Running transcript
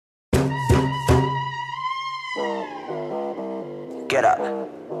Get up.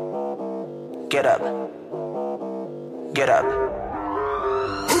 Get up. Get up.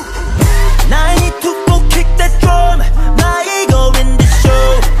 I need to go kick that drum. 나 이거 in the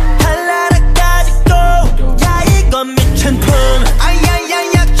show. 달라라까지 go. 야 이건 미친 품.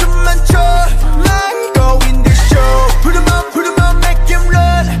 아야야야 춤만 춰. 나 이거 in the show. Put 'em on, make him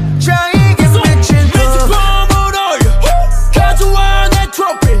run. 자 이게 미친 품. 미친 품 가져와 내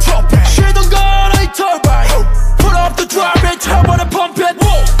트로피. 쉬던 건 이 터바인. Put up the drop it, 터버려 pump it.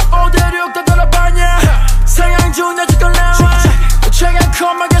 오대륙 다 돌아봐냐. 상향 좋은 여지껏 나와. 최강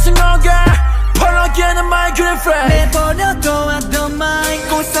컴만 계속 녹아. 펄럭이는 my good friend. 내버려둬 I don't mind.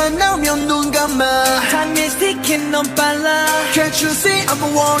 꽃사 나오면 눈 감아. 타임이 스틱인 넌 빨라. Can't you see I'm a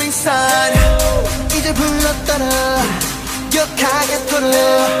warning sign. 이제 불렀더라 격하게 털어.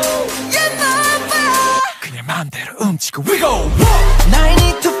 Yeah, 나봐 그냥 맘대로 움직여 We go. I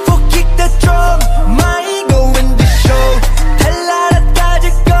need to fuck kick that drum. My ego in the show.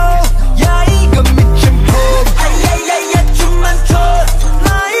 달라라까지 go. 야 이거 미친 폼. 아야야야 춤만 춰.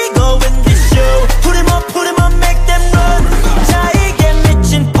 나 이거 in the show. Put him up, make them run. 자 이게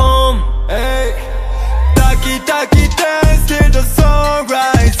미친 폼. Hey. Taki dance till the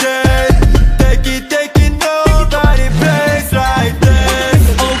sunrise. Take it nobody plays like this.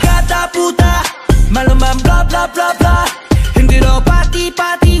 오가다 부다 말로만 blah blah blah blah. 힘들어 파티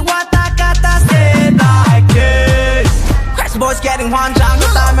왔다 갔다 stay like this. Crazy boys getting 환장.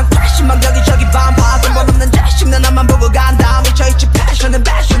 너다면 crash 막 여기저기 반파. 근본 없는 자식 난 나만 보고 간다. 미쳐있지 passion은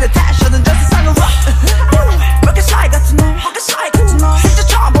passion은 저 세상은 rock. 몇 개 사이 같은 놈 진짜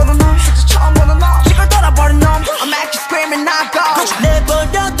처음 보는 놈 지걸 돌아버린 놈 I'm actually screaming I go.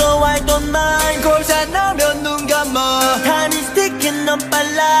 내버려둬 I don't mind. 골사 나오면 눈 감아. Time is ticking 넌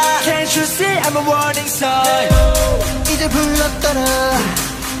빨라. Can't you see I'm a warning sign. 이제 불렀더라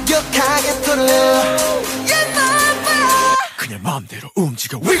격하게 털어. Yeah, 나봐 그냥 맘대로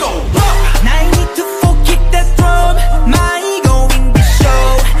움직여 We go. I need to full kick that drum. My ego in the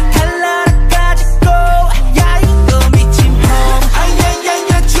show. 달라라까지 go. 야 이거 미친 폼.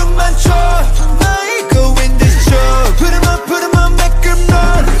 아야야야 춤만 춰. 나 이거 in the show. Put 'em up, make 'em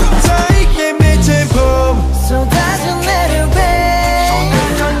run. 자 이게 미친 폼. 쏟아져 내려배.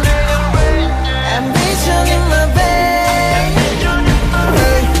 Ambition in my vein.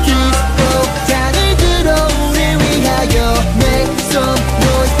 기도 잔을 들어 우리 위하여. Make some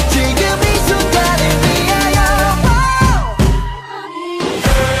noise. 지금 이 순간을 위하여.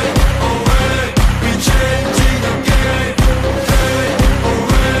 We changing the game.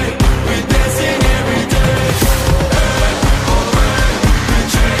 We dancing every day. We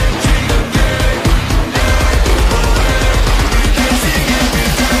changing the game.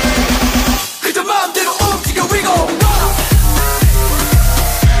 그저 마음대로 움직여 We go.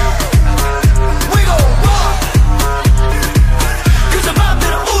 We go. 그저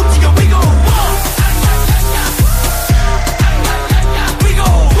마음대로 움직여 We go. We go.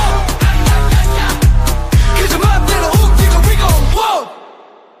 그저 마음대로 움직여 We go.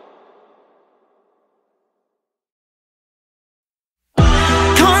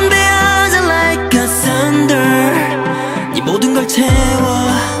 건배하자 like a thunder. 네 모든 걸 채워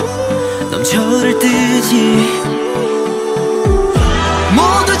넘쳐를 뜨지.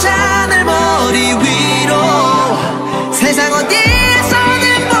 모두 자늘 머리 위로. 세상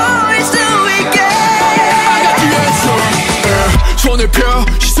어디에서든 보일 수 있게. I got the answer. 손을 펴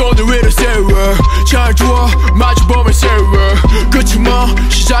시선을 위로 세워. 잘 두어 마주보면 세워. 끝이 뭐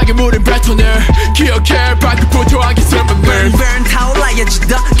시작의 무린 패턴을 기억해. 발끝부터 하기 설명을 burn 타올라야지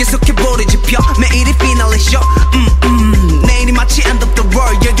더 계속해보리 지펴. 매일이 피날레 쇼. 내일이 마치 end of the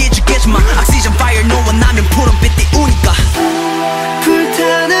world. 여기 죽겠지만 oxygen fire 너와 나면 푸른빛 띄우니까.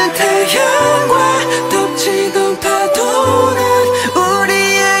 불타는 태양과 덮치던 파도는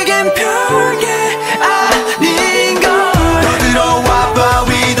우리에겐 별게 아닌걸. 더 들어와봐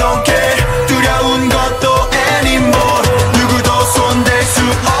we don't care. 두려운 것도 anymore. 누구도 손댈 수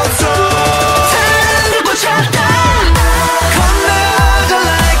없어. 사랑을 꽂혔다. 건너져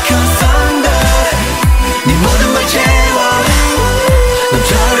like a thunder. 네 모든 걸 채워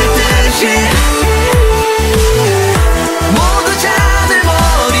넘쳐를 뜨지. 모두 자들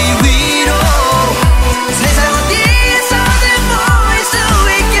머리 위로.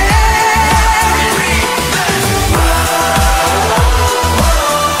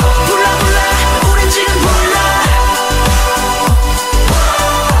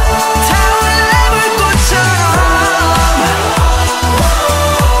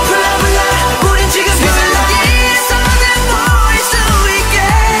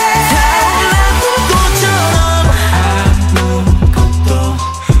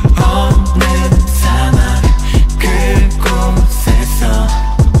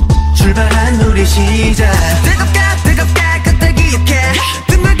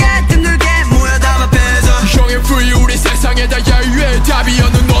 너는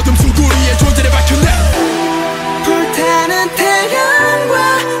답이었는 어둠 수구리의 존재를 밝혔네. 불타는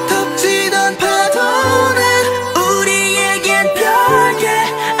태양과 덮치던 파도는 우리에겐 별게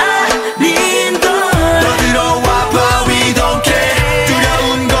아닌 걸. 떠들어와 봐 we don't care.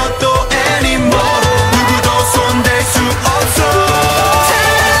 두려운 것도 anymore. 누구도 손댈 수 없어.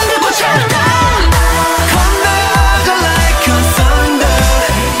 태양들보다 건너가 like a thunder.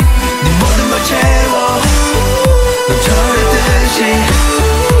 네 모든 걸 채워 넘쳐흐르듯이.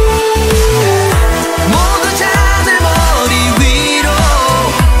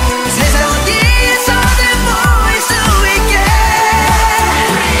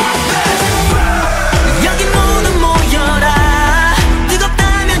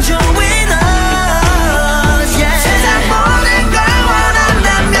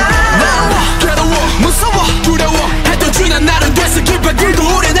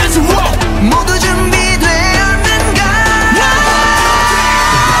 모두 준비되었는가?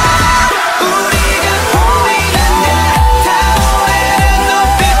 우리가 보이는 게 타오르는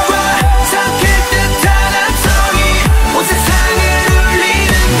눈빛과 섞일 듯한 함성이 온 세상을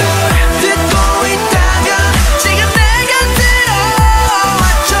울리는 걸 듣고 있다면 지금 내 곁으로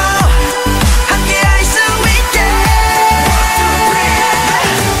와줘. 함께할 수 있게.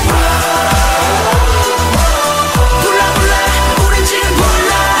 불러 불러 우린 지금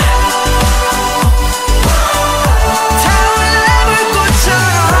불러.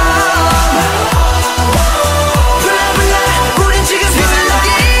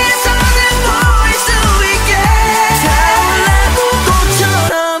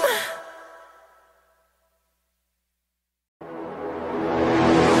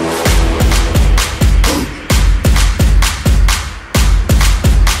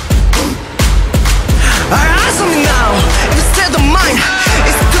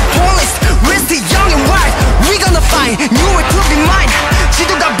 Nowhere to be mine.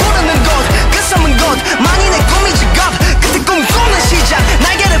 지도가 부르는 곳, 그 섬은 곳 만인의 꿈이 직업. 그때 꿈꾸는 시작.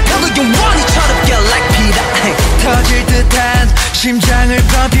 날개를 펴고 영원히 철없게 like Peter. 터질 듯한 심장을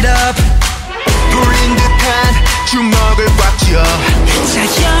pump it up. 불린 듯한 주먹을 꽉 쥐어. 자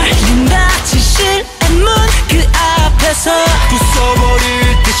열린다 지실의 문 그 앞에서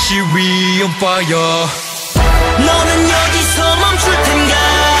부숴버릴 듯이 we on fire. 너는 여기서 멈출 텐가.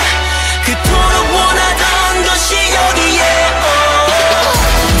 그토록 원하던 것이 여기에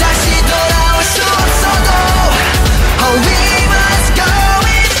다시 돌아올 수 없어도 oh we must go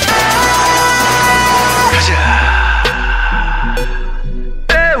it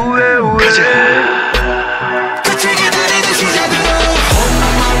on. 가자 끝을 기다리는 시작으로 On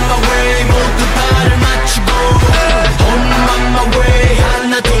my way 모두 발을 맞추고 On my way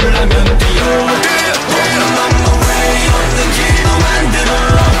하나 둘 하면 뛰어 On my way 없는 길도 만들어.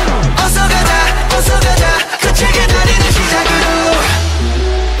 어서 가자 끝을 기다리는 시작으로.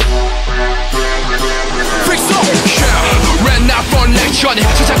 Ran out for lection이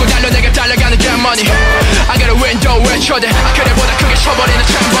수상고 달려 내가 달려가는 겟머니 I got a window 외쳐대 그래보다 크게 쳐버리는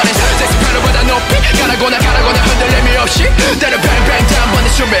창번에 섹스pedal보다 높이 가라고나 흔들림이 없이 때려 bang bang 단번에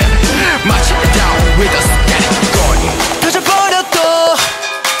숨에 마치 down with us get it going. 터져버려도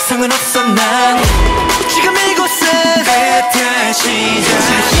상관없어 난 지금 이곳은 배틀 시작.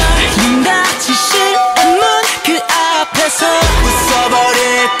 열린다 지실의 문 그 앞에서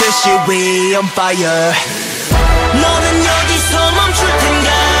부숴버릴 듯이 we on fire. 너는 여기서 멈출 텐가.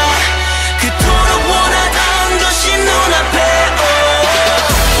 그토록 원하던 것이 눈앞에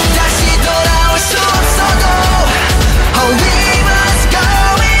다시 돌아올 수 없어도 oh we must go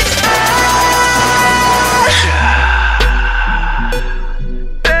it on.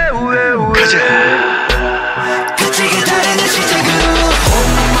 가자 끝을 기다리는 시작으로 On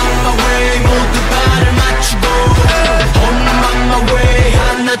my way 모두 발을 맞추고 On my way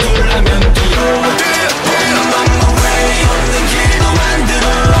하나 둘 하면 뛰어 On my way 없는 길도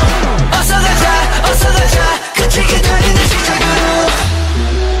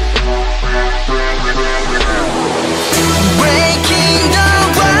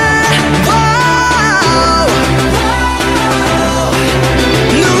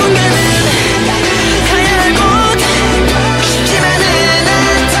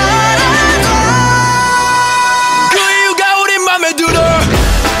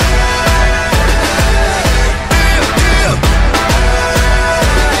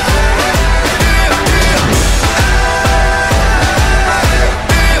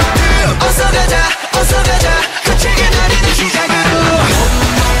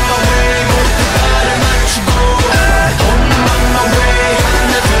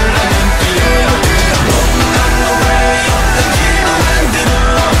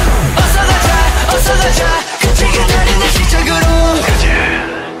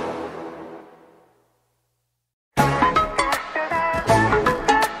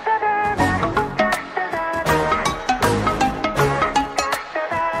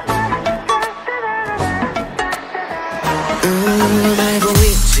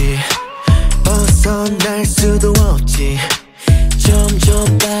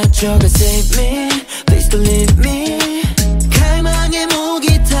미쳐가 save me please don't leave me 갈망의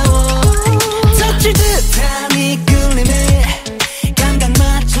목이 타워 터질 듯한 이 끌림에 감각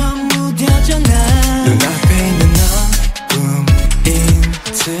맞춰 무뎌져 난 눈앞에 있는 넌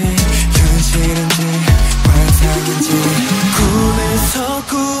꿈인지 현실인지 환상인지 꿈에서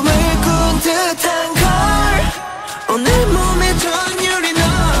꿈을 꾼 듯한 걸 오늘 몸의 전율이 널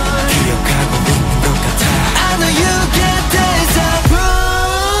기억하고 있는 것 같아 I know you get deja vu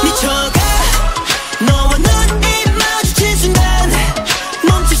미쳐가 너와 눈이 마주친 순간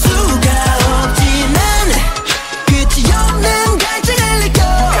멈출 수가 없지만 끝이 없는 갈증을 느껴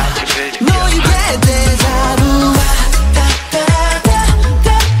No you get deja vu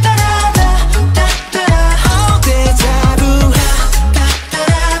Oh deja vu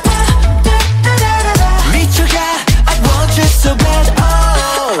미쳐가 I want you so bad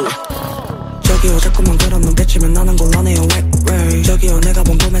oh 저기요 자꾸만 그러면 배치면 나는 곤란해요 왜 저기요 내가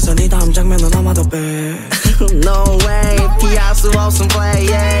본 꿈에서 네 다음 장면은 아마도 배 No way 피할 수 없음 play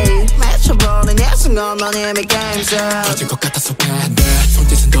yeah. 맞춰보는 예순간 넌 이미 게임즈 터진 것 같아서 반대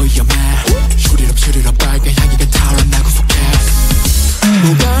손짓은 더 위험해 슈리럽 빨간 향기가 타올라나고 속해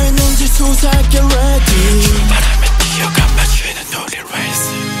뭐가 있는지 수사할게 ready 바람에 뛰어가 마주이는 우리 race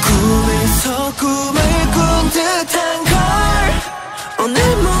꿈에서 꿈을 꾼 듯한 걸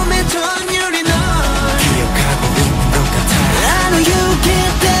오늘 몸의 전율이 널 기억하고 있는 것 같아 I know you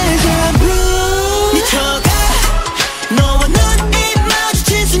get deja vu 미쳐가 너와 눈이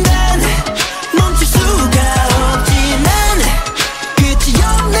마주친 순간 멈출 수가 없지만 끝이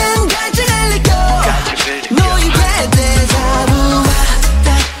없는 갈증을 느껴 No you get deja vu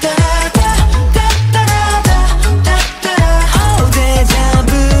Oh deja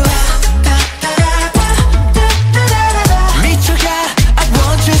vu 미쳐가 I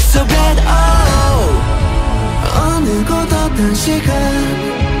want you so bad oh 어느 곳 어떤 시간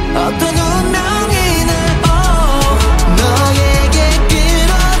어떤 운명이 날 oh 너에게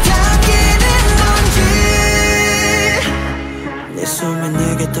끌어당기는 건지 내 숨이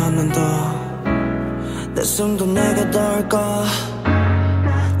내게 닿는다 내 숨도 내게 닿을까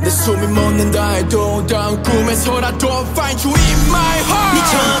내 숨이 멎는다 해도 다음 꿈에서라도 find you in my heart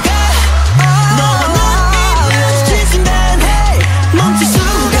미쳐가 너와 눈이 마주친 순간 멈출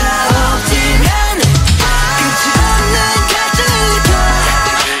수가 없지만 끝이 없는 갈증을 느껴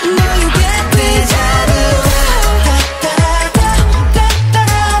No you get deja vu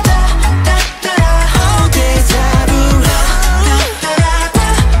Oh deja vu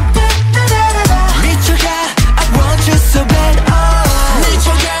미쳐가 I want you so bad oh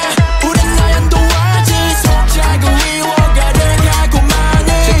미쳐가 우린 나연도 알지 속삭은 위워가를 가고만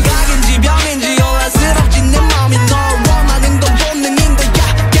해 생각인지 병인지 혼란스럽지 내 맘이 널 원하는 건 본능인데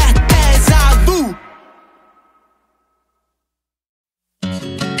yeah, get deja vu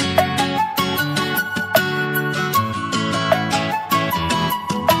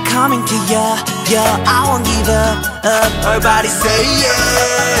Coming to ya, yeah, I won't give up, everybody say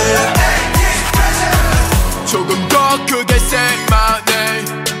yeah 조금 더 크게 say my name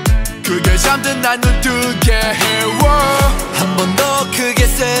그게 잠든 난 눈 뜨게 해워 한 번 더 크게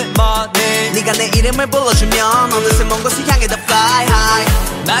say my name 네가 내 이름을 불러주면 어느새 먼 곳을 향해 더 fly high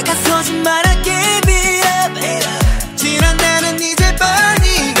막아서지 마라 give it up 지난 나는 이제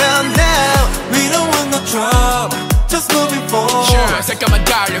burning up now We don't want no trouble just moving forward yeah, 색감만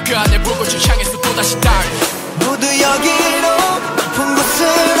달려 그 안에 불꽃을 향해서 또다시 달려 모두 여기로 높은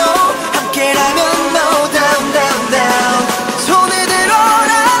곳으로 함께라면 no down down down 손을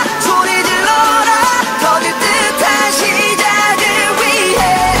들어라 소리 질러라 터질 듯한 시작을 위해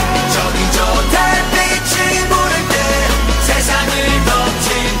저기 저 달빛이 부를 때 세상을 덮친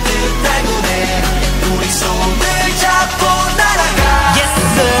듯한 군에 우리 손을 잡고 날아가 Yes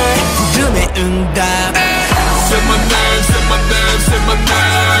sir 부름의 응답 Say my name, say my name, say my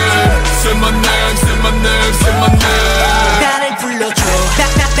name Say my name, say my name, say my name 나를 불러줘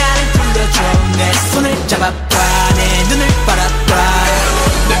나를 불러줘 내 손을 잡아봐 내 눈을 바라봐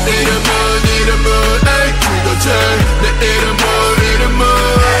내 이름은 에이 그거지 내 이름은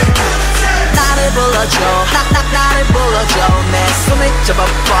나를 불러줘 나를 불러줘 내 손을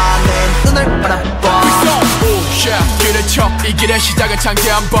잡아봐 내 눈을 바라봐 길을 쳐 이 길의 시작은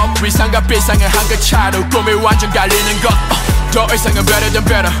창대한 법 위상과 비상을 한끗 차로 꿈이 완전 갈리는 것 더 이상은 better than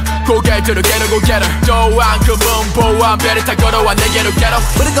better 고개 들어 get go get her 또한 그 문보한 배를 타 걸어와 내게로 get up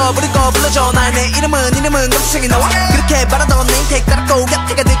부르고 불러줘 날 내 이름은 검색이 나와 그렇게 바라던 내 인테이크 따라고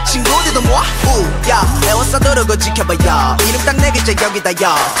곁에 가득 친구들도 모아 우야 애워싸 두르고 지켜봐요 이름 딱 내 글자 여기다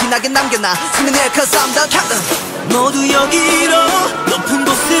야 티나게 남겨놔 스미네 cause I'm the captain 모두 여기로 높은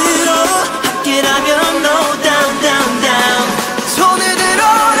곳으로 함께라면 no down down down 손을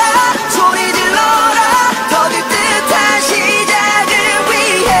들어라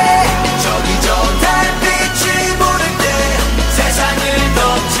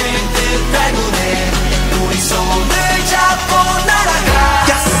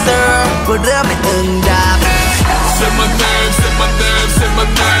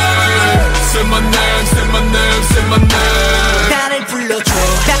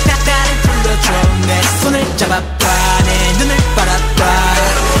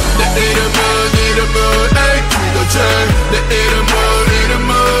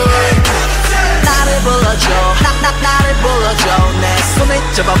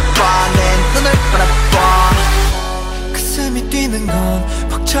잡아봐 내 눈을 바라봐 가슴이 뛰는 건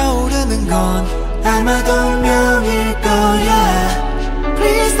벅차오르는 건 아마도 운명일 거야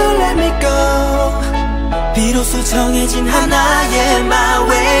Please don't let me go 비로소 정해진 하나의 my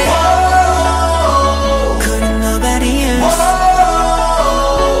way Couldn't nobody else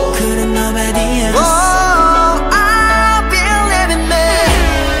Couldn't nobody else I'll be living me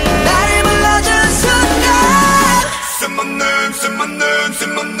나를 불러준 순간 Say my name, say my name, say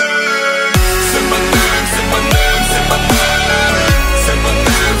my name Say my name, say my name, say my name Say my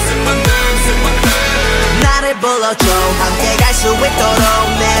name, say my name, say my name 나를 불러줘 함께 갈 수 있도록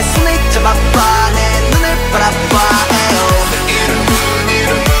내 손을 잡아봐 내 눈을 바라봐 내 이름은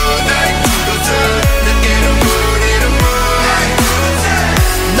날 불러줘 내 이름은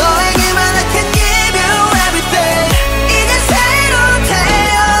너에게만 I can give you everything 이제 새로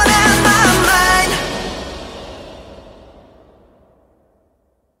태어난 my mind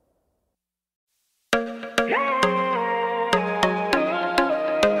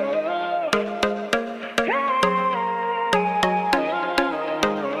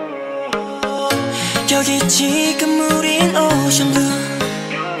여기 지금 우린 오션뷰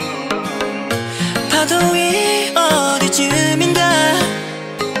파도 위 어디쯤인가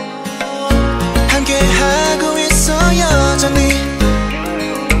함께하고 있어 여전히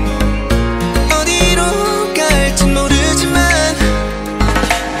어디로 갈진 모르지만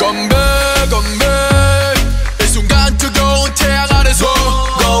건배 건배 이 순간 뜨거운 태양 아래서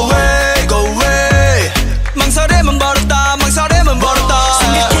Go away go away 망설임은 버렸다 망설임은 버렸다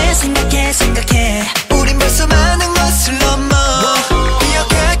생각해 생각해 생각해 우린 벌써 많은 것을 넘어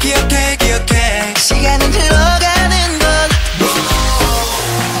기억해 기억해 기억해 시간은 흘러가는 것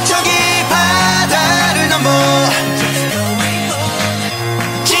저기 바다를 넘어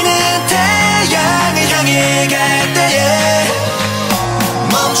지는 태양을 향해 갈 때에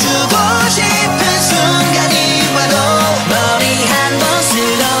멈추고 싶은 순간이 와도 머리 한 번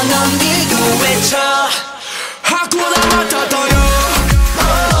쓸어 넘기고 외쳐 하쿠나 마타타요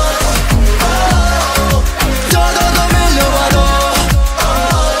더더더 밀려와도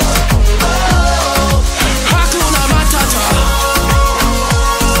하쿠나 마타타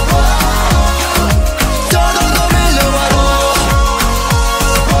더더더 밀려와도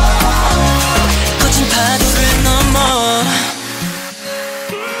거친 파도를 넘어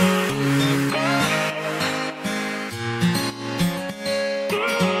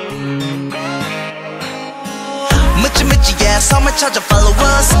묻지 yeah 섬을 찾아 follow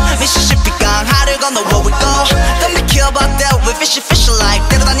us 미시시피 강하를 건너 where we go Don't be care about that we fishy like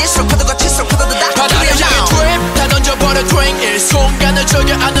때로 다닐수록 파도가 칠수록 파도도 다 바다를 향해 트립 다 던져버려 drink 이 순간을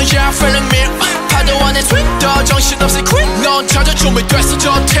즐겨 안는 yeah feeling me 파도 안에 swing 더 정신없이 quit 넌 찾아 준비됐어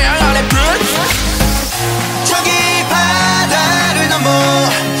저 태양 아래 빛 저기 바다를 넘어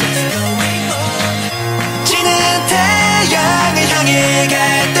지는 태양을 향해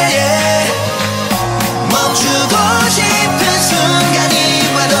갈 때에 멈추고 싶은 순간이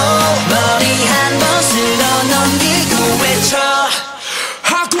와도 머리 한 번 쓸어 넘기고 외쳐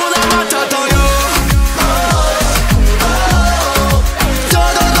하쿠나 마타타요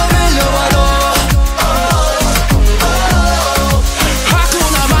더더더 밀려와도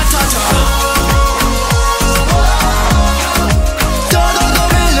하쿠나 마타타 더더더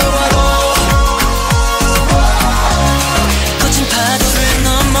밀려와도 거친 파도를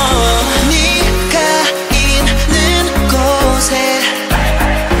넘어 네가 있는 곳에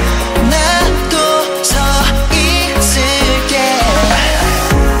나도 서 있을게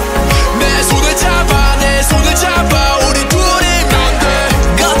내 손을 잡아 우리 둘이면 돼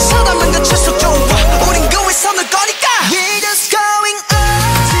거쳐담는 건 칠수록 좋아 우린 그 위선을 거니까 We're just going up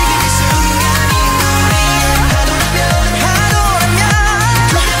지금 이 순간이 우리의 파도라면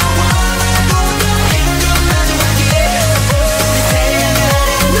행동 마지막이에 우리 태양 아래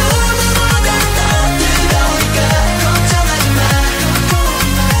눈물보다 더 뜨거우니까 걱정하지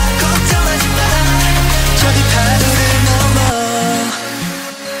마 저기 파도를 넘어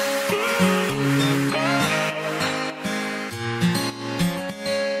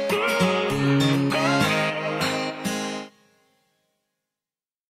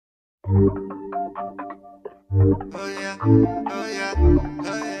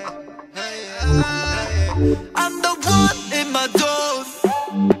I'm the one in my dose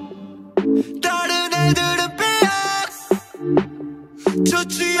다른 애들은 삐약 저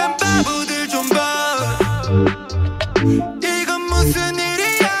취한 바보들 좀 봐 이건 무슨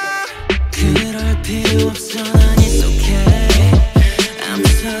일이야 그럴 필요 없어 난 it's okay I'm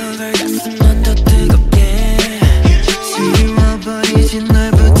sober 가슴만 더 뜨겁게 지워버리지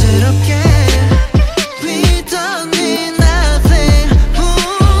널 부드럽게 We don't need nothing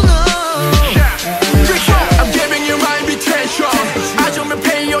Ooh.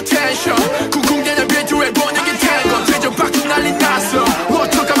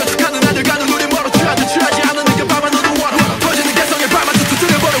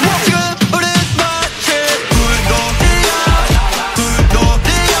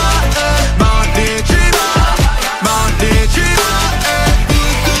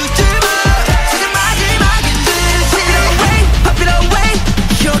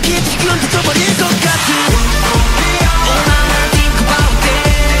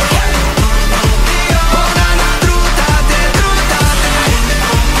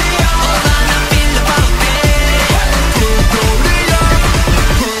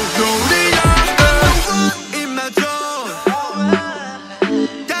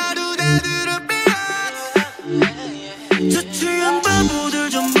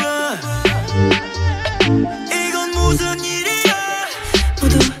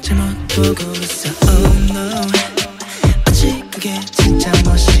 보고 있어 oh no 마치 그게 진짜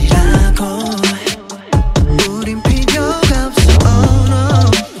멋이라고 우린 필요가 없어 oh no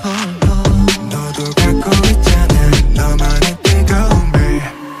너도 갖고 있잖아 너만의 뜨거움을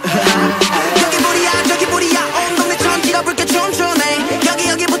여기 불이야 저기 불이야 온 동네 천지가 불게 춤추네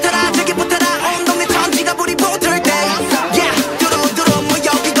여기 붙어라 저기 붙어라 온 동네 천지가 불이 붙을 때 yeah 들어 뭐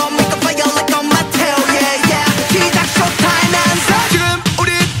여기도 make a fire like on my tail yeah yeah 시작 showtime and 지금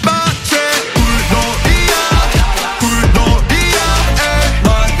우리 마치 불놀이야 불놀이야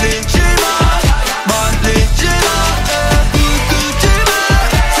만들지마 만들지마 웃기지마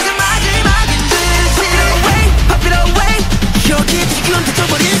지금 마지막인지 Pop it away pop it away 여기 지금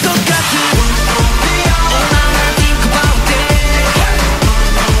터져버릴 것 같은 All I think about it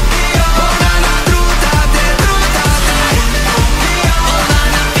All I through that day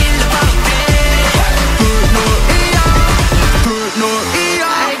All I feel about it 불놀이야 불놀이야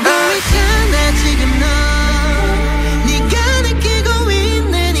알고 있잖아 지금 넌 네가 느끼고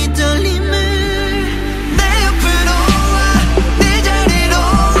있는 이 떨림을 내 옆으로 와내 자리로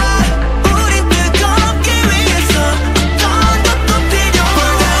와 우린 뜨겁기 위해서 어떤 것도 필요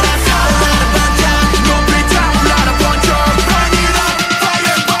없어 날아반짝 높이 타올라라 번쩍 Burn it up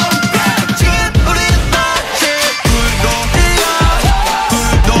fire bomb 지금 우리는 마치 불놀이야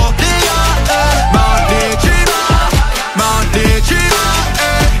불놀이야 만들지마 만들지마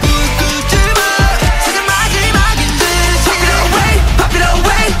웃기지마 지금 마지막인지 Pop it away pop it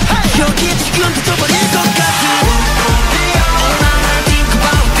away 여기 지금 터져버릴 것 같은 All I think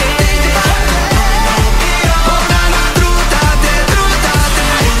about it All I through that day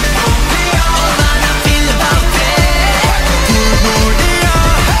All I feel about it 불놀이야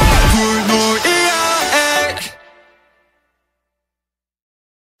불놀이야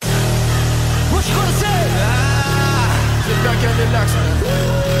What you gonna say? Sit back and relax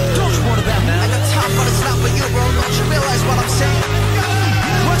Don't you wanna that man? I got time but it's not for you bro Don't you realize what I'm saying?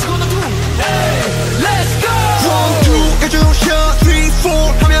 What you gonna do? Hey, let's go! 1, 2, 1, 2, 3,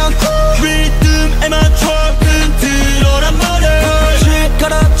 4 하면 리듬에 맞춰 흔들어란 말을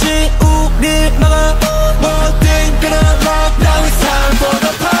실가라지 우리 막아 뭐든 gonna rock now it's time for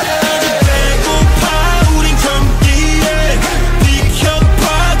the party 배고파 우린 전기에 비켜봐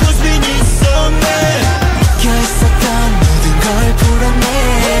cause we need some man 껴있었던 모든 걸 풀어내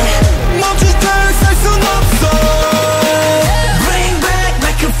멈칫할 쌀순 없어 Bring back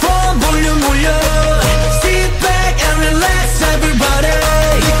microphone 볼륨 올려 Sit back and relax everybody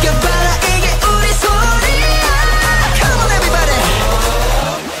느껴봐라 이게 우리 소리야 Come on everybody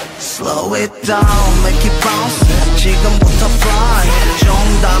Slow it down make it bounce 지금부터 fly 좀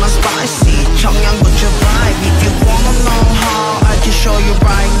더 spicy 청양고추 vibe If you wanna know how I can show you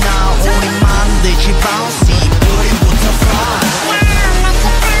right now 우리 만들지 bouncy 우리부터 fly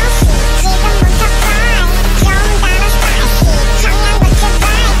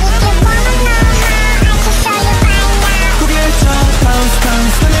bounce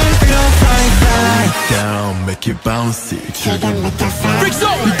bounce 하늘 위로 fly fly down make it bouncy Freaks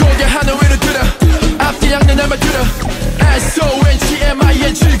up 이 고개 하늘 위로 들어 앞뒤 양내 날만 들어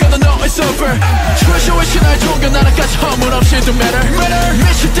S-O-N-T-M-I-N 즐거운 너 it's over 최소의 신화의 종교 나라까지 허물 없이 do matter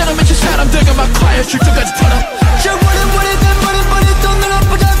미칠 때는 미친 사람들과 막 quiet 출전까지 털어 저 머리 또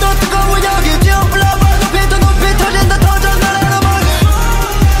눈아프자 또 뜨거워 여기 좀 불러봐 높이 더 높이 터진다 터져 날 알아보게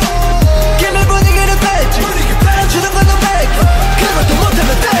김의 분위기를 뺐지 주는 것도 뺏기 그것도 못하면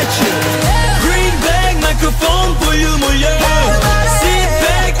됐지 Bring back microphone 볼륨 올려 Sit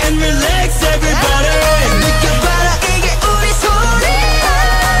back and relax everybody 느껴봐라 이게 우리 소리야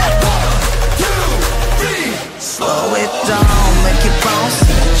 1, 2, 3 Slow it down make it bounce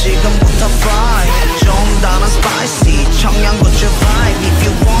지금부터 fly 좀 더 spicy 청양고추 vibe If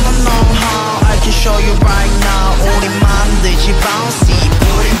you wanna know how I can show you right now 우리 만들지 bouncy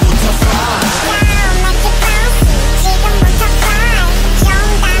우리부터 fly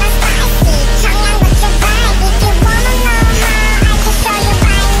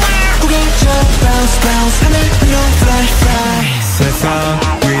bounce bounce 하늘 위로 fly fly 세상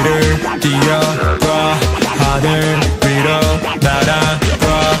위를 뛰어봐 하늘 위로 날아봐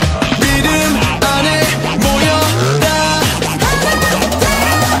리듬 안에 모여라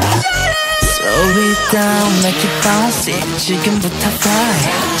Slow it down make it bouncy 지금부터 fly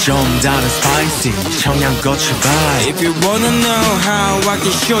좀 더 spicy 청양고추 vibe If you wanna know how I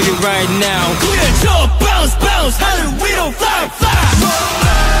can show you right now 저 bounce bounce 하늘 위로 fly fly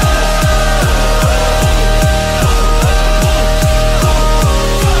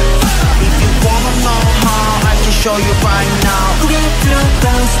Show you right now. 우리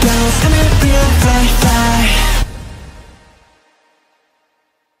bounce bounce 하늘 위로 fly fly.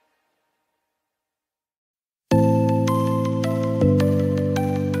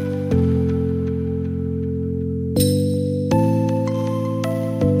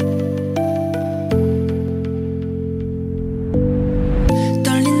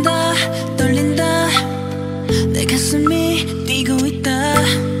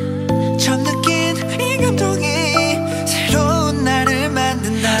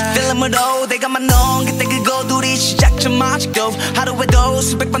 자꾸 하루에도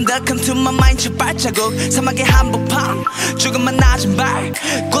수백 번 더 come to my mind 주 발자국 사막의 한복판 조금만 낮은 발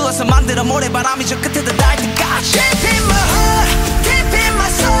굴러서 만들어 모래바람이 저 끝에다 닿을 때까지 Deep in my heart, deep in my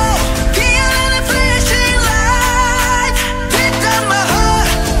soul 피어나는 flashing light Deep down my heart,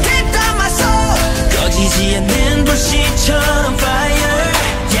 deep down my soul 꺼지지 않는 불씨처럼 fire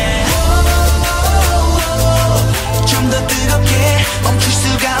yeah 좀 더 뜨겁게 멈출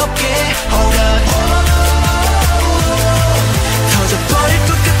수가 없게 hold on 터져버릴 것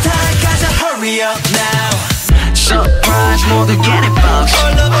같아 가자 hurry up now Surprise 모두 get it box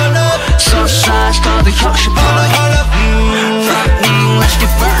So size 더 혁신 point Lightning let's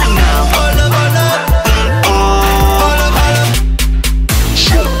get burning now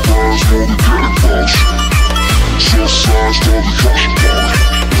Surprise 모두 get it box So size 더 혁신 point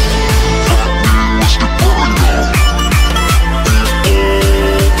Lightning let's get burning now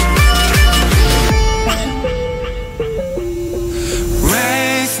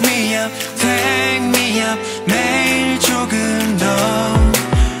매일 조금 더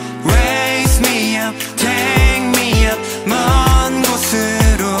Raise me up, take me up 먼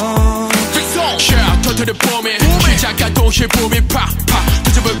곳으로 Yeah, 터뜨려 봄이 시작한 동시에 봄이 팍팍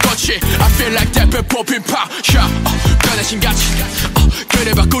뒤집은 꽃이 I feel like that 배 뽑힌 팍 Yeah, 변하신 가치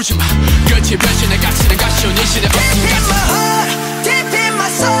그래 바꾸지 마 끝이 변신의 가치는 가시온 이 시대 없음 Deep in my heart, deep in my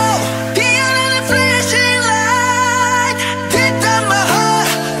soul 피어나는 flashing light Deep down my heart,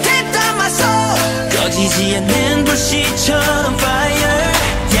 deep down my soul 꺼지지 않는 불씨처럼 fire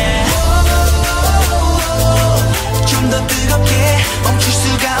yeah 좀 더 뜨겁게 멈출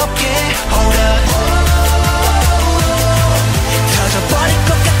수가 없게 hold up 터져버릴 것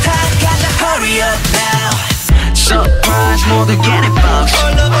같아 가자 hurry up now Surprise 모두 get it box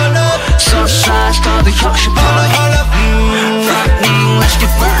So size 더 혁신 point Lightning let's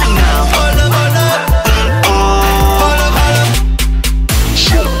get burning now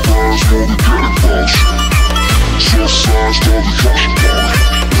Surprise 모두 get it box So size 더 혁신 point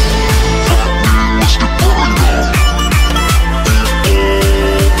Lightning let's get burning now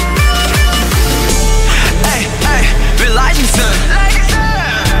Hey, hey, realizing sun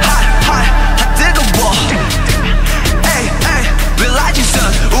Hot, hot, hot 뜨거워 Hey, hey, realizing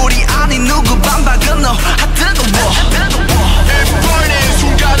sun 우리 안에 누구 반박은 너 hot 뜨거워 burning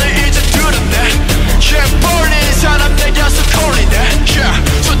순간을 이제 들었네 Yeah, burning 사람 내 곁을 콜리네 Yeah,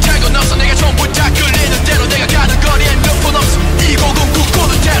 선택은 없어 내가 전부 다 끌리는 대로 내가 가는 거리엔 몇 번 없어 이 곡은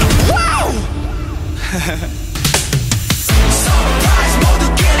꿈꾸는 대로 Wow! Surprise 모두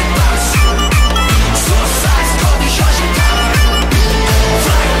get it box So size 거기 현실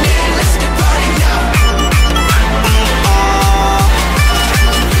Lightning let's get burning now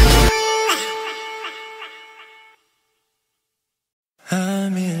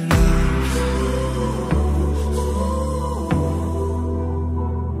I'm in love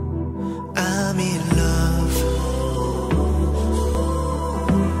I'm in love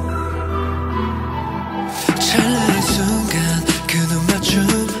찰나의 순간 그 눈 맞춤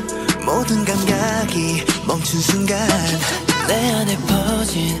모든 감각이 멈춘 순간 내 안에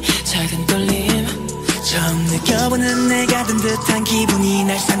퍼진 작은 떨림 처음 느껴보는 내가 든 듯한 기분이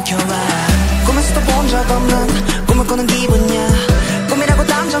날 삼켜와 꿈에서도 본 적 없는 꿈을 꾸는 기분이야 꿈이라고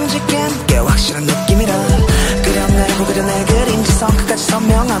단정짓기엔 꽤 확실한 느낌이라 그려내고 그려내 그림지선 끝까지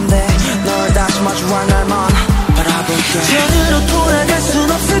선명한데 널 다시 마주할 날만 바라볼게 전으로 돌아갈 순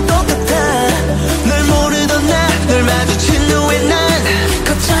없을 것 같아 널 모르던 널 마주친 후에 난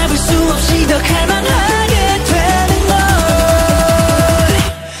걷잡을 수 없이 더 갈망하게 되는 걸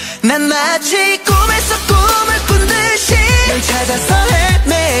난 마치 꿈에서 꿈을 꾼 듯이 널 찾아서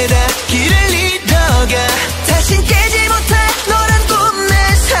헤매다 길을 잃어가 다신 깨지 못해 너란 꿈 내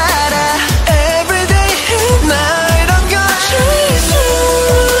살아 Everyday night I'm gonna chase you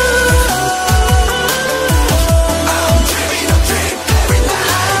I'm dreaming a dream every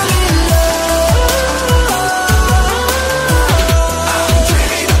night I'm in love I'm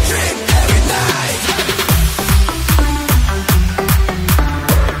dreaming a dream every night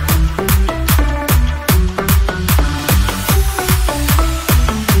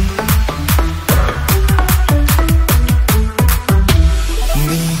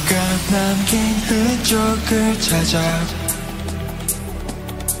네가 남긴 흔적을 찾아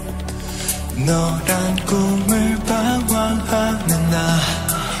너란 꿈을 방황하는 나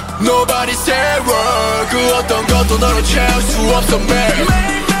Nobody say word 그 어떤 것도 너를 채울 수 없어 매일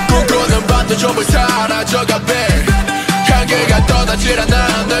꿈꾸는 밤도 좀을 사라져가 babe 향기가 떠나질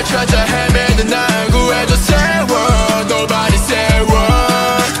않아 널 찾아 헤매는 날 구해줘 say word Nobody say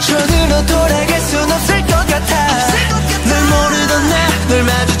word 저들로 돌아갈 순 없을 것 같아 널 모르던 날 널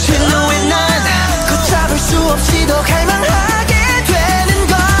마주친 후에 난 걷잡을 수 없이 더 갈망하게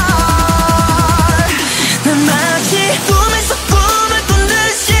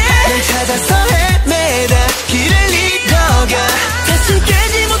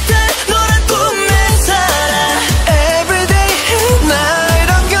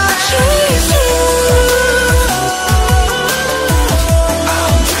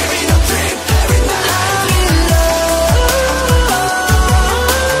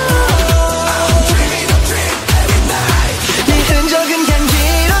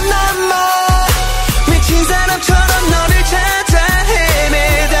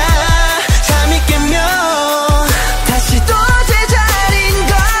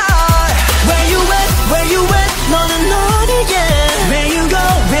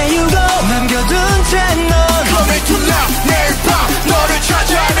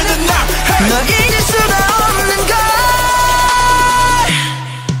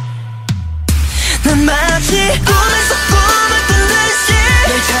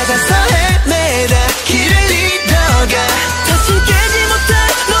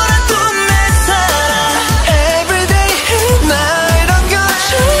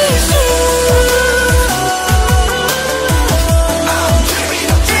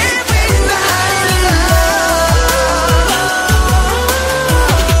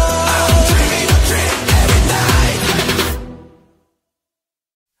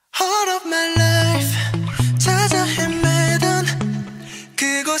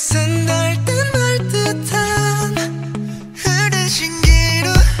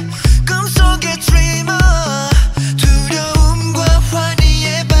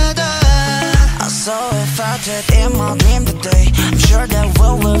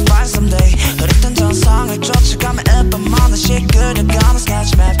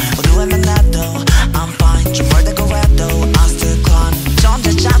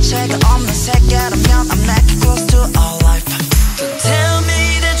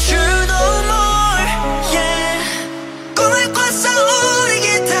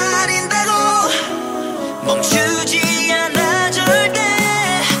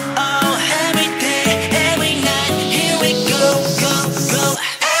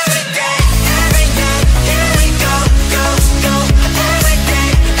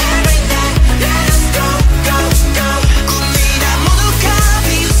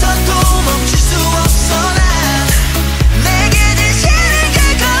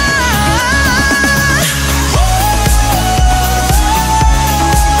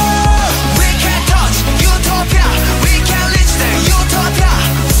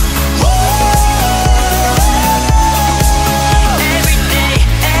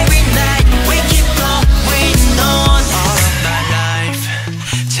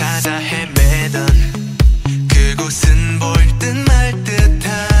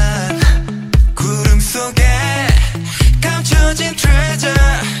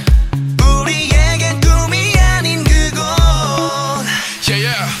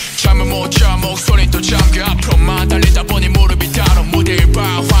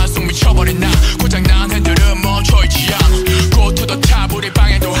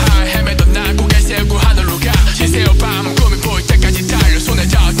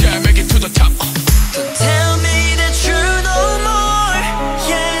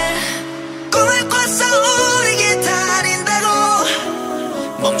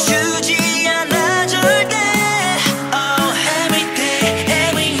멈추지 않아 절대. Oh, every day,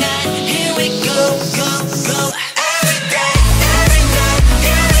 every night, here we go, go, go. Every day, every night,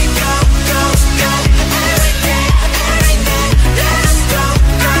 here we go, go, go. Every day, every night, let us go,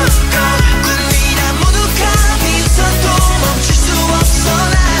 go, go. 꿈이란 모두 비웃어도 멈출 수 없어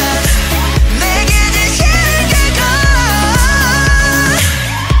난. 내게 대신 결과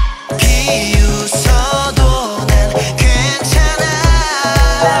비웃어도 난 괜찮아.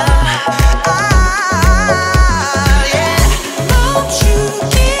 Yeah.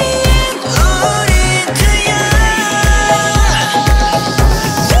 멈추기엔 우린 그냥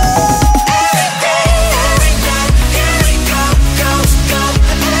Every day, every night, here we go, go, go.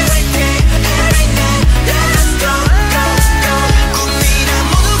 Every day, every night, let us go, go, go. 꿈이란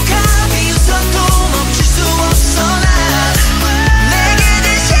모두 비웃어도 멈출 수 없어 난. 내게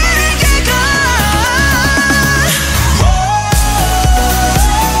대신 결과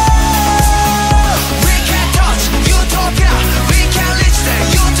We can touch utopia, we can reach the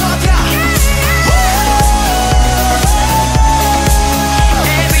utopia.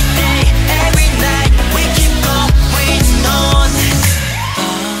 Every day, every night, we keep going on.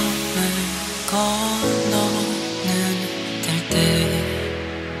 밤을 건너는 될 때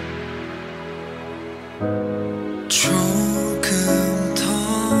조금 더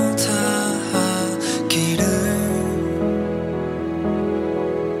닿기를.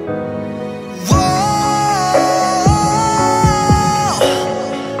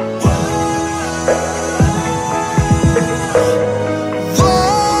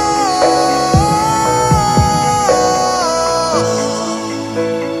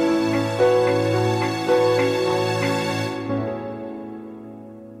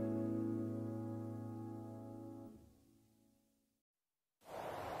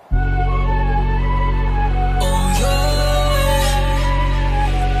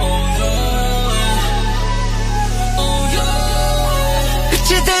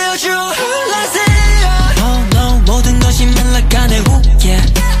 빛이 되어줘 Oh no 모든 것이 말라가네 yeah.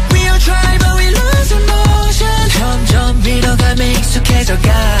 We all try but we lose emotion. 점점 밀어가며 익숙해져가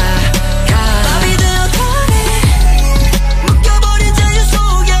밥이 되어가네 묶여버린 자유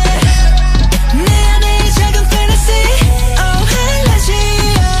속에 내 안에 이 작은 fantasy. Oh 할라지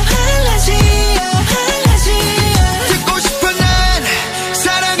oh 할라지 oh 할라지 듣고 싶어 난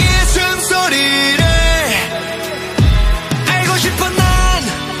사랑의 숨소리를 알고 싶어 난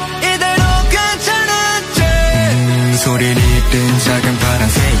이대로 괜찮은지 소리를 든 작은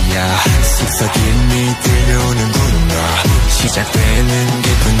파란새야 속삭임이 들려오는구나 시작되는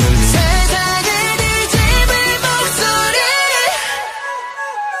깊은 울림 세상을 뒤집을 목소리.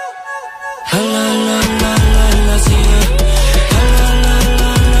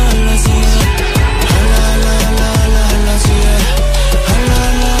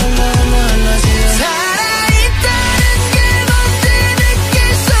 살아있다는 게 뭔지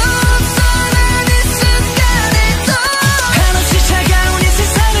느낄 수 없어 난 이 순간에도. 한없이 차가운 이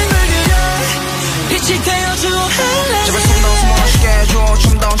세상을 물들여 빛이 되어줘 제발 숨도 숨어쉬게 해줘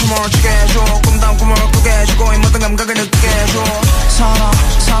춤도 춤을 추게 해줘 꿈도 꿈을 꾸게 해주고 이 모든 감각을 느끼게 해줘 선어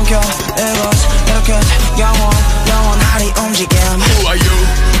삼켜 이것 이렇게 영원하리 움직임 Who are you?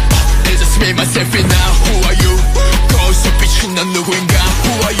 It's just me, myself and now Who are you? 거울속 비춘 넌 누구인가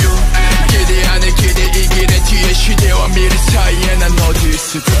Who are you? 기대 안에 기대 이 길의 뒤에 시대와 미래 사이에 난 어디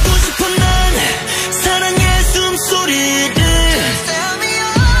있을까 듣고 싶어 난 사랑의 숨소리를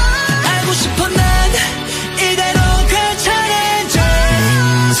알고 싶어 난 이대로 괜찮은지.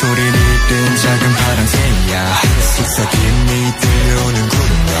 소리를 든 작은 파란새야 속삭임이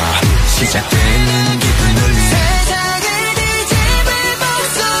들려오는구나 시작되는 깊은 울림 세상을 뒤집을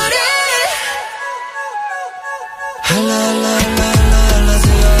목소리.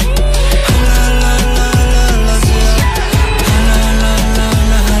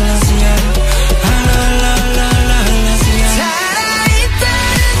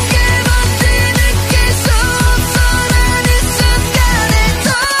 살아있다는 게 뭔지 느낄 수 없어 난 이 순간에도.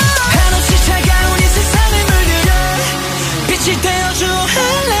 한없이 차가운 이 세상을 물들여 빛이 되어줘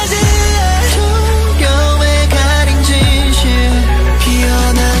할라지. 두려움에 가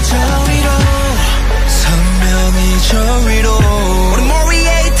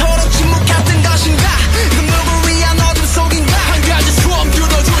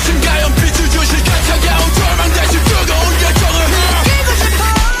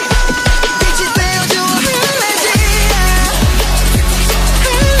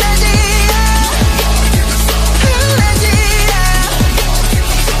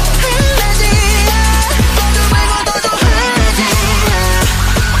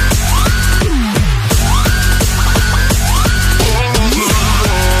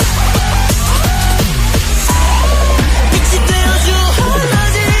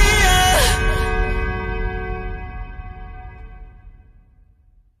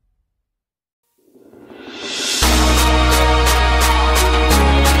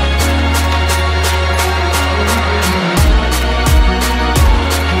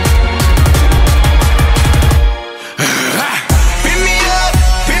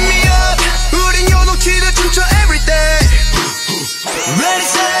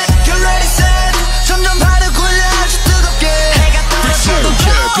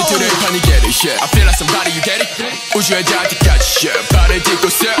yeah. I feel like somebody, you get it? 우주에 닿을 때까지, yeah. 발을 딛고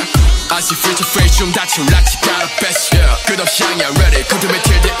있어 I see future face 좀 다쳐 락치 got a best, yeah. 끝없이 향해 I'm ready, couldn't be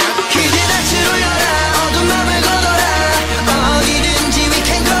till the end 기대 낯을 올려라 어두운 맘을 걷어라 어디든지 we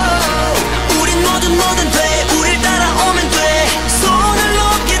can go 우린 뭐든 돼 우릴 따라오면 돼 손을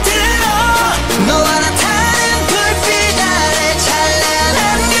높게 들어 너와 나 타는 불빛 아래 찬란한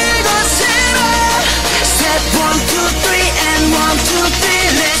그곳으로 Step 1, 2, 3 and 1, 2,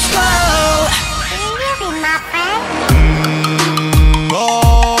 3 let's go Will you be my friend?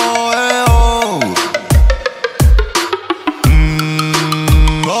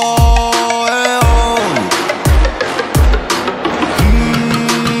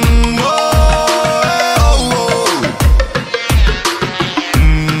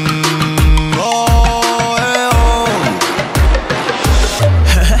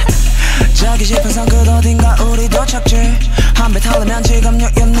 저기 지평선 끝 어딘가 우리 도착지 한 배 타려면 지금 you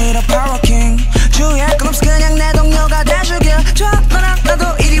need a power king 주위에 끝없이 그냥 내 동료가 돼주길 저 너랑 나도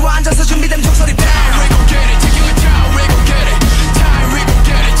이리 와 앉아서 준비된 종소리 bang We gon' get it, take you a town, we gon' get it Time, we gon'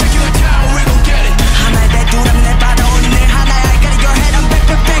 get it, take you a town, we gon' get it 하나의 배두라면 내 받아오니 늘 하나야 I gotta go ahead I'm back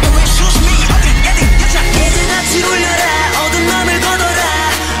back back and shoot me 어디 여자 이제 낯을 올려라 어두운 맘을 걷어라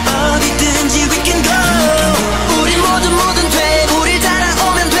어디든지 we can go 우린 뭐든 돼 우릴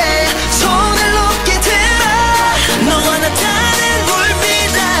따라오면 돼 손을 높게 들어 너와 나 타는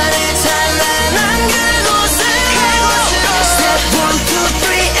불빛 아래 찬란한 그곳으로 Step 1, 2,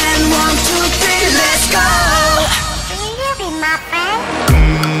 3 and 1, 2, 3 let's go Will you be my friend?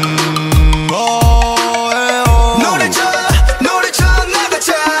 노래 쳐 나가자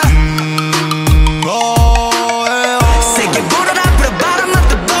세게 불어라 put a bottom of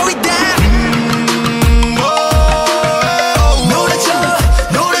the boy down 노래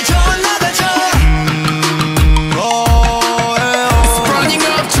쳐 나가자 It's burning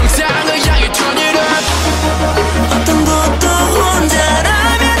up, 정상을 향해 turn it up 어떤 것도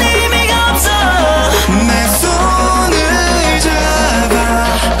혼자라면 의미가 없어 내 손을 잡아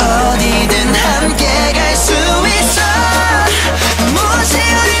어디든 함께 갈 수 있어 무엇이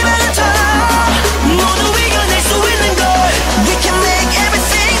우리 많아도 모두 이겨낼 수 있는 걸 We can make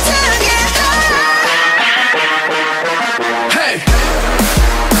everything together Hey!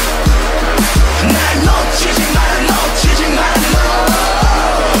 날 놓치지 마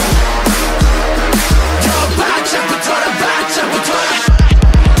더 바짝 붙어라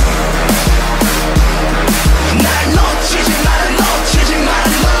날 놓치지 마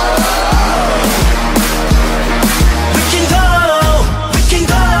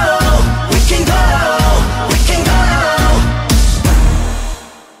We can go we can go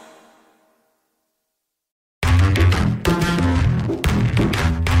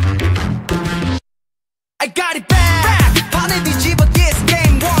I got it back 판을 뒤집어 this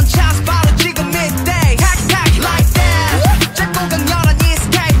game one chance 바로 지금 midday hack like that 짧고 강렬한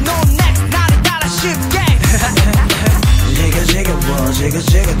escape no next 나를 따라 쉽게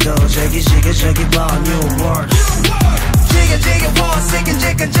지그지그워 지그지그도 new world 지겨워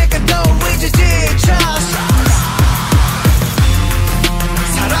지끈지끈도 이제 지쳤어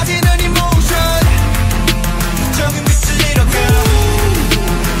사라지는 emotion 정은 빛을 잃어가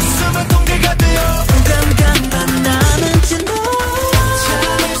숨은 공기가 되어 깜깜한 남은 진도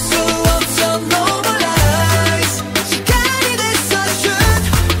참을 수 없어 no more lies 시간이 됐어 shoot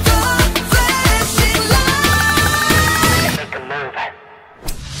the flashing light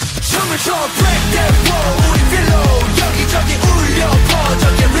춤을 춰 break that wall 우리 pillow 여기저기 울려 퍼져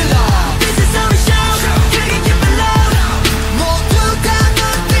guerrilla This is our show 그게 keep it low 모두 다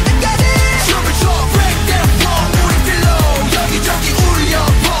눈뜰 때까지 춤을 춰 break that wall 우리 pillow 여기저기 울려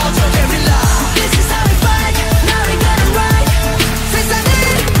퍼져 guerrilla This is how we fight now we got it right 세상을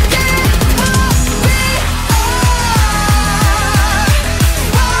get what we are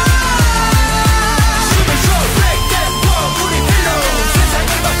춤을 춰 break that wall 우리 pillow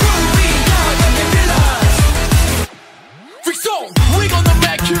세상을 바꾸기 Freak song, we gonna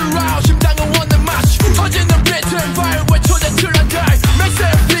make you out 심장은 원하는 맛이 터지는 rhythm fire 외쳐내 till I die Make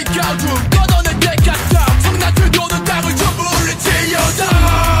them freak out room 꺼내는 때까지 성나들 도는 땅을 전부 울리치려다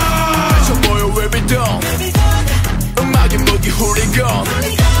저 보여 we be done 음악이 무기 훌리건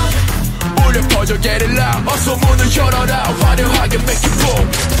울려 퍼져 get it loud 어서 문을 열어라 화려하게 make it boom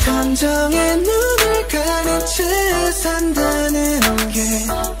감정에 눈을 가린 채 산다는 게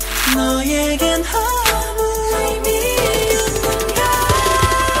너에겐 아무 의미 없는가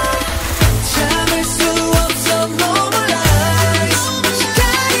참을 수 없어 no more lies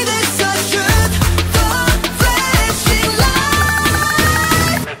시간이 됐어 shoot the flashing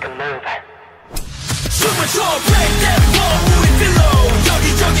light 춤을 춰 break that wall 우리 pillow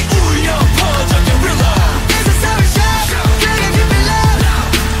여기저기 울려 퍼져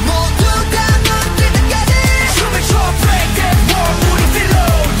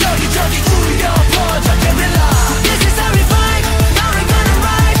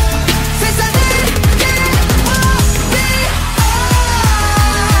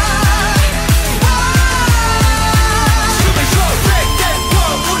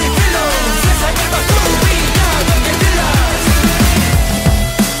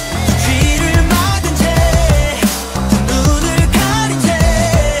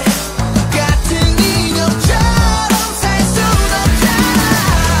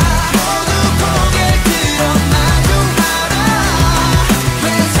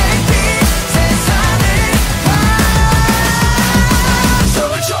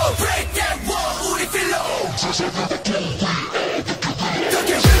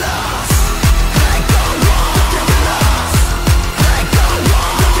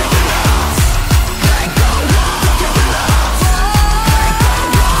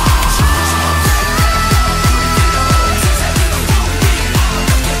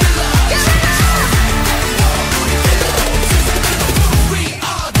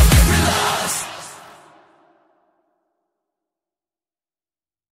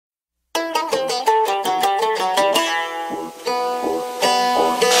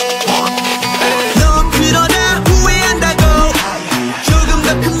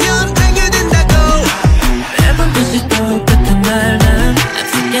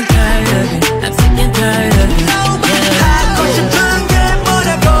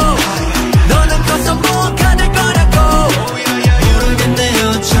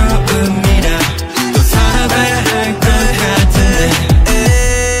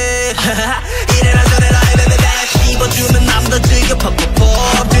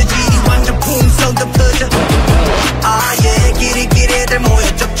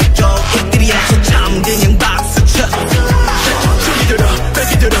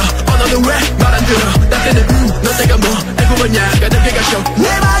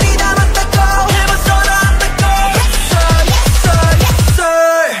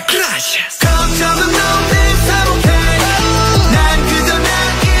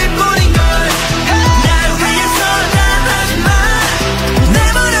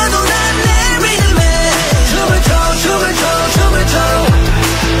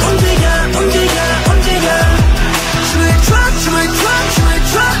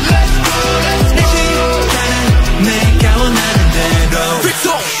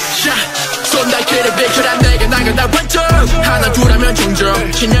손닿기를 비켜라 내게 나가다 완전 하나 둘하면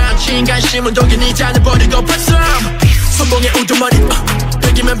종종 지나친 관심은 독인이 잔을 버리고 봤어 성공의 우두머리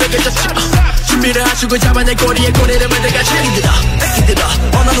베기면 베개졌지 준비를 하시고 잡아내 꼬리에 꼬리를 만들가 책이 들어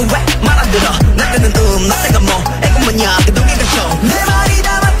언어는 왜 말 안 들어 나가는 나 때가 뭐 애고 뭐냐 그 동기가 쇼 내 말이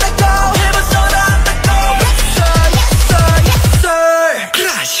다 맞다고 해봤어 나왔다고 Yes sir yes sir yes sir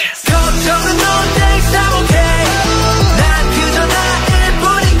Gracias 걱정은 no thanks I'm okay 난 그저 나일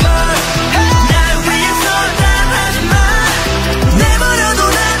뿐인걸 날 위해서 난 하지마 내버려도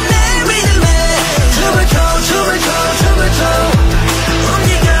난 내 믿음에 춤을 춰 춤을 춰 춤을 춰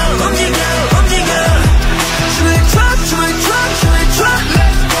움직여 움직여 움직여 춤을 춰 춤을 춰 춤을 춰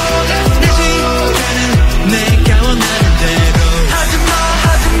내 시간은 내가 원하는 대로 하지마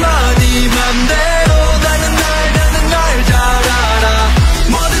하지마 네 맘대로 나는 날 잘 알아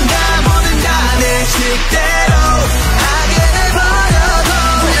뭐든 다 내 식대로 하게 내버려둬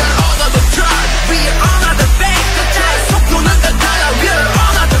We are on the track We are on the back 끝자리 속도는 더 달라 We are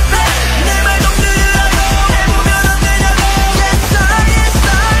on the back 내 말 좀 들으라고 해보면 안 되냐고 Yes sir yes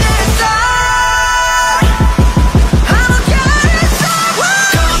sir yes sir I'm okay yes sir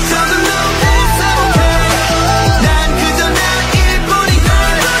걱정은 no thanks I'm okay 난 그저 나일 뿐인걸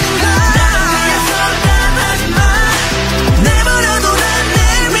날 위해서 난 하지마 내버려도 난 내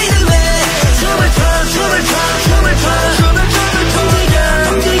믿음에 춤을 춰 춤을 춰 춤을 춰 춤을 움직여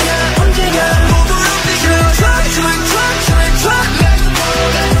움직여 움직여 모두 움직여 춤을 춰 춤을 춰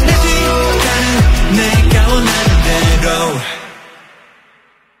내 시간은 내가 원하는 대로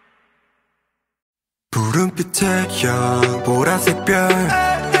푸른빛의 양 보라색 별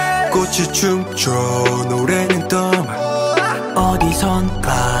꽃이 춤춰 노래는 덤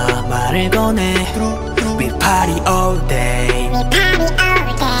어디선가 말을 꺼내 We party all day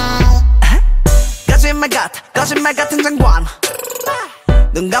거짓말 같은 장관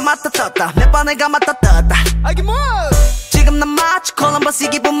눈 감았다 떴다 몇 번을 감았다 떴다 지금 난 마치 콜럼버스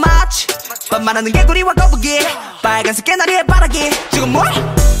기분 마치 반말하는 개구리와 거북이 빨간색 개나리의 바라기 지금 뭐?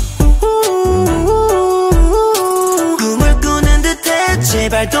 꿈을 꾸는 듯해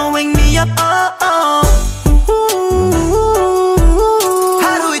제발 don't wake me up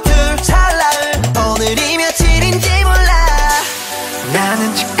하루 이틀 찰나을 오늘이 며칠인지 몰라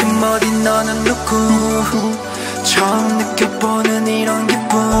나는 지금 어디 너는 누구 처음 느껴보는 이런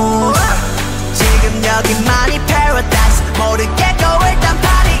기분 지금 여기만이 paradise 모르겠고 일단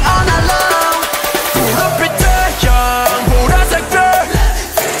party all night long 푸른빛의 양 보라색 별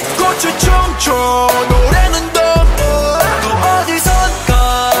꽃이 춤춰 노래는 덤 어디선가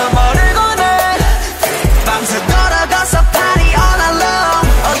말을 꺼내 밤새 걸어가서 party all night long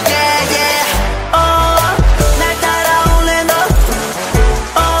Oh yeah yeah 날 따라올래 너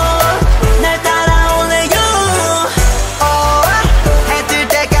날 따라올래 you 해 뜰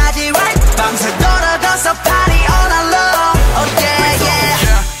때까지 right 밤새 걸어가서 party all night long Oh yeah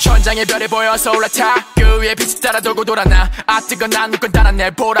yeah 천장에 별이 보여서 올라타 그 위에 빛이 따라 돌고 돌아나 아 뜨거 난 누군 따라 내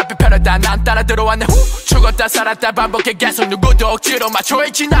보랏빛 펴려다 난 따라 들어왔네 후 죽었다 살았다 반복해 계속 누구도 억지로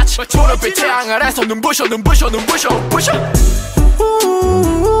맞춰해 지나치 보랏빛 태양 아래서 눈부셔 눈부셔 눈부셔 부셔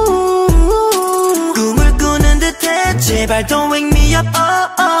꿈을 꾸는 듯해 제발 don't wake me up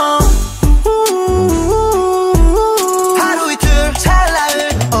하루 이틀 찰나을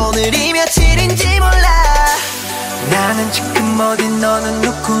오늘이 며칠인지 몰라 나는 지금 어디 너는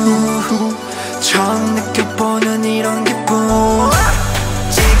누구 처음 느껴보는 이런 기분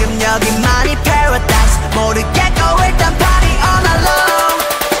지금 여기만이 paradise 모르겠고 일단 party all night long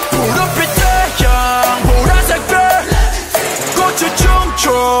푸른빛의 양 보라색 별 꽃이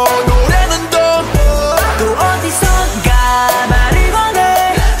춤춰 노래는 또 어디선가 말을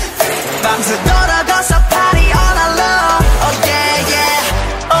꺼내 밤새 돌아가서 party all night long Oh yeah yeah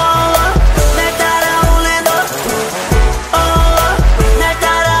날 따라올래 너 날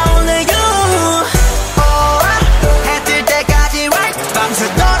따라올래 you 해 뜰 때까지 right 밤새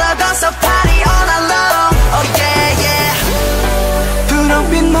돌아가서 party all night long Oh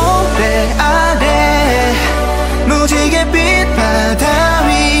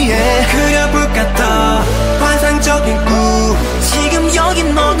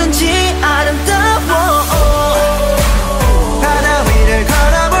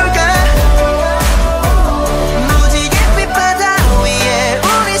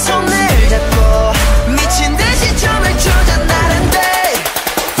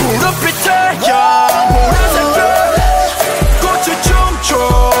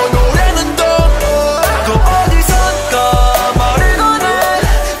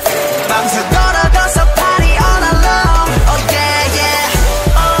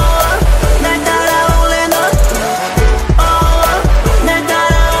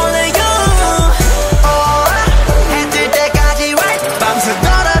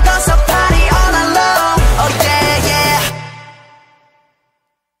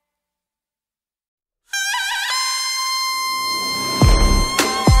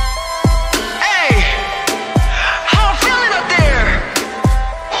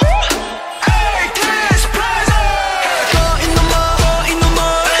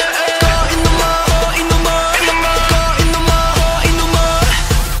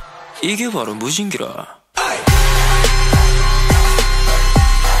이게 바로 무신기라.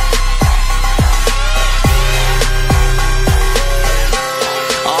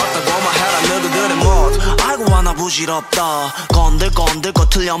 나 부질없다 건들건들 거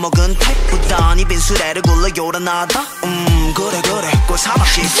틀려먹은 택보다 니 빈수레를 굴러 요란하다 그래 꼴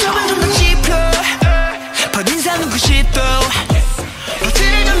사막시 수면 좀 더 짚어 첫인상은 90도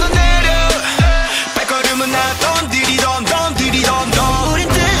버티를 좀 더 내려 발걸음은 나던 들이던 우린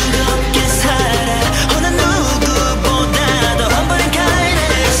뜨겁게 살아 어느 누구보다도 험버린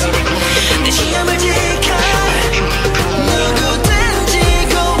kindness 내 시험을 지켜 누구든지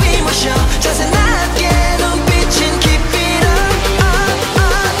고이 모셔 자세 낮게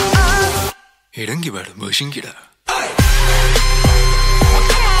이런 게 바로 무신기라.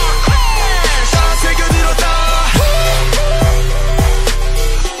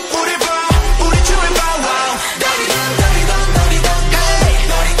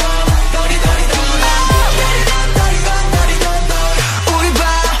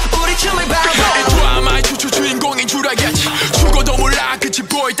 죽어도 몰라 끝이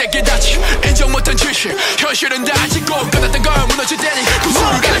보일 때 깨닫지 인정 못한 지식 현실은 다 짓고 끝났던 걸 무너질 때니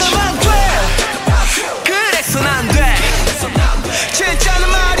구슬을 가르치 그래선 안 돼 진짜는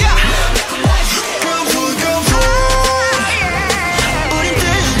말이야 우린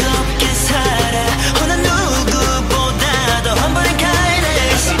뜨겁게 살아 어느 누구보다도 험버린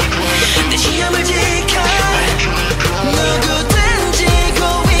kindness 내 시험을 지켜 누구든지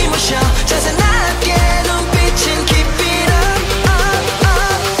고이 모셔 자세 낮게 눈빛은 깊이라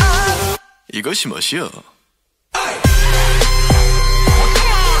이것이 멋이여.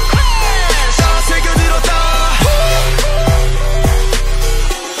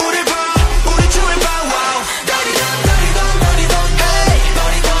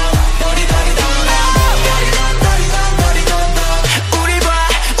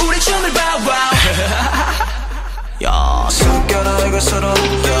 숙여라 이것으로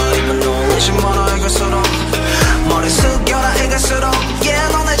입은 놀리지 마라 이것으로 머리 숙여라 이것으로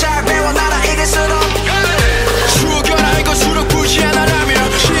너네 잘 배워놔라 이것으로 죽여라 이것으로 굳이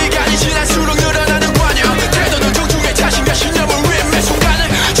하나라면 시간이 지날수록 늘어나는 관여 태도는 존중의 자신과 신념을 위해 매 순간을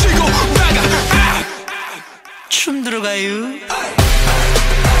치고 나가 춤 들어가요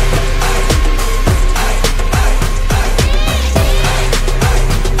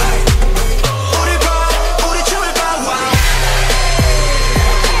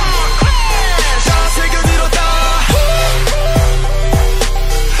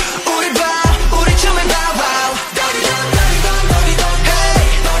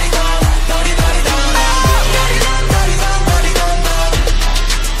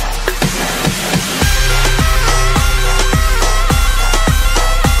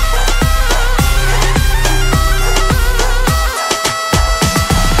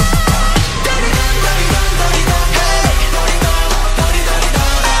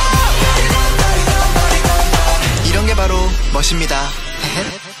멋입니다.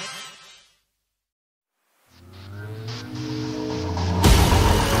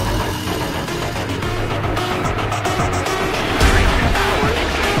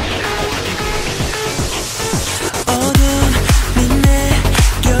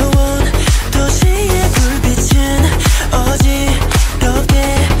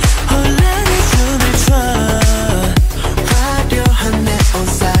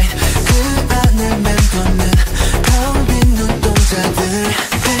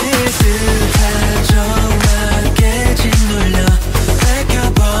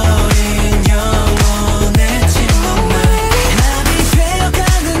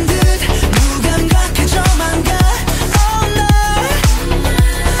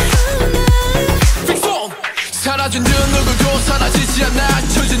 사라진 듯 누구도 사라지지 않아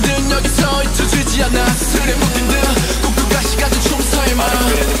처진 듯 여기서 잊혀지지 않아 술에 묶인 듯 꿈꾸가시 같은 총서에만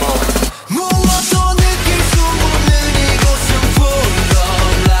무엇도 느낄 수 없는 이곳은 full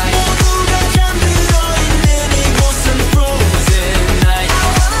of light 모두가 잠들어 있는 이곳은 frozen night I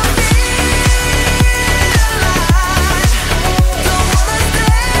wanna feel alive Don't wanna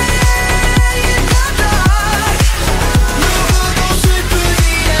stay in the dark 누구도 슬프지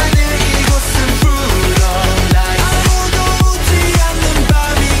않은 이곳은 full of light 아무도 웃지 않는 밤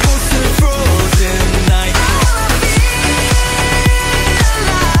이곳은 frozen night I wanna feel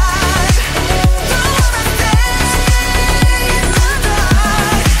alive Don't wanna stay in the dark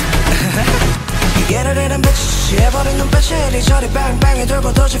기계를 잃은 빛이 해버린 눈빛이 이리저리 뱅뱅이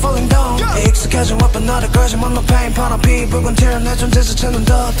돌고 도시 falling down 익숙해진 weapon 너를 끌지 못 no pain 파란피 붉은 tear 내 존재 자체는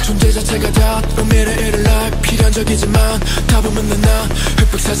덧 존재 자체가 다 의미를 잃을 날 필연적이지만 답은 없는 나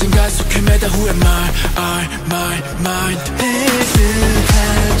흑백 사진가 속 헤매다 후회 말 my mind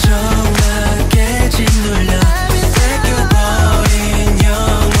비슷한 저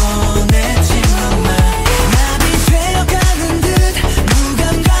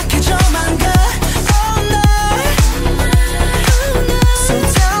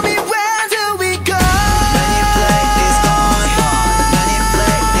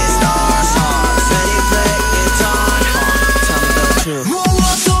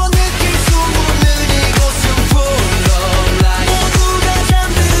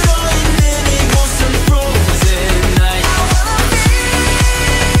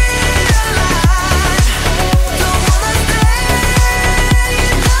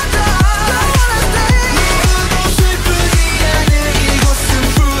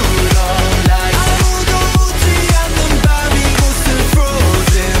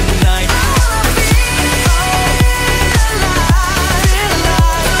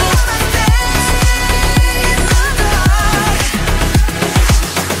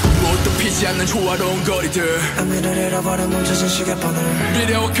보이지 않는 조화로운 거리들 의미를 잃어버린 멈춰진 시계바늘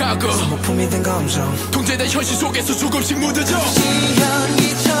미래와 과거 소모품이 된 감정 통제된 현실 속에서 조금씩 묻어져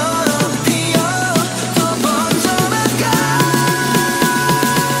시향기처럼 피어 더 번져만 가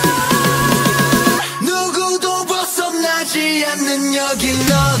누구도 벗어나지 않는 여기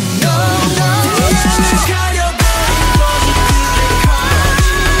넌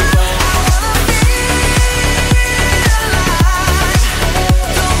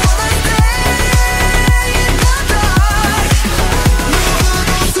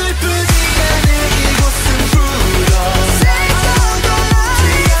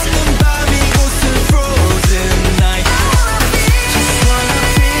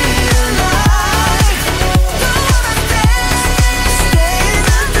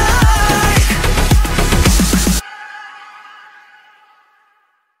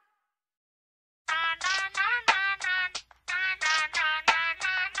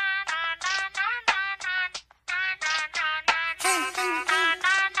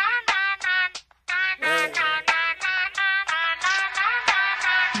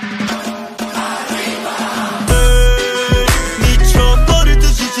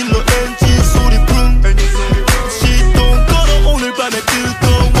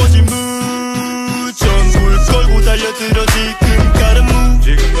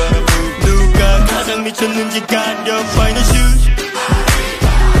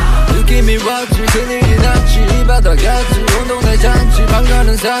느낌이 왔지 그늘이 났지 이 바다 같지 운동내 잠시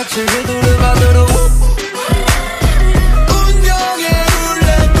방가는 사치 휘두르마대로 운명의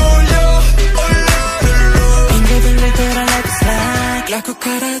룰렛 돌려 빙글 돌릴 때라 like a slide 라쿠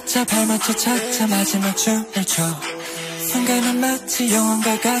카라차 발맞춰 차차 마지막 춤을 춰 순간은 마치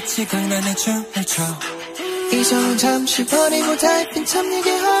영원과 같이 강난의 춤을 춰 이성은 잠시 버리고 달빛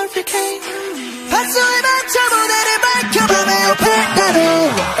참내게 허리케인 파도에 맞춰 무대를 밝혀 밤의 옆에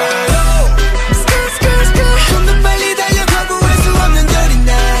나를 좀더 빨리 달려가고 할 수 없는 dirty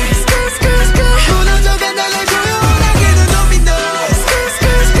night 무너져간 나를 조용하게도 도미노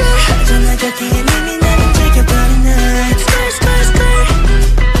전화적기에 이미 나를 즐겨버린 night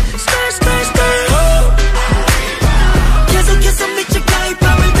계속해서 미쳐가 이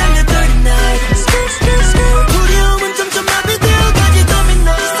밤을 달려 dirty night 두려움은 점점 마비되어가지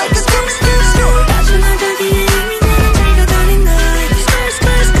도미노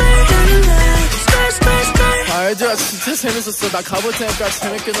알죠 진짜 재밌었어 나 가볼 테니까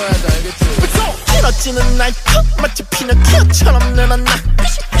재밌게 놀아야 돼 알겠지 길어지는 날 마치 피노키오처럼 늘어나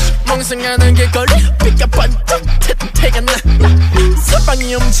멍성하는 길거리 빛과 반짝 태태가 나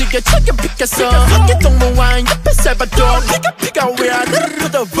사방이 움직여 차게 비켜서 함께 동무와인 옆에 살바도 피가 위아래를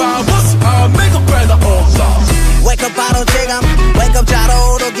묻어봐 What's up? Make a better all Wake up 바로 지금 Wake up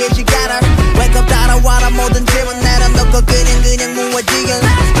자러 오르기 시간을 Wake up 따라와라 모든 짐은 내려놓고 그냥 무너지게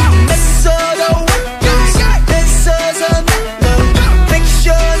냈어도 냈어서 난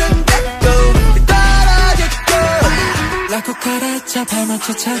픽션은 됐고 떨어졌고 라쿠 카라차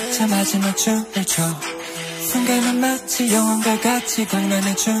발맞춰 차차 마지막 춤을 춰 순간은 마치 영원과 같이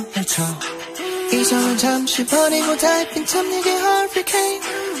강난의 춤을 춰 이성은 잠시 버리고 달빛 참내게 허리케인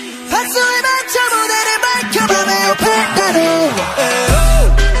파도에 맞춰 무대를 밝혀 밤의 옆에 나를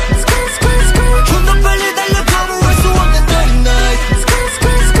좀더 빨리 달려가고 할 수 없는 dirty night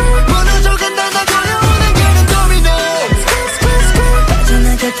무너져간다 나 조용한 게는 도미노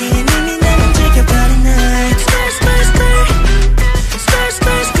전화적기에 이미 나를 즐겨버린 night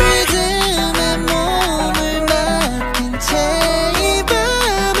리듬에 몸을 맡긴 채 이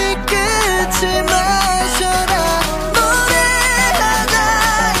밤의 끝을 마셔라 노래하다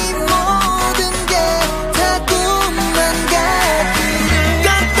이 모든 게 다 꿈만 같기를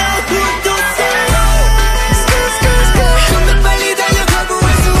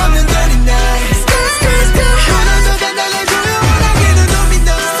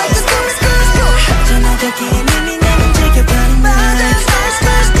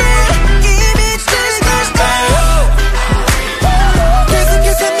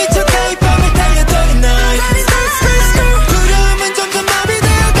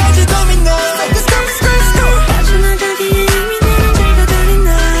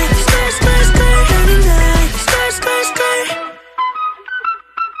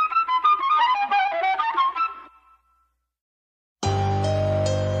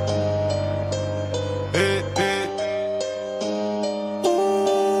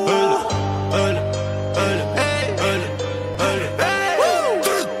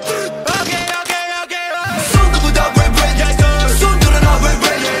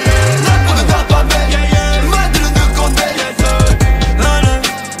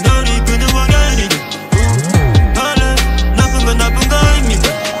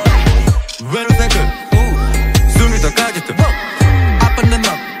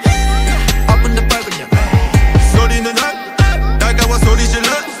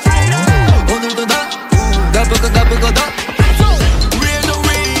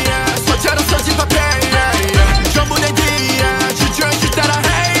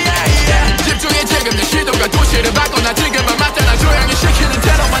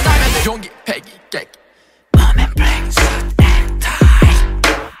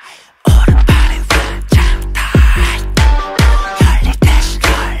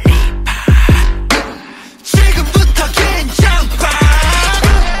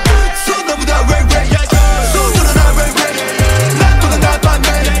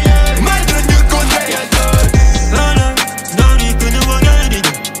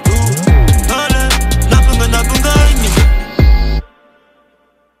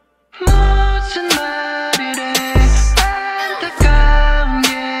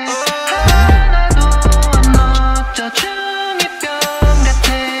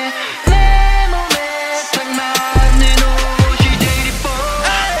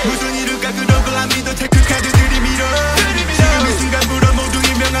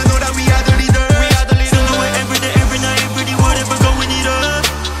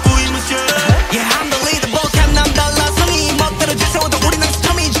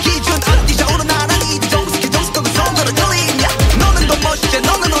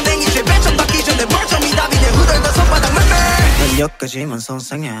여기까지만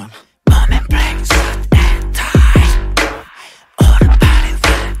선상함 Moment breaks and time 오른발이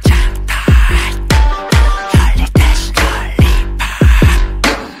완전 타임 열리 다시 열리 밥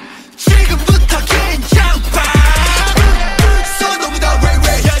지금부터 긴장파 손으로다 왜왜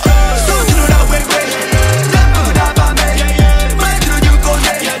손으로다 왜왜 나쁘다 밤에 말들은 유고해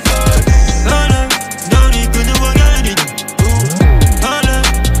나는 널 이끄는 왕아니 나는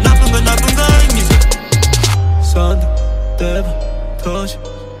나쁜 건 아니 손대봐 터지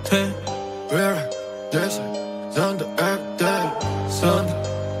돼 Where there's a thunder every day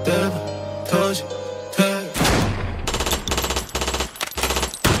손대봐 터지 돼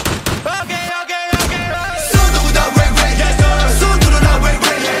손으로다 왜왜 손으로다 왜왜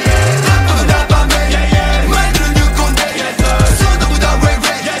나쁘다 밤에 말들은 유고해 손으로다 왜왜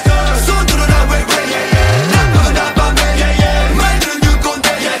손으로다 왜왜 나쁘다 밤에 말들은 유고해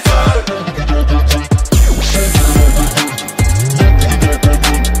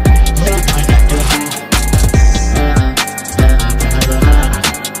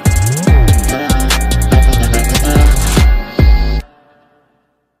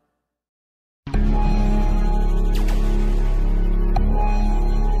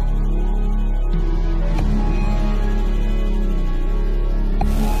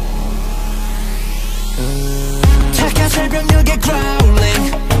착한 새벽녘의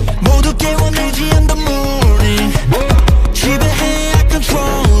growling 모두 깨워내지 in the morning 지배해 I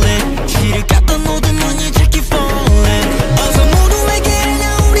controlling 지를 깠던 모든 눈이 just keep falling 어서 모두에게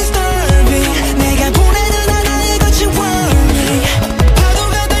now 우리 starving 내가 보내는 하나의 거친 warning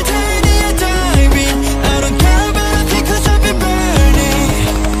파도가 될 테니에 diving I don't care about it because I've been burning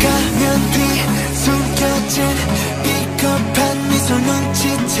가면 뒤 숨겨진 비겁한 미소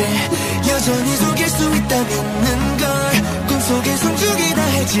눈치채 여전히 속일 수 있다 믿는 걸 꿈속에 숨죽이다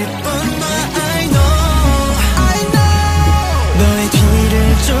해질 뿐 I know I know 너의 뒤를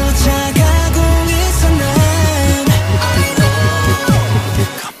쫓아가고 있어 난 I know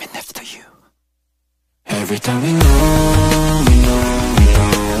They're coming after you Every time we know we know we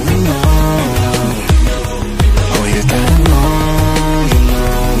know we know Oh you gotta know you know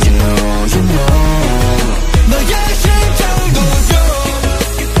you know you know 너의 심장도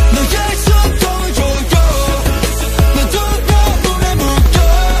너의 손도 너도 너무나 묶여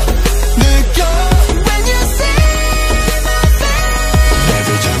느껴 When you see my face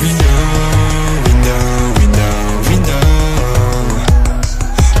Every time we know we know we know we know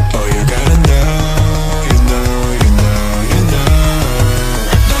Oh you gotta know you know you know you know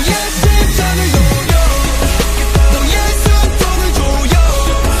너의 심장을 녹여 너의 손톱을 조여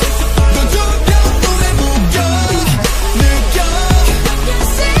너도 너무나 묶여 느껴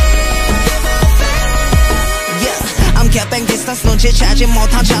Yeah, I'm keeping distance 눈치채지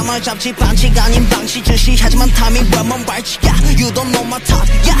못한 잠을 잡지 반칙 아닌 방식 주시하지만 타이밍 왜만 발치야 You don't know my thought,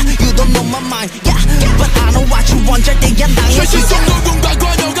 yeah You don't know my mind, yeah But I know what you want 절대야 당연히 현실 속 누군가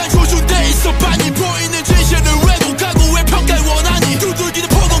관여가 조준돼 있어 빤히 보이는 진실을 왜곡하고 왜 평가를 원하니 두들기는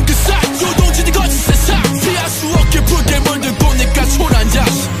폭언 그 사이 요동치는 거친 세상 피할 수 없게 붉게 물들고 내가 초란자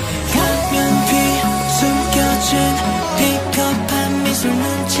가면 뒤 숨겨진 비겁한 미소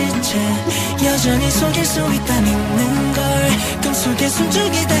눈치채 여전히 속일 수 있다 믿는 걸 꿈속에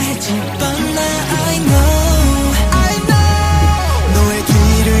숨죽이다 했지 뻔나 I know I know 너의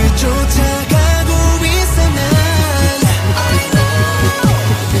뒤를 쫓아가고 있어 난 I know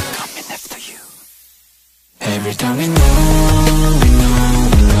They're coming after you Every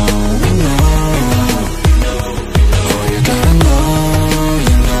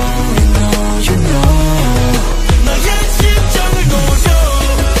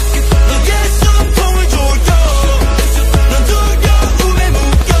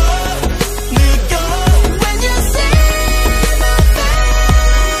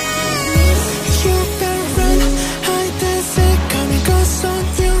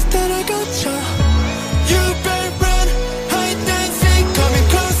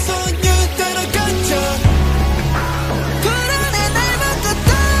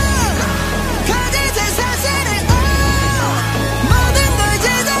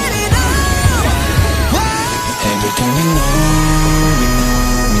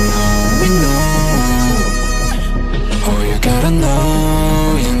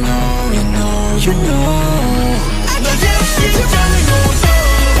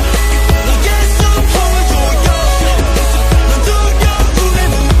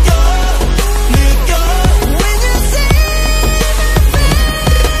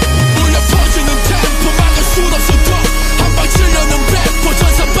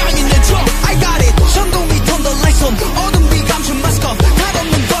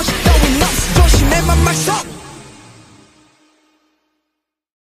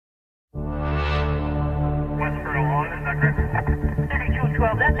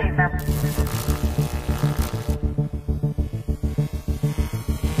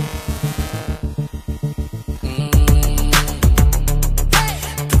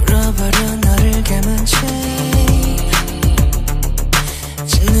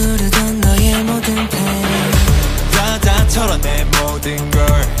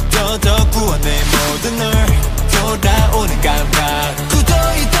더더 구원해 모든 널 돌아오는 감각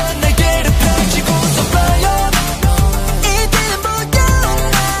굳어있던 날개를 펼치고서 봐요 이제는 보여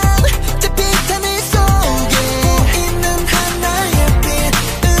난 저 빛하늘 속에 있는 하나의 빛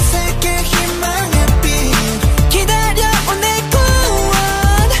으색의 희망의 빛 기다려온 내 구원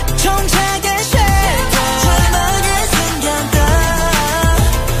정착의 쉘터 환하게 생겼다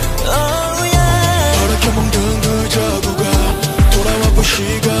oh yeah 허락해 멍든 그 저구가 돌아와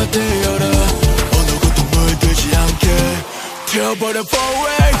보시가 되어라 어느 것도 물들지 않게 태워버려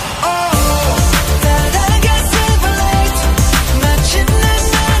forward 따라가 silver light 마침내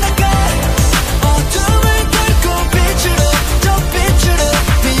날아가 어둠을 뚫고 빛으로 저 빛으로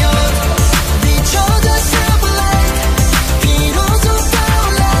beyond 비춰져 silver light 비로소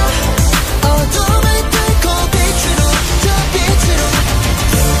떠올라 어둠을 뚫고 빛으로 저 빛으로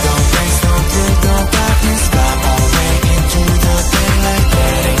Through the rain storm through the darkness fly away into the daylight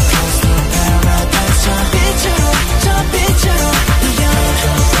getting close to paradise 저 빛으로 beyond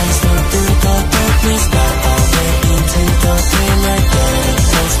The rain storm through the darkness fly away into the daylight getting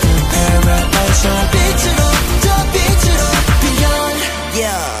close to paradise 저 빛으로 beyond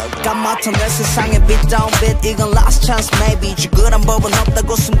Yeah, 까맣던 내 세상에 빛다운 빛 이건 last chance maybe 죽으란 법은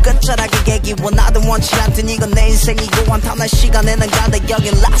없다고 숨 끝자락에 계기 원하든 원치 않든 이건 내 인생이고 한탄할 시간에는 간다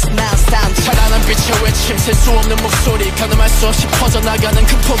여긴 last man stand 찬란한 빛의 외침 셀 수 없는 목소리 가늠할 수 없이 퍼져나가는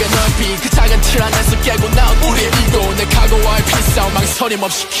큰 폭의 넓이 그 작은 틀 안에서 깨고 나온 우리의 이고 내 각오와의 필싸움 망설임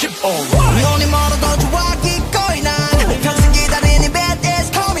없이 keep on 눈이 멀어도 좋아 기꺼이 난 평생 기다린 이 bad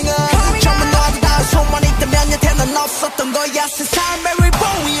is coming up 전부 너한테 닿을 손만 있다면 여태 넌 없었던 거야 세상 Mary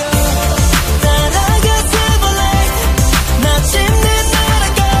Bowie 따라가 silver light 마침내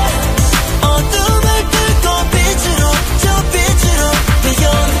날아가 어둠을 뚫고 빛으로 저 빛으로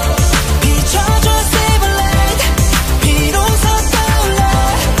beyond 비춰줘 silver light 비로소 떠올라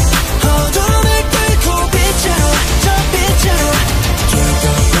어둠을 뚫고 빛으로 저 빛으로 Through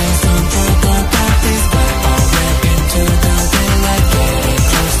the rain storm through the darkness fly away into the daylight getting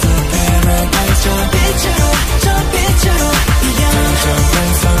close to paradise 저 빛으로 beyond The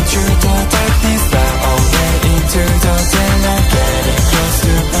rain storm through the darkness fly away into the daylight getting close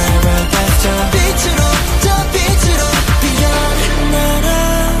to paradise 저 빛으로 beyond 날아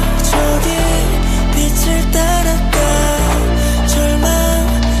저기 빛을 따라가 절망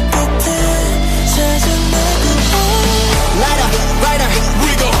끝에 찾은 내 구원 Light up, brighter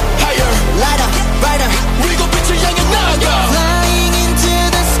We go higher Light up, brighter We go 빛을 향해 나아가 Flying into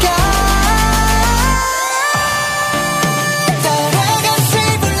the sky 따라가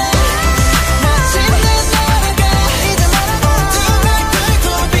silver light 마침내 날아가 이제 어둠을 뚫고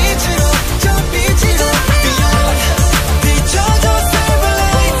빛으로 저 빛으로 beyond 비춰줘 silver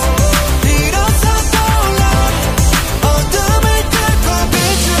light 비로소 떠올라 어둠을 뚫고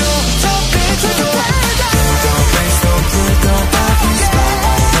빛으로 저 빛으로 Through the rain storm through the darkness fly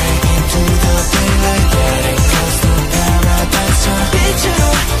away into the daylight getting close to paradise 저 빛으로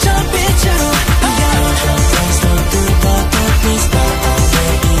beyond The rain storm through the darkness fly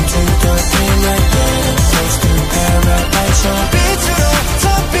away into the daylight getting close to paradise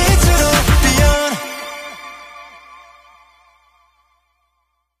저 빛으로 beyond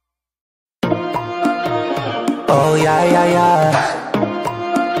Oh yeah yeah yeah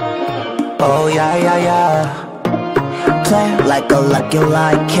Oh yeah yeah yeah Play like you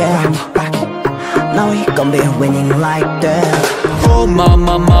like it Now we gon' be winning like that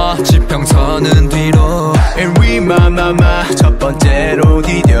오마마마 지평선은 뒤로 일위마마마 첫 번째로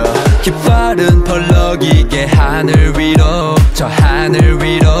디뎌 깃발은 펄럭이게 하늘 위로 저 하늘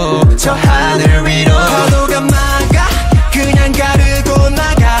위로 저 하늘 위로 파도가 막아 그냥 가르고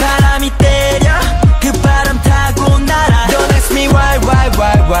나가 바람이 때려 그 바람 타고 날아 Don't ask me why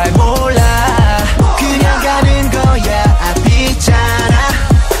몰라 그냥 가는 거야 앞이잖아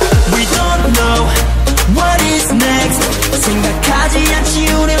We don't know what is next 생각하지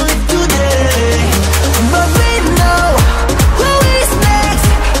않지 우리 live today But we know who is next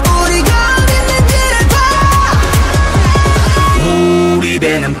우리가 어딨는지를 봐 우리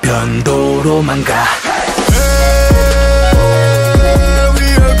배는 변도로만 가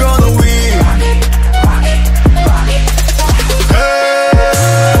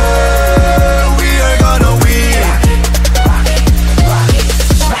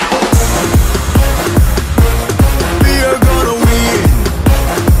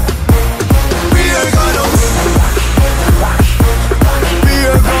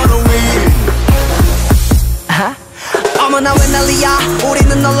나 왜 난리야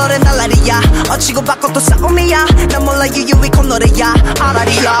우리는 널널해 날라리야 어치고 바꿔 또 싸움이야 난 몰라 유유히 콧노래야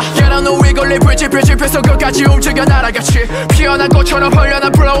아라리야 Yeah I know we gon' live 펼쳐서 끝까지 움직여 나라같이 피어난 꽃처럼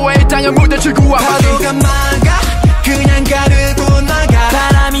헐려난 Broadway 땅에 무대칠 구와 파도가 막아 그냥 가르고 나가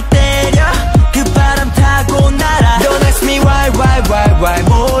바람이 때려 그 바람 타고 날아 Don't ask me why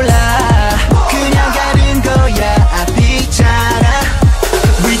몰라 그냥 가는 거야 앞이잖아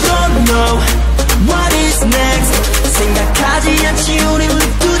We don't know what is next 생각하지 않지 우리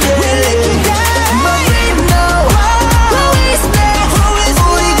live today But we know who is next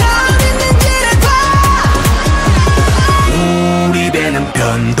우리가 어딨는지를 봐 우리 배는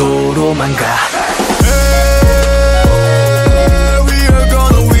변도로만 가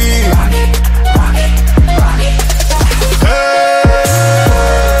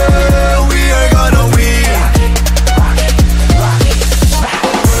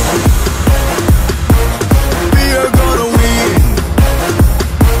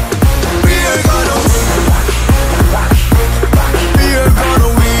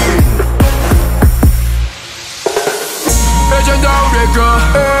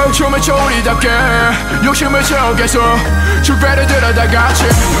춤을 춰 우리답게 욕심을 채워 계속 축배를 들어 다 같이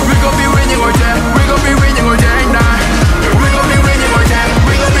We gon' be winning all day We gon' be winning all day night We gon' be winning all day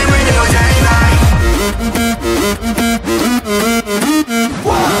We gon' be winning all day night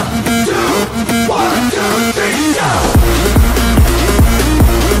 1, 2, 3, go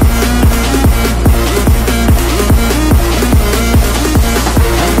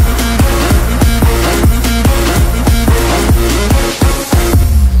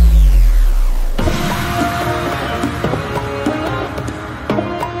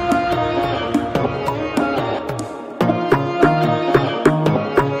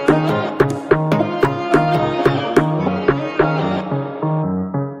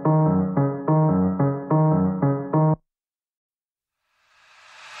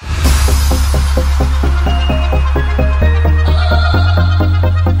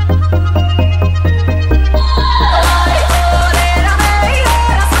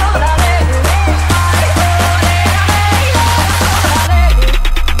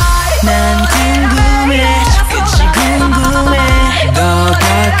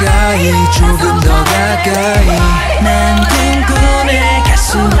조금 더 가까이 난 궁금해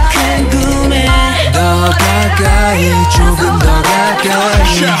가슴 궁금해 더 가까이 조금 더 가까이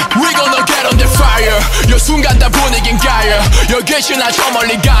We gonna get on the fire 요 순간 다 분위긴 가요 여기시 나 저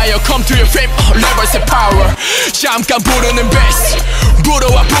멀리 가요 Come to your fame levels of power 잠깐 부르는 베이스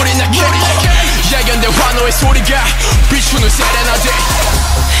불어와 불이 나게 예견된 환호의 소리가 비추는 세레나데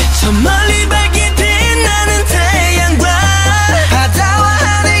저 멀리 밝게 빛나는 태양과 바다와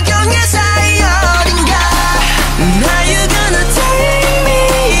하늘 경계 사이 어딘가 Now you gonna take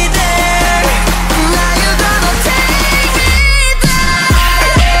me there Now you gonna take me there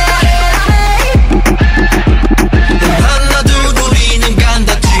널 하나둘 우리는 간다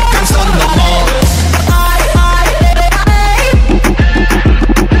지평선 넘어 널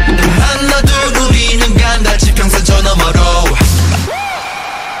하나둘 우리는 간다 지평선 저 너머로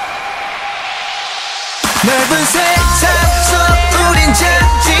넓은 세상 속 우린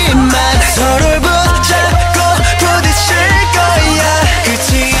작지만 서로를 붙잡고 부딪힐 거야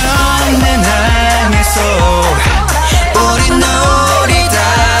끝이 없는 항에서 우린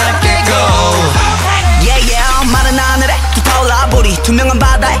우리답게 go Yeah yeah 마른 하늘에 두터울라 불이 투명한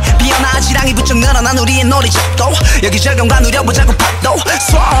바다에 비어나 지랑이 부쩍 늘어난 우리의 놀이장도 여기저기 누려보자고 파도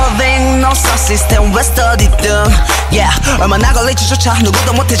Swerving no sound system West 어디든 Yeah 얼마나 걸릴지조차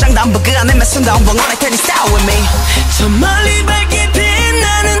누구도 못해 장담부 그 안에 몇 순간 벙어낼 테니 stay with me 저 멀리 밝게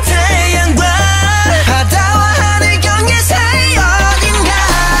빛나는 태양과 바다와 하늘 경계 사이 어딘가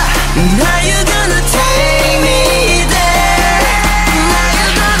Now you gonna take me there Now you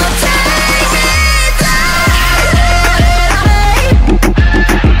gonna take me there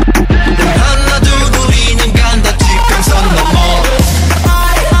널 하나둘 우리는 간다 지평선 넘어 널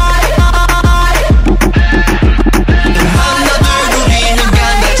하나둘 우리는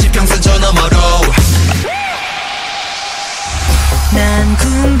간다 지평선 저 너머로 난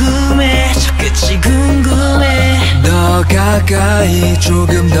궁금해 저 끝이 궁금해 더 가까이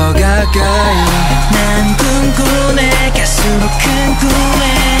조금 더 가까이 난 궁금해 갈수록 궁금해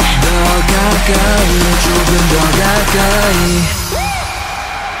더 가까이 조금 더 가까이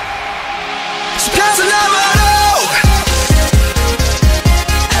지평선 너머로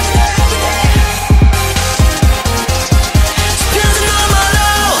지평선 너머로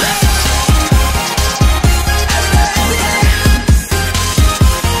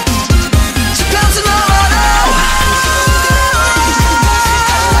지평선 너머로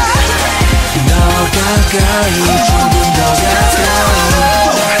더 가까이 조금 더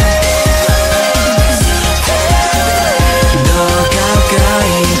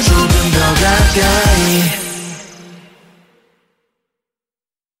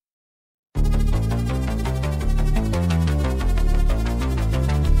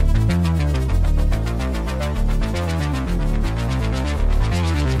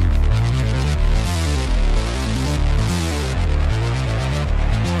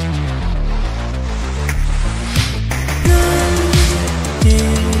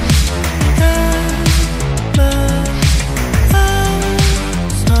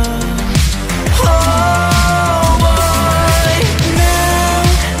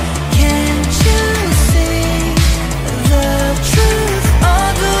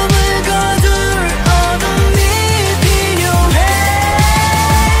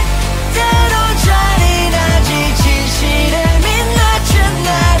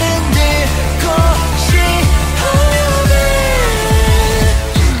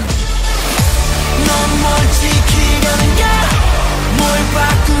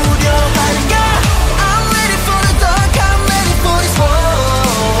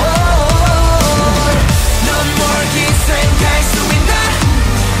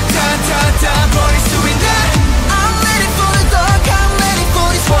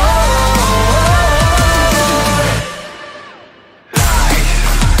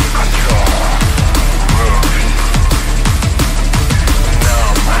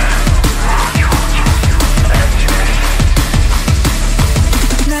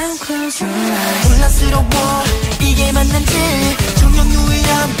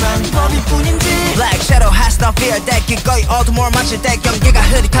I feel that 기꺼이 어둠을 마실 때 경계가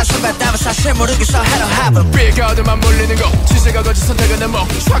흐릿한 순간답은 사실 모르겠어 Hello heaven 비가 어둠만 몰리는 곳 지세가 거짓 선택은 내 몸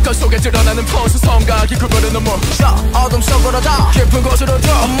사건 속에 드러나는 포스 성각이 구부르는 몸 저 어둠 속으로 더 깊은 곳으로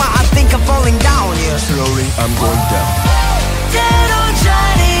더 엄마 I think I'm falling down yeah. Slowly I'm going down 때론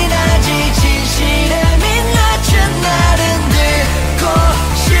잔인하지 진실에 민낯은 나른 듣고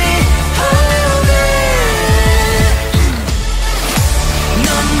싶어네 넌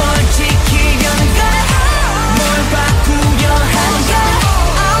뭘 지키려는가 뭘 바꾸려 하는가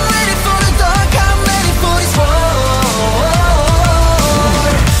I'm ready for the dark I'm ready for this war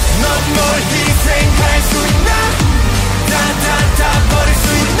넌 뭘 희생할 수 있나 다 버릴 수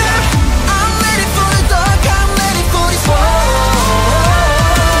있나 I'm ready for the dark I'm ready for this war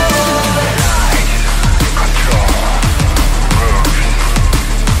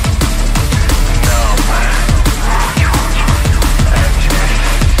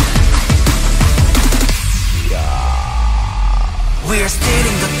We're still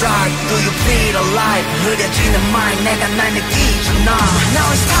in the dark Do you feel alive 흐려지는 말 내가 날 느끼잖아 Now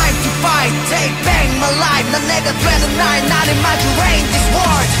it's time to fight Take back my life 난 내가 되는 날 나를 마주 reign this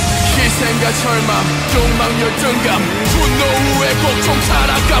world 희생과 절망 욕망 열등감 분노 우회복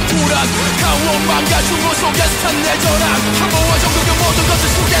총타락과 불안 강원 망가지고 속에서 탄내 전함 혐오와 정독의 모든 것을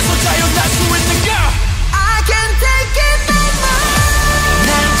속에서 자유날 수 있는가 I can take it no more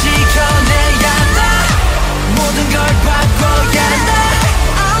난 지켜내야 한다 모든 걸 바꿔야 한다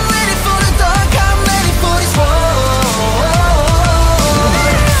I'm ready for the dark I'm ready for this war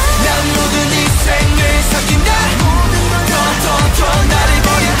난 모든 희생을 삼킨다 더 나를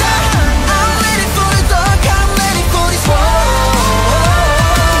버린다 I'm ready for the dark I'm ready for this war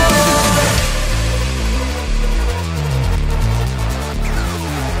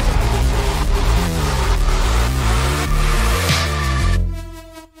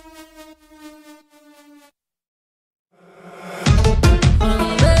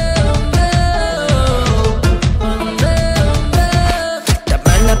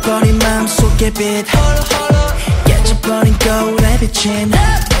버린 마음속의 빛 깨져버린 거울에 비친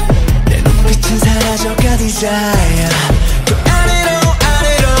내 눈빛은 사라져가 desire 또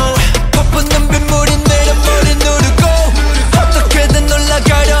아래로 퍼붓는 빗물이 내려머리 누르고 어떻게든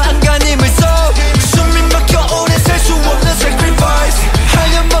올라가려 한간힘을 써 숨이 막혀 오래 살 수 없는 sacrifice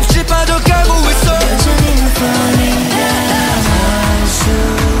하염없이 빠져가고 있어 여전히 I'm falling down 수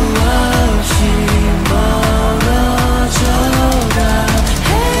없이 멀어져가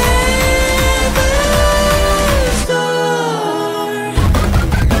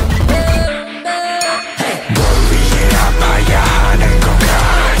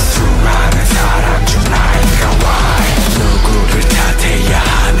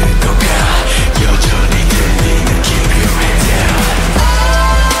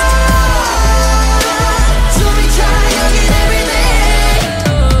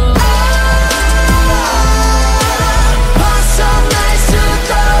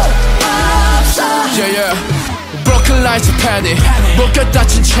lights panic 목에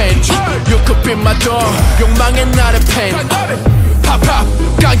다친 chain You could be my door 욕망의 나의 pain Pop up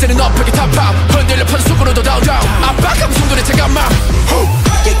강제는 너에게 다 pop 흔들려 판속으로도 down down 압박감 숨돌이 잠깐만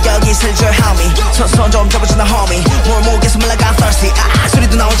여기 슬져 homie 손 좀 잡아주나 homie 골목에서 말라가 thirsty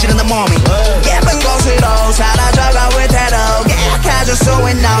소리도 나오지 않는 몸이 예쁜 곳으로 사라져가 위태로 계약해줄 수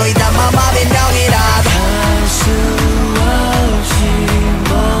있는 너이다 맘만 인정이라도 할 수 없이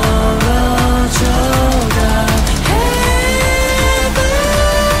멀어져가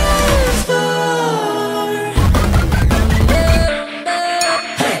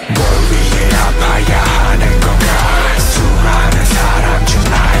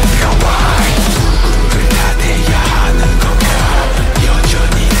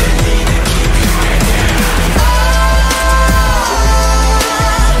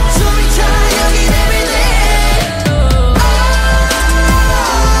Every day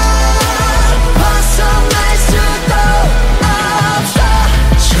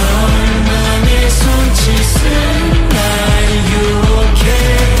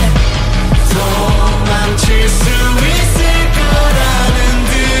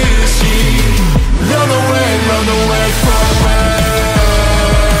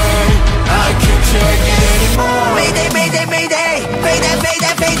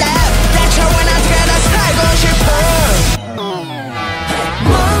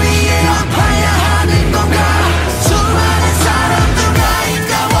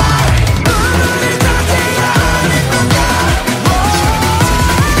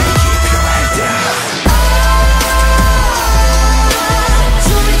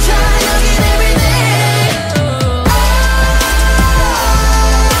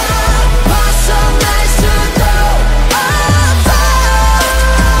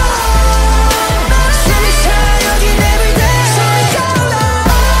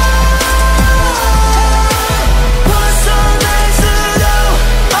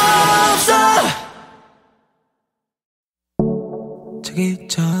저기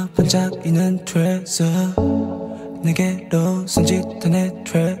저 반짝이는 트레서 내게로 손짓한 내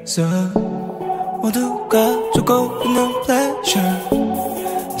트레서 모두가 쫓고 있는 pleasure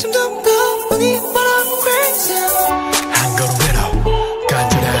점점 더 많이 멀어 crazy 한 걸음 위로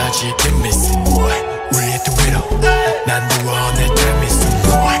간절하지 김미스 우리의 또 위로 난 누워 내 재밌어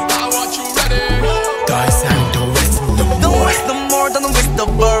I want you ready 더 이상 더 waste no more Don't waste no more don't waste no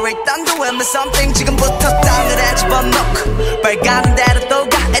more 일단 do me something 지금부터 땅을 집어넣고 빨간 대로 또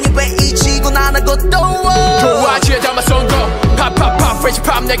가 anyway 이 지구는 안 하고 또 좋아지에 담아 쏜거 팝팝팝 fresh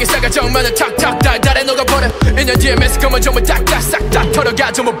pop 내게 싸가 정만은 탁탁 달달해 녹아버려 1년 뒤에 매스컴은 전부 딱딱 싹다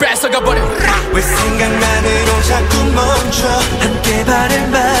털어가 전부 뺏어가버려 왜 생각만으로 자꾸 멈춰 함께 발을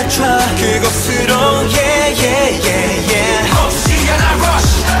맞춰 그곳으로 yeah yeah yeah yeah 없이 하나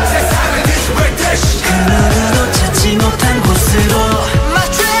rush 세상을 뒤집을 듯이 하나로 찾지 못한 곳으로 My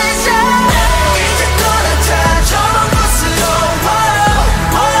treasure 이제 떠나자 저런 곳으로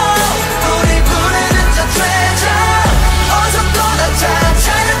우리 부르는 저 treasure 어서 떠나자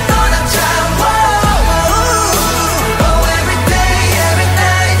찾아 떠나자 every day every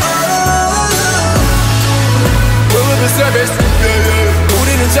night 우리는 savage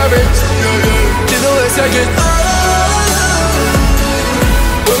우리는 savage 지도의 세계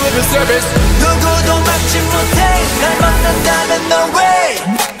우리는 savage 누구도 막지 못해 날 만난다면 no way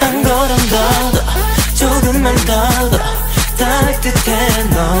한 걸음 더 조금만 더 따뜻해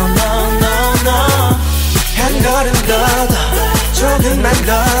no no no no 한 걸음 더 조금만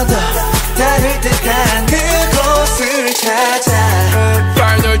더 다를 듯한 그곳을 찾아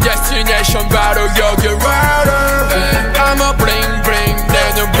Final destination 바로 여기 right I'ma bling bling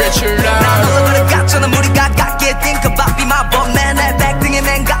내 눈빛을 난 알아 흘러가는 가짜는 무리가 같게 think about be my bomb man 내 백등의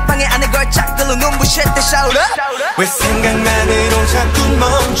맹각방에 안에 걸작들로 눈부실 때 shout up 왜 생각만으로 자꾸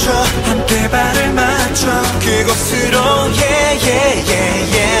멈춰 함께 발을 맞춰 그곳으로 yeah yeah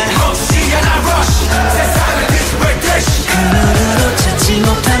yeah yeah 없이 하나 rush 세상을 뒤집을 듯이 하나로 찾지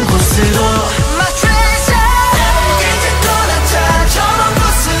못한 곳으로 My treasure 이제 떠나자 저런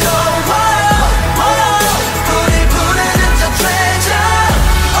곳으로 우리 부르는 저 treasure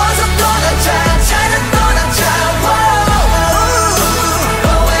어서 떠나자 찾아 떠나자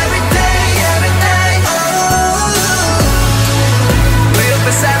every day every night We'll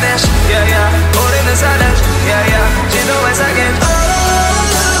be savage yeah yeah 우리는 savage yeah yeah 지도의 세계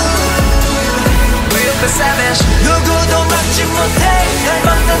We'll be savage 누구도 막지 못해 날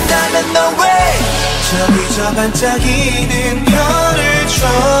만난다면 no way 저기 저 반짝이는 별을 줘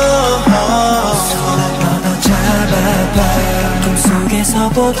손을 뻗어 잡아봐 꿈속에서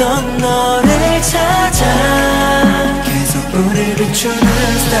보던 너를 찾아 계속 우릴 비추는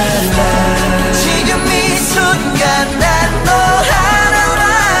starlight 지금 이 순간 난 너 하나만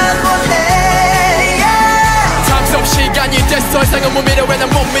원해 잠시 시간이 됐어 이상은 못 믿어 왜 난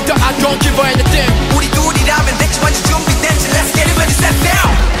못 믿어 I don't give a anything 우리 둘이라면 대체 완전 준비된지 Let's get it ready set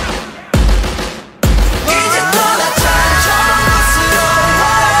down 이제 떠나자 저런 곳으로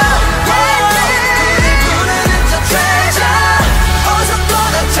우리 부르는 저 treasure 어서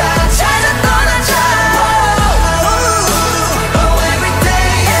떠나자 찾아 떠나자 every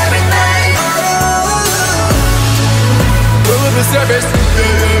day every night 우리는 savage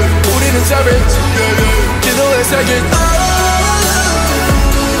우리는 savage 지도의 세계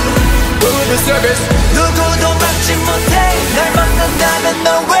우리는 savage 누구도 막지 못해 날 만난다면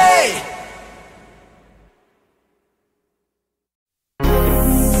no way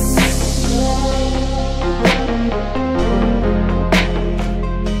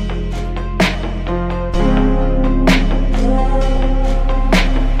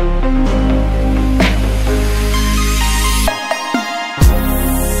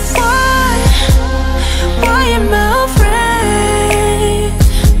Why am I afraid?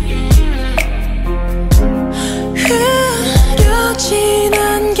 흐려진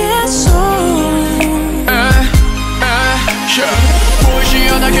안개 속 보이지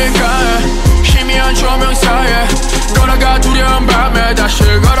않아 길가에 희미한 조명 사이에 걸어가 두려운 밤에 다시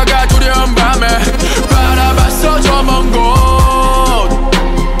걸어가 두려운 밤에 바라봤어 저 먼 곳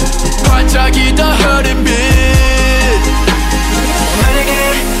반짝이던 흐린 빛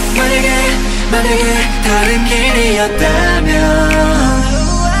만약에 다른 길이었다면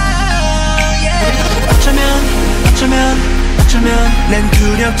어쩌면 난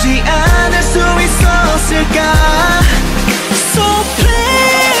두렵지 않을 수 있었을까 So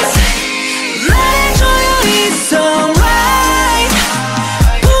please 말해줘요 it's alright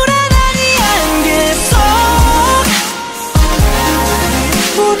불안한 이 안개 속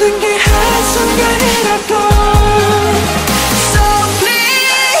모든 게 한순간이라도 So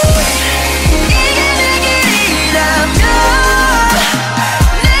please 이게 내 길이라면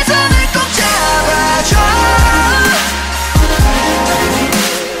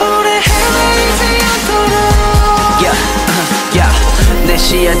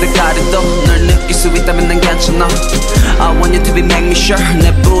시선들 가려도 널 느낄 수 있다면 난 괜찮아 I want you to be make me sure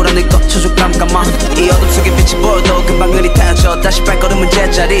내 불안을 꺼쳐줘 깜깜아 이 어둠 속에 빛이 보여도 금방 흐릿해져 다시 발걸음은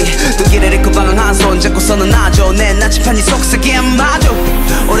제자리 또 길을 잃고 방황 한 손 잡고서는 아죠 내 나침판이 속삭임 마저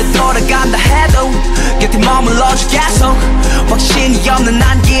오래 돌아간다 해도 곁에 머물러줘 계속 확신이 없는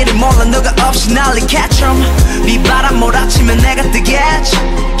난 길을 몰라 너가 없이 난리 catch'em 비바람 몰아치면 내가 뜨겠지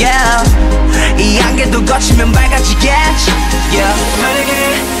yeah. 이 안개도 거치면 밝아지겠지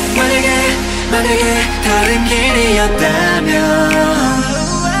yeah. 만약에 다른 길이었다면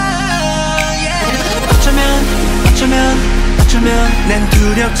어쩌면 난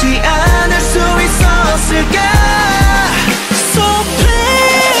두렵지 않을 수 있었을까 So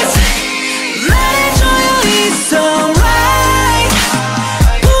please 말해줘요 it's alright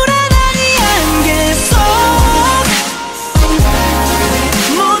불안한 이 안개 속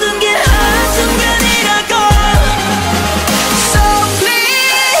모든 게 한순간이라고 So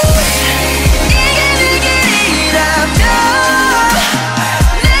please 이게 내 길이라면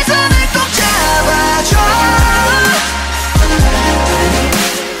내 손을 꼭 잡아줘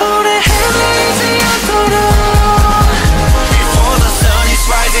오래 헤매이지 않도록 Before the sun is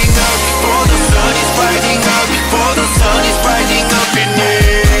rising up Before the sun is rising up Before the sun is rising up in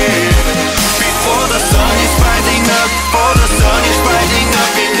here Before the sun is rising up Before the sun is rising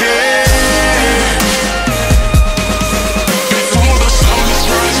up in here Before the sun is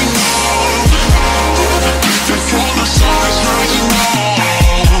rising up Before the sun is rising up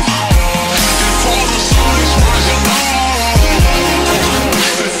Before the sun is rising up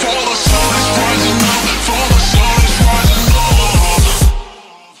Before the sun is rising up Before the sun is rising up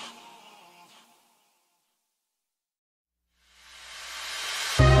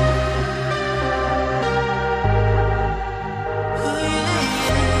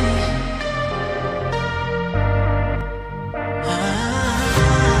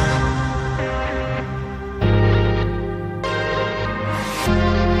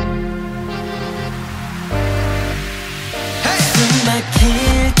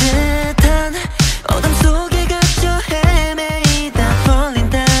숨막힐 듯한 어둠 속에 갇혀 헤매이다 falling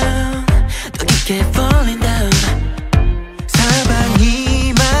down 더 깊게 falling down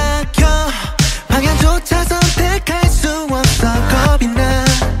사방이 막혀 방향조차 선택할 수 없어 겁이 나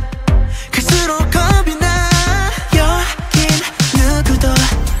클수록 겁이 나 여긴 누구도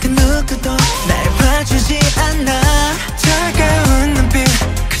그 누구도 날 봐주지 않아 차가운 눈빛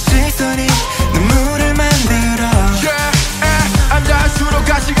그 시선이 눈물을 만들어 안달수록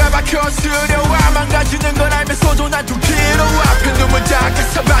가시가 박혀 쓰려와 망가지는 걸 알면서도 난 좀 길어와 앞에 눈물 닦아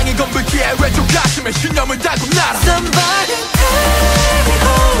사방이 검붉기에 왼쪽 가슴에 신념을 달고 날아 Somebody take me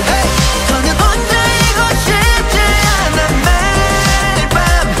home 더는 혼자 이고 싶지 않아 매일 밤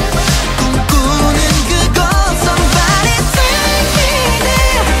꿈꾸는 그곳 Somebody take me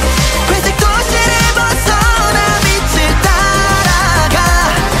there 회색 도시를 벗어나 빛을 따라가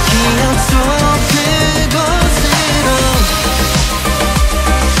기억 속 그곳으로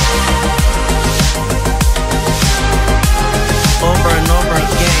Over and over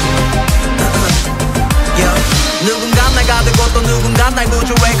again yeah. 누군가 날 가두고 또 누군가 날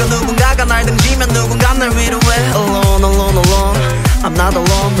구조해 누군가가 날 등지면 누군가 날 위로해 Alone alone alone I'm not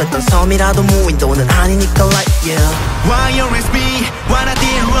alone 어떤 섬이라도 무인도는 아니니까 like yeah Why you always me? What I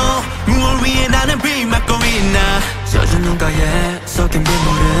did wrong? 무얼 위해 나는 비 맞고 있나? 젖은 눈가에 섞인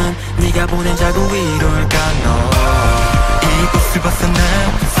빗물은 네가 보낸 자국 위로일까 너 이곳을 벗어나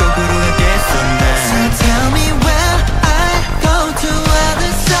속으로 가겠어 난 So tell me where I go to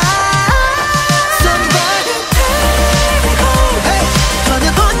other side Somebody take me home 더는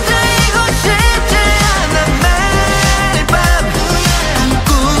혼자 이고 싶지 않아 매일 밤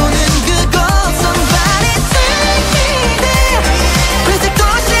꿈꾸는 그곳 Somebody take me there 회색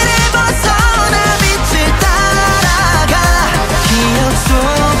도시를 벗어나 빛을 따라가 기억 속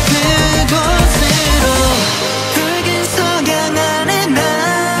그곳으로 붉은 석양 안에 나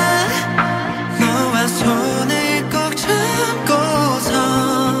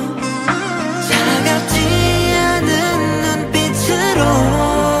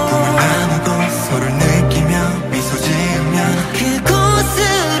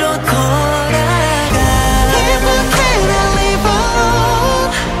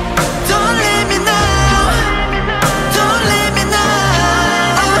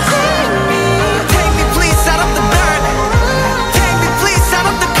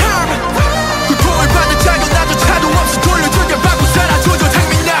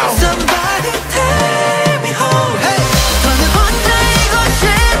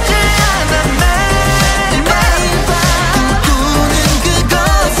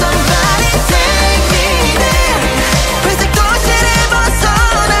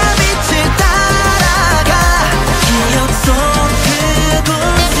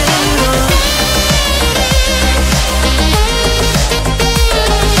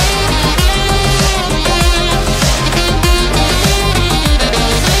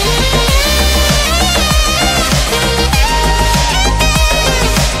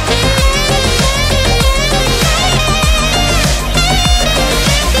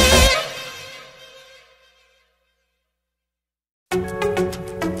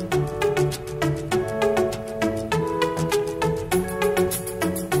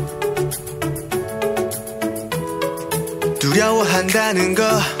간다는 거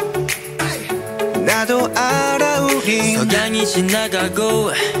나도 알아. 우리 석양이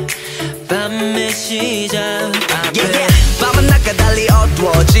지나가고 밤의 시작 앞에 밤은 낮과 달리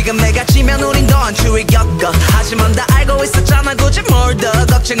어두워. 지금 해가 지면 우린 더한 추위 겪어. 하지만 다 알고 있었잖아. 굳이 뭘 더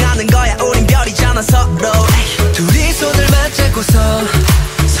걱정하는 거야. 우린 별이잖아 서로. 둘이 손을 맞잡고서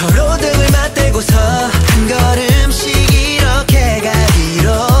서로 등을 맞대고서 한 걸음씩 이렇게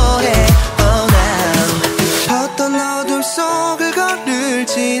가기로 해. Oh now. 어떤 어둠 속을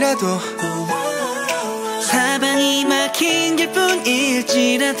걸을지라도 사방이 막힌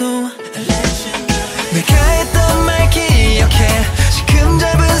길뿐일지라도 내가 했던 말 기억해. 지금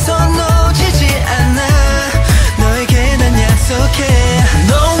잡은 손 놓치지 않아. 너에게 난 약속해.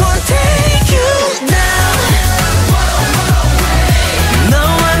 No one take you down.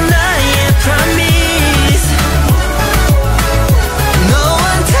 너와 나의 promise. No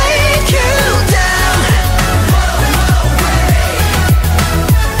one take you down.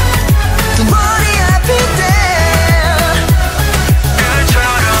 Don't worry, I'll be there.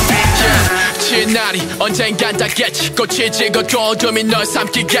 날이 언젠간 닿겠지. 꽃이 지고도 어둠이 널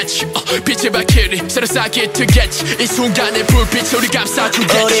삼키겠지. 빛을 밝히리 새로 쌓기 트겠지. 이 순간의 불빛 우리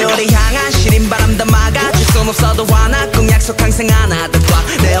감싸주겠지. 우리 향한 시린 바람 다 막아줄 순 없어도 화나. 꼭 약속 항상 안하던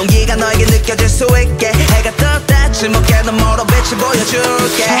내 온기가 너에게 느껴질 수 있게. 해가 뜰 때쯤 어깨 너머로 빛을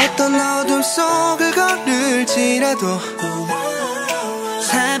보여줄게. 어떤 어둠 속을 걸을지라도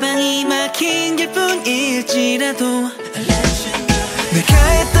사방이 막힌 길뿐일지라도 내가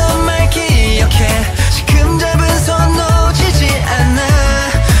했던 말 기억해. 지금 잡은 손 놓치지 않아.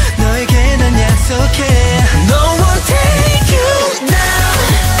 너에게 난 약속해. No one take you down.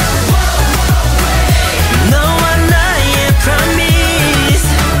 너와 나의 promise.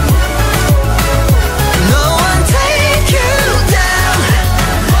 No one take you down.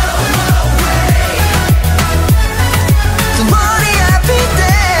 Don't worry, I'll be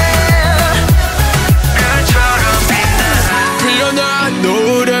there. 흘러난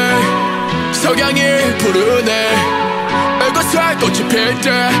노래 석양이 부르네. 이곳에 꽃이 필 때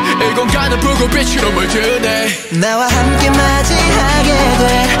이 공간은 붉은빛으로 물드네. 나와 함께 맞이하게 될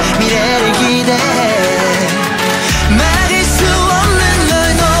미래를 기대해. 막을 수 없는 걸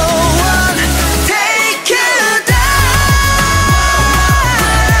no one take you down.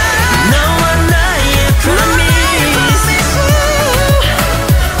 너와 나의 promise.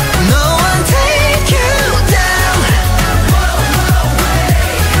 No one take you down.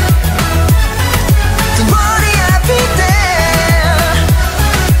 Don't worry, I'll be there.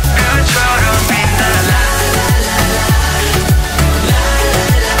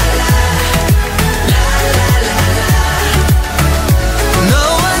 No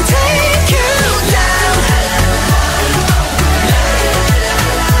one take you down.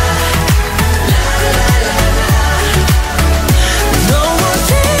 No one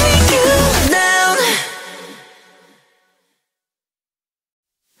take you down.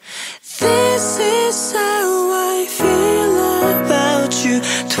 This is how I feel about you.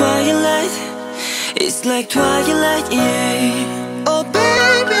 Twilight, it's like twilight, yeah. Oh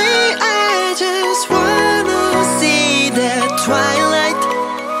baby, I just wanna see that twilight.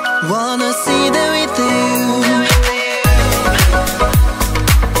 Wanna see that with you.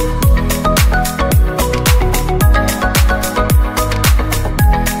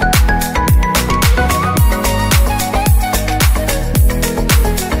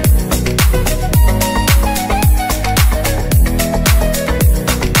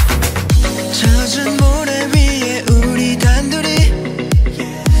 젖은 모래 위에 우리 단둘이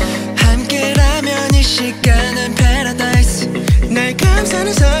함께라면 이 시간은 paradise. 날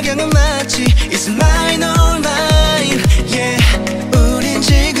감싸는 석양은 마치 It's mine all mine, yeah. 우린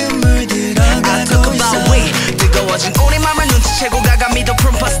지금 물들어가고 있어. 뜨거워진 우리 맘을 눈치채고 가감히도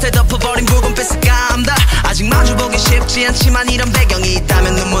푸른 파스텔 덮어버린 붉은빛의 감다. 아직 마주보기 쉽지 않지만 이런 배경이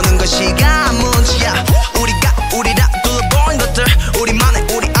있다면 눈무는 것이가 문제야. 우리라 둘러보인 것들 우리만의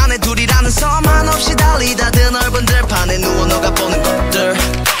우리 안에 둘이라는 섬 한없이 달리다 드넓은 들판에 누워 녹아보는 것들.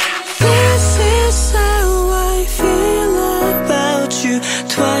 This is how I feel about you.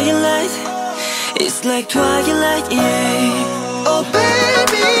 Twilight, it's like twilight, yeah. Oh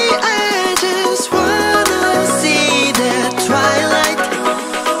baby, I just wanna see that twilight.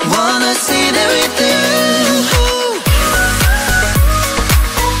 Wanna see that with you.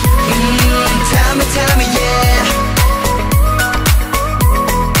 Tell me, yeah.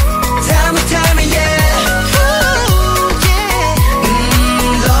 Tell me, yeah. Ooh, yeah.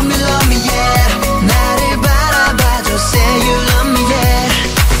 Love me, yeah. 나를 바라봐줘, say you love me, yeah.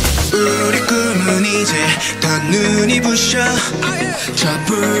 우리 꿈은 이제 더 눈이 부셔 저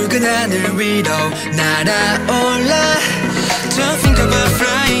붉은 하늘 위로 날아올라 Don't think about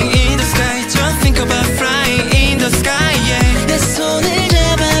flying in the sky Don't think about flying in the sky yeah. 내 손을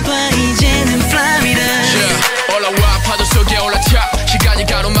잡아봐 이제는 fly me down yeah. 올라와 파도 속에 올라타 시간이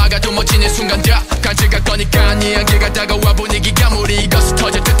가로막아도 멋지는 순간들 간직할 거니까 네 향기가 다가와 분위기가 무리익어서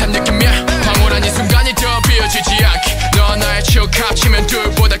터질 듯한 느낌이야 황홀한 이 순간이 더 비어지지 않게 너와 나의 추억 합치면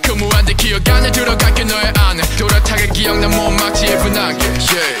둘보다 그 무한대 기억 안에 들어갈게 너의 안에 또렷하게 기억나 못 막지 분하게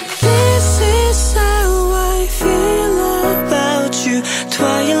yeah. This is how I feel about you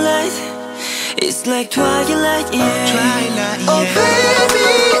Twilight It's like twilight yeah. Twilight, yeah. Oh baby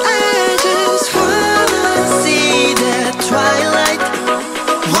I just wanna see that twilight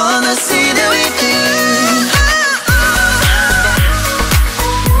Wanna see that with you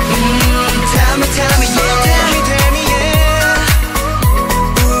Tell me, tell me, yeah Tell me, tell me, yeah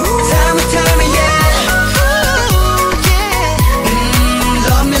Tell me, tell me, yeah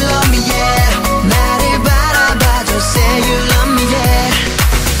Love me, yeah 나를 바라봐줘 Say you love me, yeah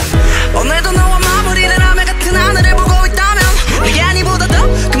오늘도 너와 마무리를 하며 같은 하늘을 보고 있다면 내게 아니보다 더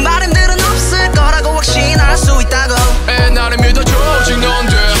큰 바람들은 없을 거라고 확신할 수 있다고 에 나를 믿어줘 오직 넌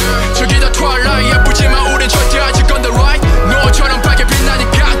돼 저기 다 twilight 예쁘지만 우린 절대 아직 on the right 너처럼 밝게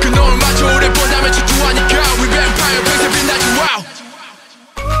빛나니까 그 노을 맞춰 우릴 본다면 질투하니까 We vampire 빛에 빛나지 wow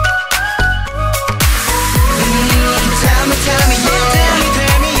Tell me, tell me, yeah Tell me,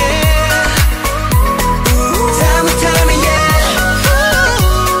 tell me, yeah Tell me, tell me, yeah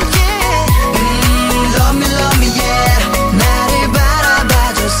Love me, yeah 나를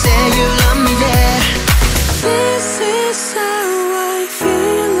바라봐줘 Say you love me, yeah This is how I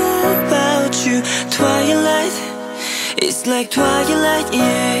feel about you Twilight It's like twilight,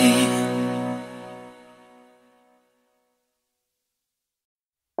 yeah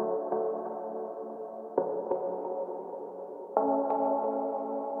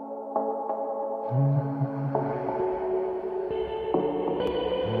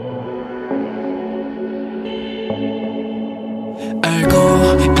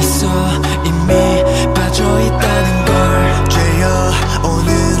알고 있어 이미 빠져있다는 걸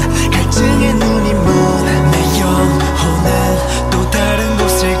죄어오는 갈증에 눈이 먼 내 영혼은 또 다른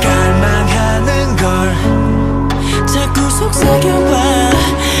곳을 갈망하는 걸 자꾸 속삭여봐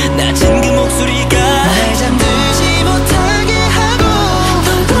낮은 그 목소리가 날 잠들지 못하게 하고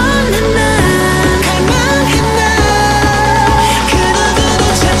덩벌난 난 갈망해 난 그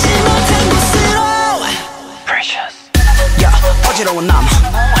누구도 찾지 못한 곳으로 Precious 어지러운 남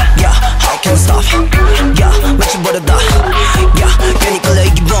Yeah, how can I stop Yeah, 외쳐버려다 Yeah, 괜히 끌려 이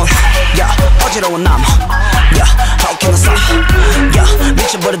기분 Yeah, 어지러운 남 Yeah, how can I stop Yeah,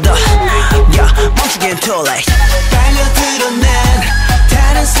 미쳐버려다 Yeah, 멈추기엔 too late 빨려들어 난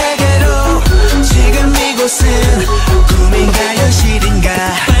다른 세계로 지금 이곳은 꿈인가 현실인가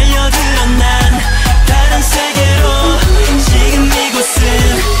빨려들어 난 다른 세계로 지금 이곳은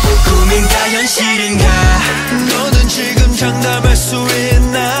꿈인가 현실인가 너는 지금 장담할 수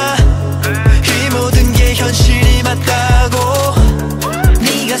있나 이 모든 게 현실이 맞다고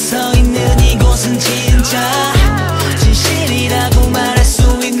네가 서 있는 이곳은 진짜 진실이라고 말할 수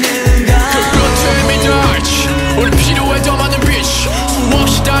있는가 그것을 믿어야지 우리 필요해 더 많은 빛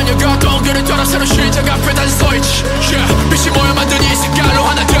수없이 달려가 덩그를 따라 새로 시작 앞에 다시 서있지 yeah. 빛이 모여 만든 이 색깔로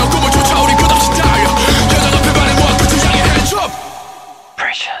하나 되어 꿈을 쫓아 우리 끝없이 달려 여정 앞에 발에 모아 그 주장에 hands up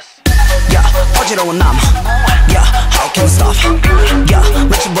Precious Yeah, 어지러운 남 Yeah, how can I stop Yeah,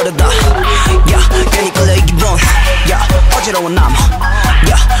 외쳐버려다 Yeah, 괜히 끌려 이 기분 Yeah, 어지러운 남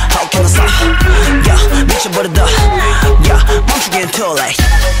Yeah, how can I stop Yeah, 미쳐버려다 Yeah, 멈추기엔 too late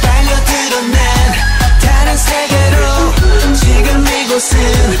빨려들어 난 다른 세계로 지금 이곳은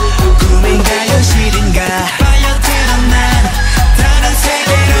꿈인가 현실인가 빨려들어 난 다른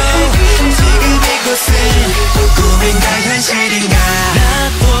세계로 지금 이곳은 꿈인가 현실인가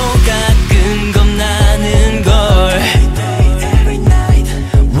나도 가끔 겁나는 걸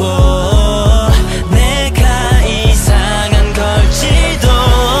내가 이상한 걸지도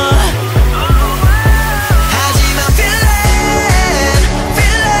하지만 feel it,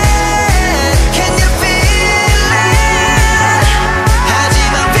 feel it Can you feel it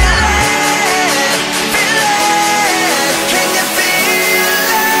하지만 feel it, feel it Can you feel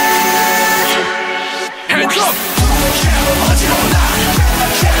it hands up 어지러운 날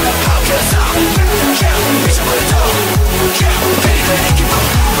How can I stop 미쳐버려도 괜히 그의 기분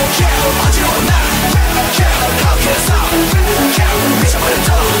어지러운 날 How can I stop 미쳐버려도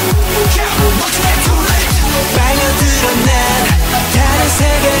멈추면 too late 빨려들어 난 다른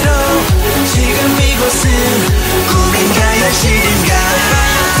세계로 지금 이곳은 꿈인가 현실인가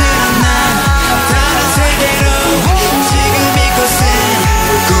빨려들어 난 다른 세계로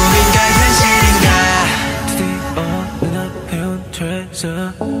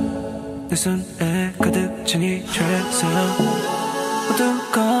내 손에 가득 찬 이 dress 모든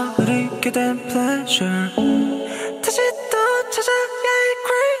걸 누리게 된 pleasure 다시 또 찾아 yeah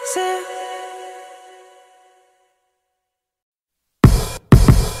crazy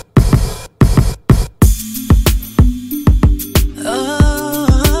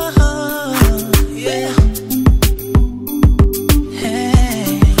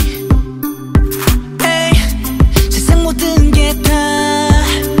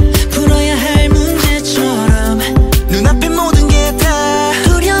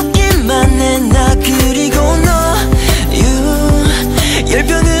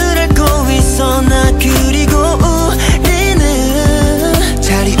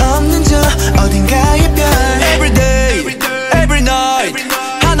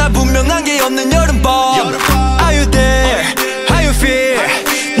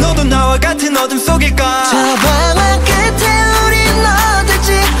어둠 속일까 저 방황 끝에 우린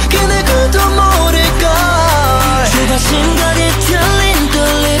어딜지 그 누구도 모를걸 조바심 거리 틀린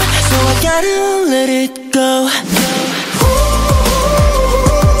돌림 So I gotta let it go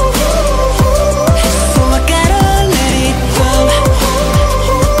So I gotta let it go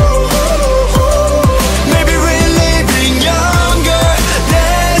Maybe we're living younger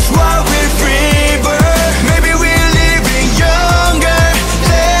That's why we're free bird Maybe we're living younger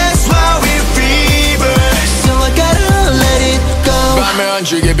That's why we're free bird So I gotta let it go 밤에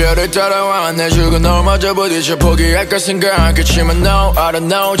언제기 별을 따라와 내 죽은 넘어져 부딪혀 포기할까 생각 그치만 no I don't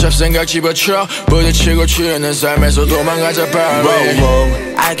know 잡생각 집어쳐 부딪히고 취하는 삶에서 도망가자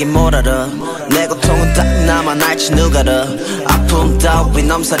바by 알긴 뭘 알아 내 고통은 딱 나만 알지 누가 알아 아픔 따위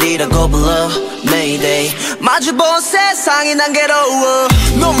넘살이라고 불러 Mayday 마주본 세상이 난 괴로워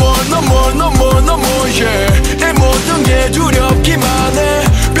No more no more no more no more yeah 내 모든 게 두렵기만 해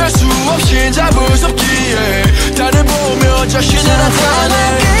별 수 없이 잘 무섭기에 나를 보며 자신을 나타내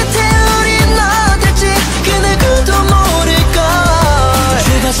끝에 우린 어딜지 그 누구도 모를걸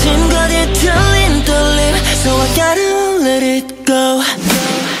조바심 거리 틀린 돌림 So I gotta let it go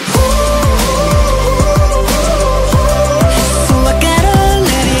So I gotta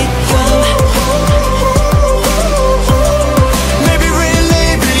let it go Maybe we're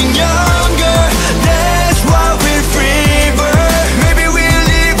living younger That's why we're free bird Maybe we're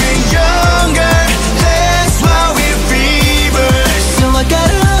living younger That's why we're free bird So I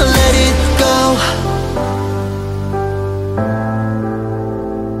gotta let it go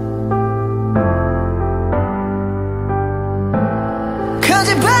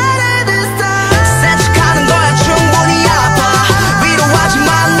거짓말을 듣다 산책하는 거야 충분히 아파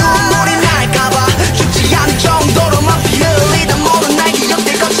위로하지만 눈물이 날까봐 죽지 않을 정도로만 피 흘리다 모든 날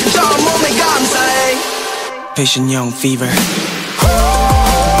기억될 것인 저 몸에 감사해 Patient young fever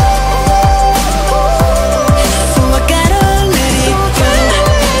So I gotta let it go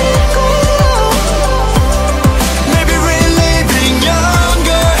Maybe we're living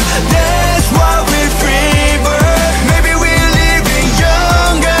younger That's why we're free bird Maybe we're living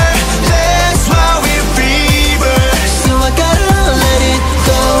younger That's why we're free bird So I gotta let it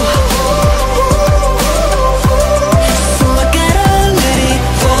go So I gotta let it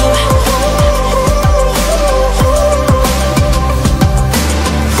go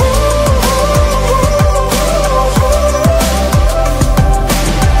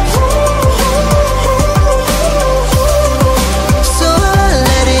So I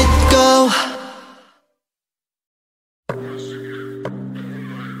let it go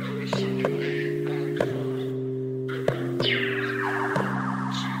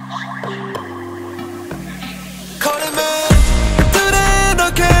걸음은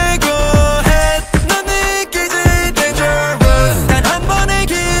뚫어 개고 해 넌 느끼지 dangerous 단 한 번의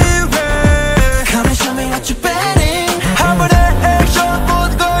기회 Come and show me what you betting 한 번의 액션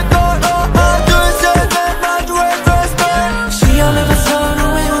모든 걸 걸어 둘셋넷 마주해 first time 시험해봐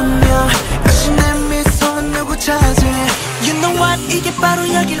서로의 운명 역시 내 미소는 누구 차지 You know what 이게 바로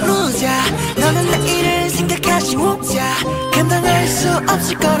여기 루자 너는 내일을 생각하지 못자 감당할 수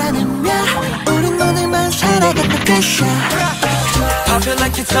없을 거라는 말 우린 오늘만 살아가는 것이야 Pop it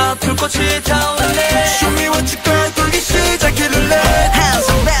like it's hot 불꽃이 타올래 Show me what you got 돌기 시작해 룰렛 Hands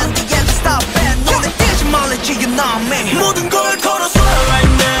up and the end stop and 눈에 띄지 말랬지 you know me 모든 걸 걸어서 right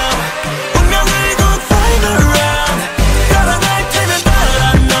now 운명을 고 final round 따라갈 테면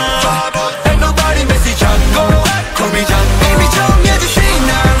따라라 너 Ain't nobody messy 잡고 고비 잡고 이미 정해진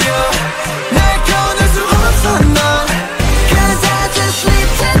시나리오 날 겨낼 수 없어 넌 Cause I just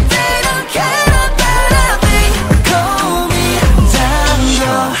live today don't care about a thing Call me 당겨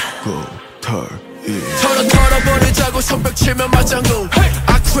서로 털어버리자고 손뼉 치면 맞장구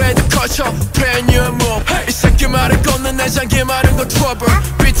트레이드 컬처 brand new move 이 새끼 말은 걷는 내 장기 말은 건 trouble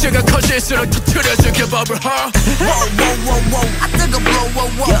비트가 커질수록 터트려줄게 버블 huh? 아 뜨거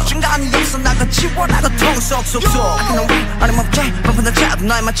blow 중간이 없어 나가 치워 나가 통 쏙쏙쏙 I can wait 어림없지 뻔뻔한 차도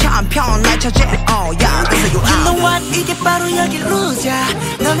너희만 참 편한 날 차지 Oh yeah that's how you You know out what 이게 바로 여기 루즈야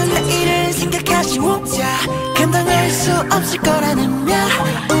너는 내일을 생각하지 못자 감당할 수 없을 거라는 말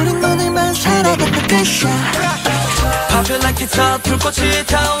우린 오늘만 살아가는 끝이야 Pop it like it's hot 불꽃이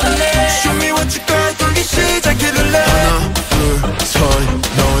타오르네 Show me what you got 돌기 시작해줄래 하나 둘셋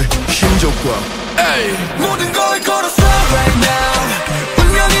너의 힘줘봐 에이 모든 걸 걸었어 right now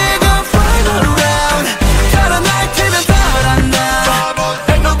운명의 그 final round 다른 날 틀면 달아나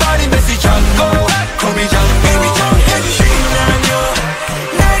Ain't nobody messy jungle Call me jungle Baby 정해진 시나리오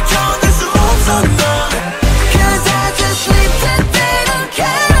날 견딜 수 없어 너 Cause I just sleep that they don't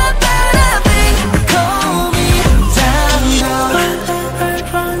care about a thing Call me jungle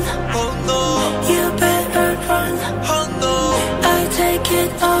Run, Oh no you better run Oh no I take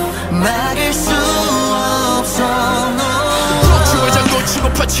it all 막을 수 없어 너 럭주에 장고 치고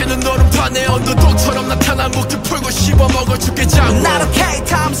파치는 너는 판에 언더독처럼 나타난 목줄 풀고 씹어먹어 죽게 장고 Not okay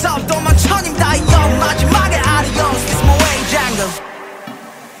time's up 또만 천임 다이어 마지막에 adios This my way jungle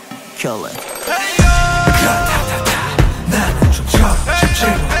Kill it 가타타타 나는 좀 젖지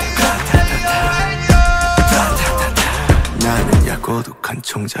가타타타 가타타타 나는 야 고독한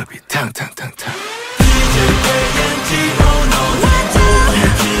총잡이 탕탕탕탕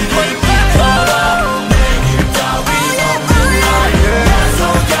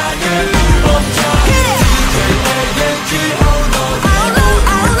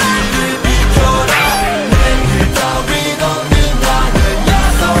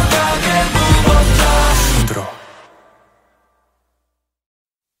힘들어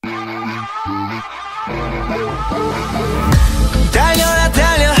달려라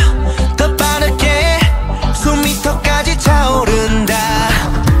달려 더 빠르게 수미터까지 차오른다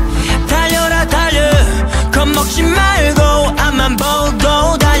달려라 달려 겁먹지 말고 앞만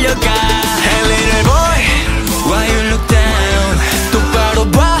보고 달려가 Hey little boy why you look down 똑바로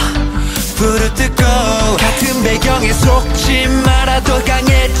봐 불을 뜯고 같은 배경에 속지 말아도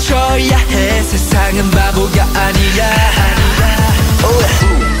강해져야 해 세상은 바보가 아니야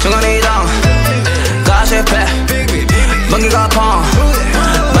중간에 이동 가시패 먼기가 펑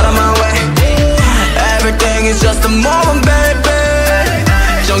But I'm my way Everything is just a moment baby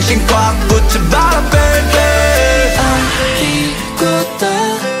정신 꽉 붙여봐라 baby 아리고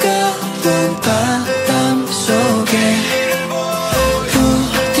따가운 바람 속에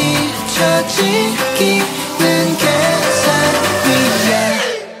부딪혀지기는 계산 위야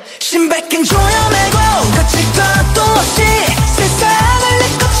심백한 조여매고 거칠 것도 없이 세상을 내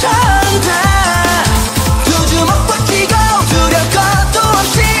것처럼 다 두 주먹 꽉쥐고 두려울 것도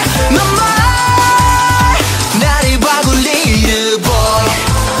없이 너만 나를 봐고 little boy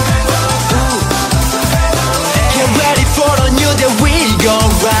Get ready for a new day we go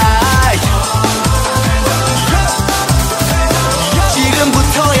right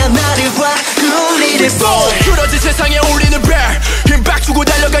지금부터야 나를 봐 little boy 그러지 세상에 울리는 벨힘박 주고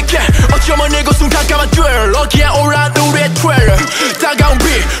달려갈게 어쩌면 이곳은 깜깜한 듀얼 어기에 오란 우리의 트레일러 따가운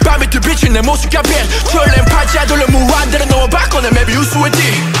빛 밤빛 비친 내 모습과 빛 설렘 팔자 돌려 무한대로 너와 바꿔내 maybe 우수의 D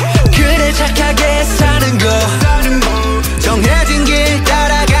그래 착하게 사는 거 정해진 길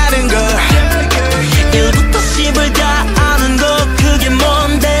따라가는 거 1부터 10을 다 아는 거 그게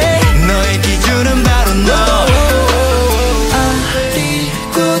뭔데 너의 기준은 바로 너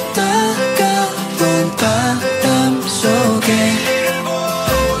아리고 따가운 바람 속에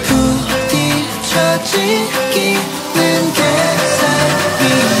부딪혀지기는 계산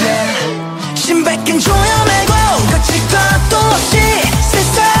위야 심백한 조여매고 거칠 것도 없이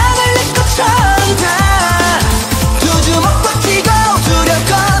세상을 내 것처럼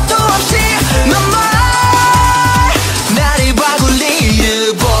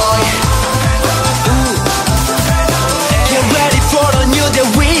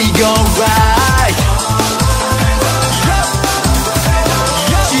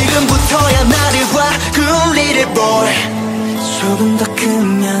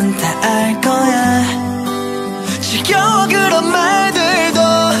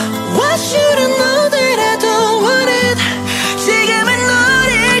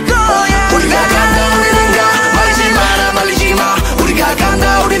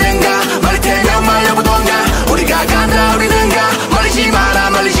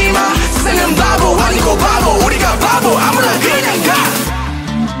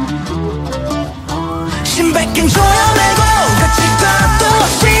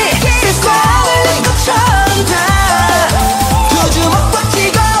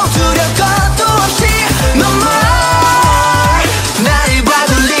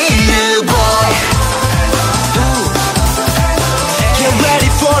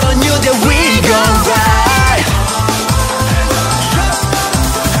Put on you that we gon' ride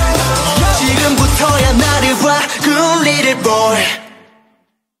지금부터야 나를 봐 Good little boy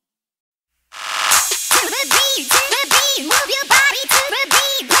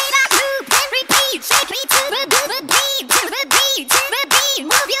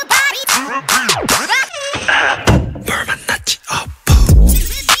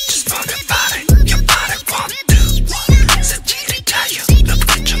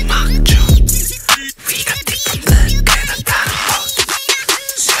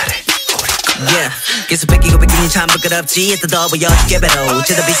계속 뺏기고 뺏기니 참 부끄럽지 애써 보여줄게 배로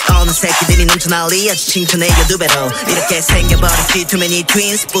제다 비슷 없는 새끼들이 넘쳐 난리 아주 칭찬해요 두 배로 이렇게 생겨버렸지 Too many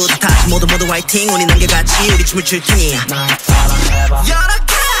twins 뿌듯하지 모두 화이팅 우리 남겨같이 우리 춤을 출 테니 빨라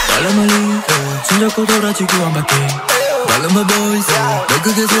멀리 손잡고 돌아지고 한 바퀴 빨라 my boys 널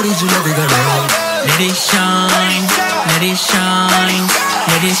크게 소리 질러 들어가네 Let it shine Let it shine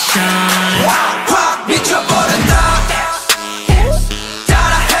Let it shine 확 미쳐버렸다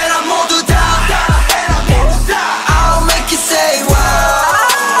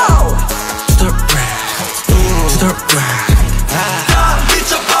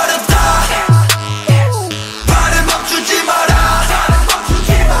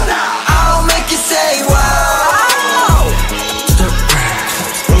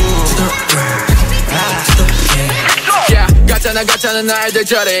가짜는 날들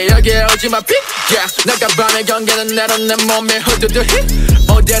저래 여기에 오지마 픽 내가 밤의 경계는 내론 내 몸에 후두두 히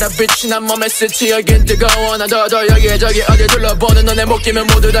어디에라 빛이 난 몸에 스치 여긴 뜨거워 난 더더 여기저기 어디 둘러보는 너네 목기면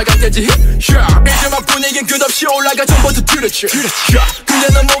모두 다 같겠지 이제만 분위긴 끝없이 올라가 전부터 뚜렷이 근데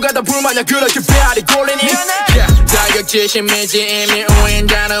넌 뭐가 다 불만이야 그렇게 배알이 골리니 자격지심이지 이미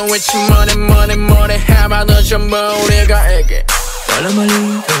우인자는 위치 뭐니 해봐도 전부 우리가 이게 빨라 멀리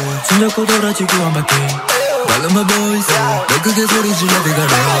손잡고 돌아지고 한 바퀴 빨라 my boys 널 크게 소리 질러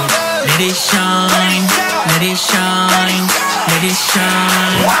들어가네 Let it shine Let it shine Let it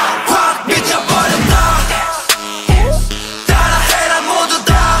shine 확 미쳐버렸다 따라해라 모두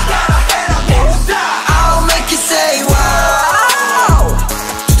다 I'll make you say wow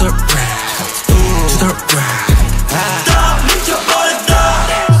To the right To the right 다 미쳐버렸다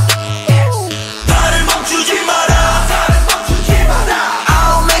발을 멈추지 마라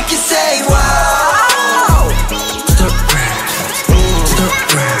I'll make you say wow To the right To the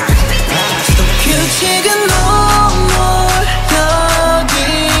right 규칙은 너무 여긴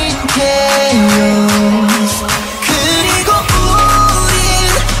chaos 그리고 우린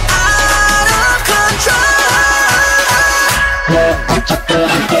out of control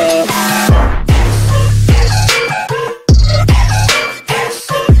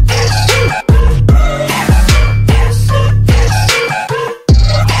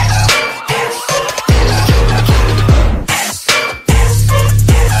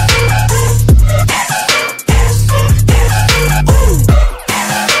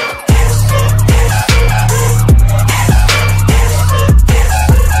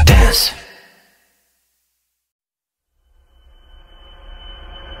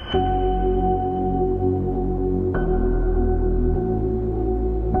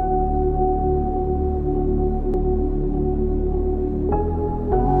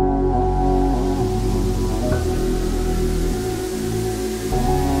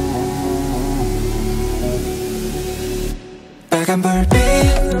빨간 불빛이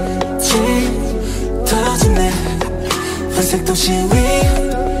터지네 회색 도시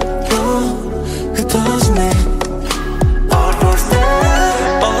위로 흩어지네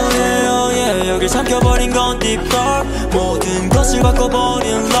Oh yeah 여길 삼켜버린 건 deep dark 모든 것을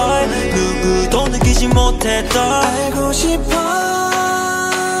바꿔버린 light 누구도 느끼지 못했던 알고 싶어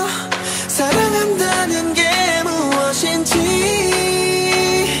사랑한다는 게 무엇인지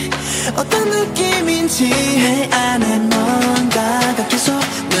어떤 느낌인지 내 안에 뭔가가 계속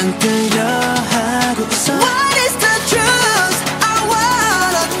눈뜨려 하고 있어 What is the truth? I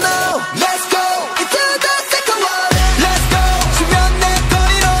wanna know Let's go into the second one Let's go 수면 내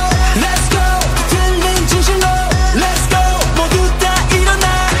거리로 Let's go 들린 진실로 Let's go 모두 다 일어나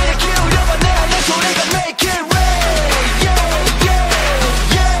내 기울여봐 내 안에 소리가 make it rain Yeah yeah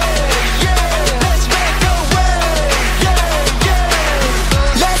yeah yeah Let's make a way Yeah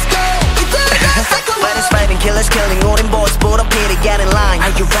yeah Let's go into the second one When it's fighting killers killing 우린 boys put up here to get in line Are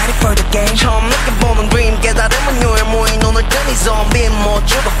you ready for the game? 처음 느껴보는 dream 깨달음은 요일 모인 오늘 뜬이 zombie 못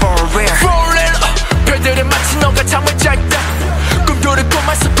죽어 for real For real 별들은 마치 너가 잠을 잤다 꿈꾸는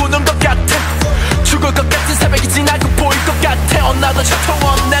꿈에서 꾸는 것 같아 죽을 것 같은 새벽이 지나고 보일 것 같아 나도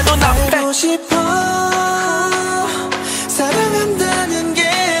차가워 내 눈앞에 알고 싶어 사랑한다는 게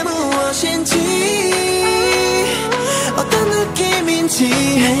무엇인지 어떤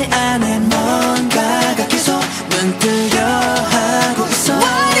느낌인지 내 안에 뭔가가 계속 눈뜨려 하고 있어.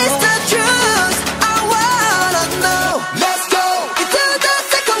 What is the truth? I wanna know. Let's go into the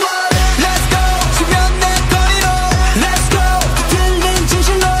second one. Let's go 수면 내 거리로. Let's go 들린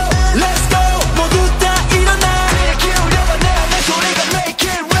진실로. Let's go 모두 다 일어나. 귀에 기울여봐 내 안의 소리가 make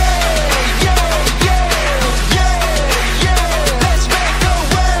it rain. Yeah yeah yeah yeah. Let's make a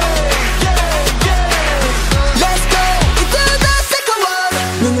way. Yeah yeah. Let's go into the second one.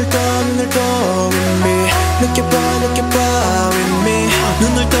 눈을 떠 with me. 느껴봐 with me.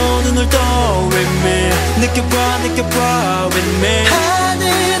 눈을 떠 with me. 느껴봐 with me.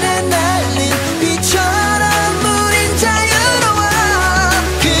 하늘에 날린 비처럼 우린 자유로워.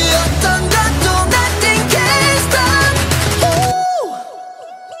 그 어떤 것도 nothing can stop. Ooh.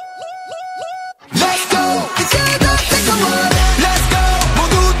 Let's go into the second one. Let's go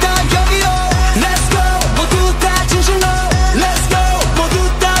모두 다 여기로. Let's go 모두 다 진실로. Let's go 모두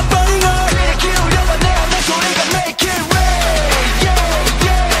다 burning up. 귀에 기울여봐 내 안의 소리가 make it rain. Yeah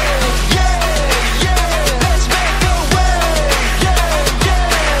yeah yeah yeah. Let's make a way. Yeah yeah.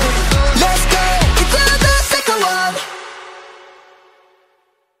 Let's go into the second one.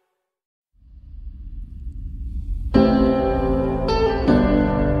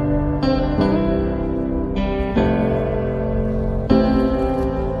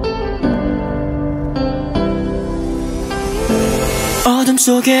 어둠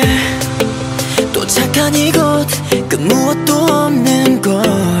속에 또 착한 이곳 그 무엇도 없는 걸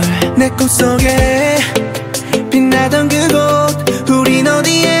내 꿈속에 빛나던 그곳 우린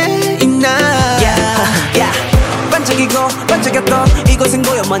어디에 있나. Yeah, 반짝이고 반짝였던 이곳은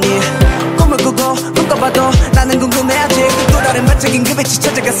고요하니 꿈을 꾸고 꿈꿔봐도 나는 궁금해 아직. 또 다른 반짝인 그 빛이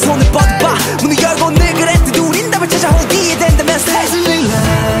찾아가 손을 뻗어봐. 문을 열고 늘 그랬듯 우린 답을 찾아 오기에 된다면서. Dazzling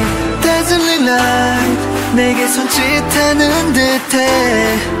light, dazzling light 내게 손짓하는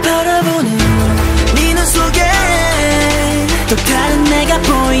듯해. 바라보는 네 눈 속에 또 다른 내가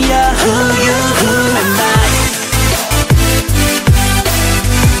보여. Who am I?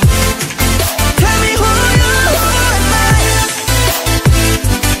 Tell me who am I?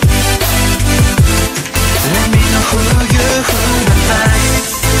 Let me know who am I?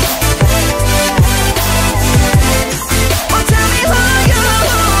 Oh, tell me who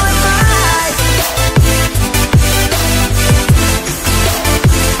am I?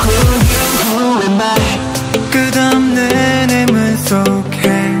 Who am I? 끝없는 의문 속에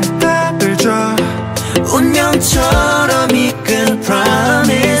답을 줘. 운명처럼 이끈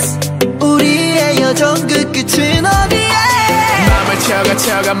promise. 우리의 여정 그 끝은 어디에? 맘을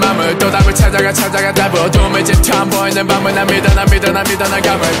채워가 맘을 또 답을 찾아가 답을 어둠을 짙어 보이는 밤을 난 믿어 난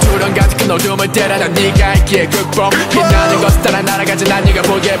감을 두려움 가득한 어둠을 때려 난 네가 있기에 극복. 빛나는 것을 따라 날아가지 난 네가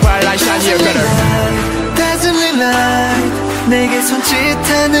보기에 bright shiny better. Dazzling light 내게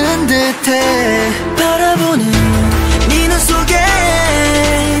손짓하는 듯해. 바라보는 네 눈 속에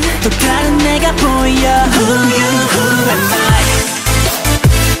또 다른 내가 보여. Who am I?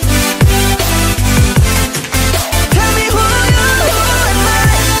 Tell me who am I?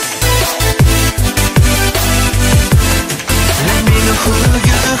 Let me know who am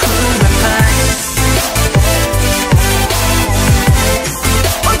I?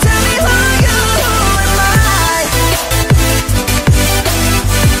 Oh, tell me who am I?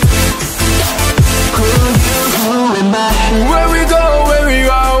 Who am I? Where we go, where we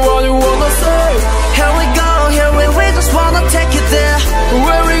are, what you wanna say? Here we go, here we just wanna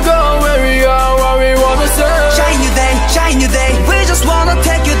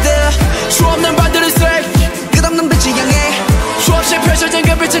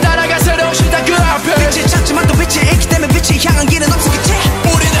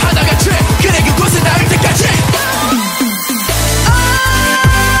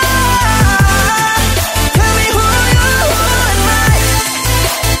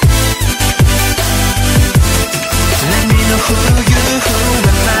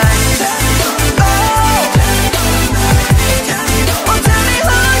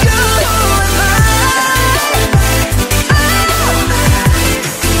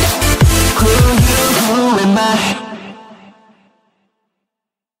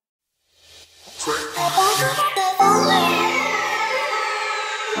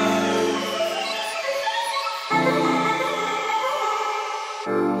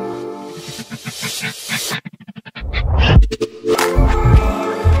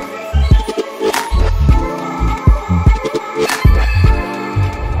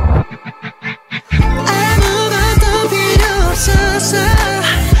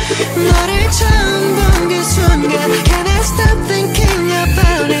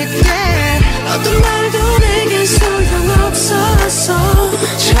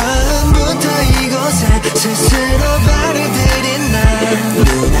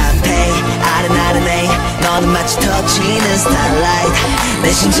마치 터치는 스타라이트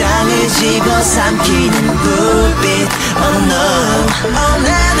내 심장을 집어삼키는 불빛 Oh no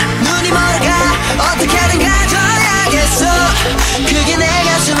난 눈이 멀어가 어떻게든 가져야겠어 그게 내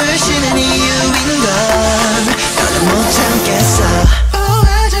가슴을 쉬는 이유인 건 더는 못 참겠어 Oh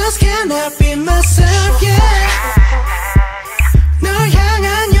I just cannot be myself yeah 널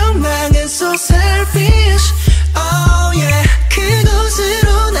향한 욕망은 so selfish Oh yeah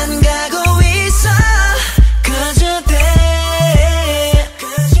그곳으로 난 가고 있어 Cause you're there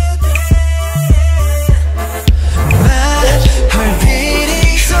My heart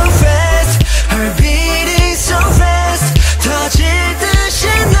beating so fast Heart beating so fast 터질 듯이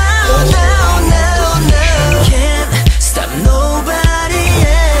now now now now Can't stop nobody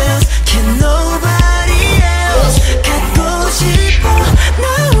else Can nobody else 갖고 싶어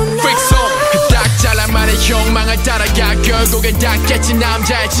now now 딱 잘라만의 욕망을 따라가 결국엔 닿겠지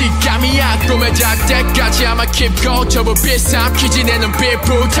남자의 직감이야 꿈에 닿을 때까지 아마 keep go 저 불빛 삼키지 내 눈빛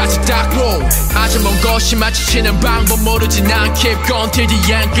불타지 닦고 아직 먼 곳이 마주치는 방법 모르지 난 keep going till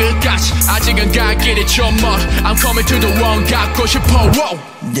the end 끝까지 아직은 갈 길이 좀 멀어 I'm coming to the one 갖고 싶어 wow.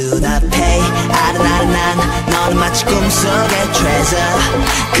 눈앞에 아른아른한 너는 마치 꿈속의 treasure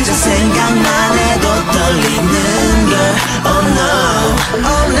그저 생각만 해도 떨리는 걸 Oh no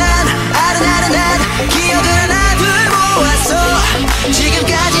난 아른아른한 기억을 하나 둘 모았어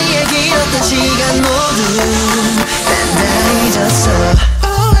지금까지의 길었던 시간 모두 난 다 잊었어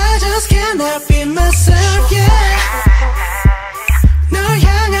Oh I just cannot be myself yeah 널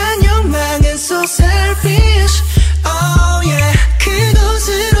향한 욕망은 so selfish Oh yeah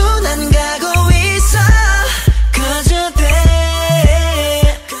그곳으로 난 가고 있어 Cause you're there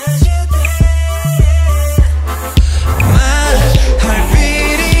My heart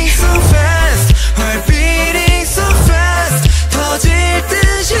beating so fast Heart beating so fast 터질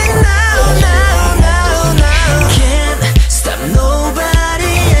듯이 now now now now Can't stop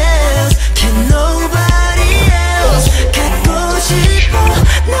nobody else Can nobody else 갖고 싶어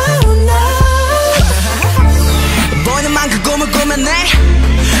now now 보이는 만큼 꿈을 꾸며내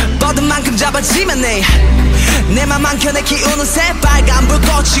뻗은 만큼 잡아지면 내 맘만 켜내 키우는 새빨간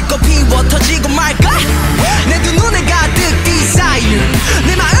불꽃이 꽃 피워 터지고 말까 내 두 눈에 가득 desire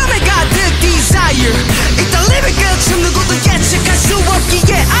내 마음에 가득 desire 이딴 living 끝은 누구도 예측할 수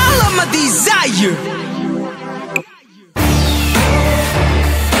없기에 I love my desire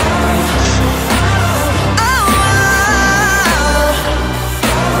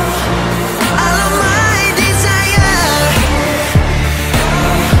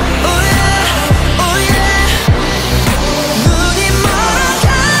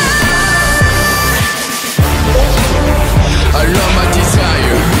I love my desire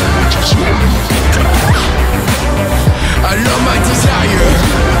I love my desire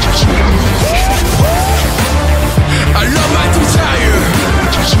I love my desire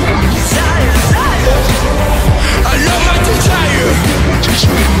I love my desire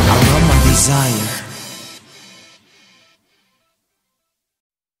I love my desire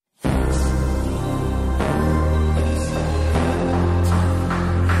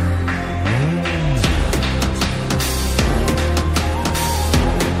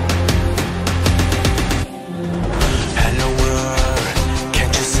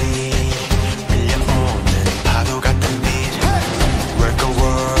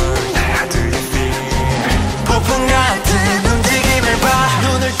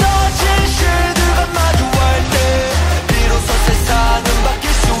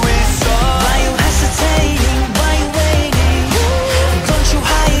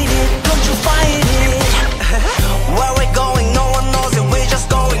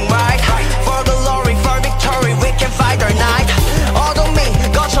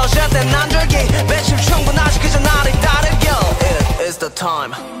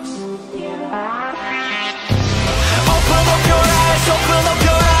time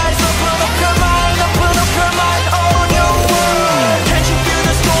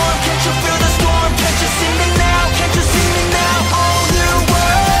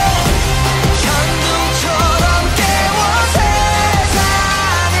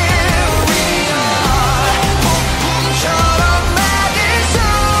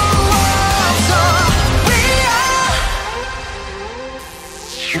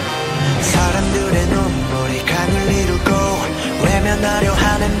사람들의 눈물이 강을 이루고 외면하려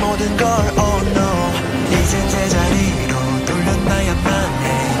하는 모든 걸 Oh no 이젠 제자리로 돌려놔야만 해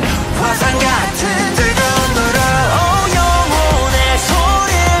화산 같은 뜨거운 노래 Oh 영혼의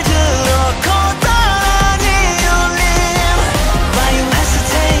소리를 들어 커다란 이 울림 Why you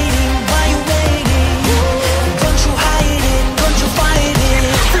hesitating? Why you waiting? Don't you hide it? Don't you fight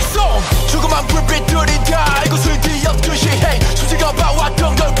it? 죽음한 불빛들이 다 알고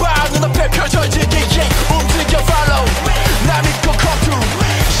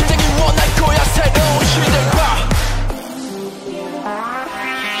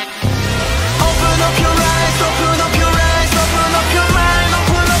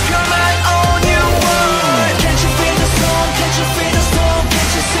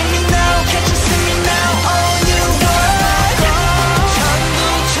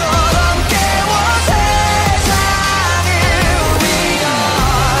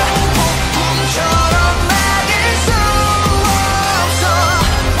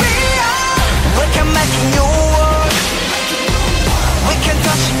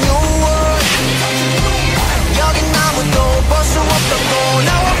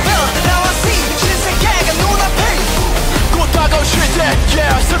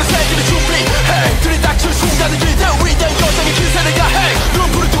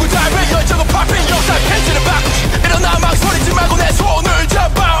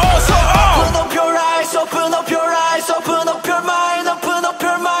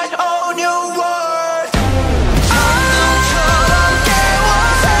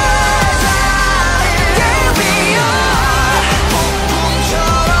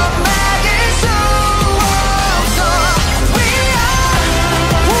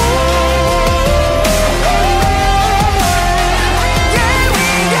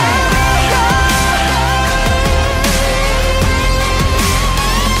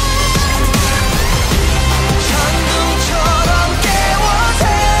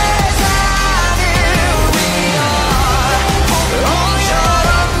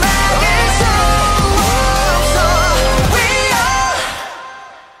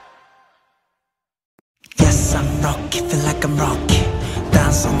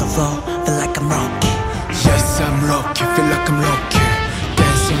floor, feel like I'm lucky. Yes, I'm lucky, feel like I'm lucky.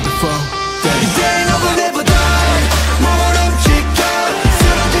 Dance on the floor, dance. 이제 너가 내보다 몸을 움직여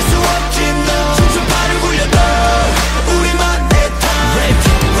쓰러질 수 없지 너 춤춰 발을 굴려도 우리만의 time.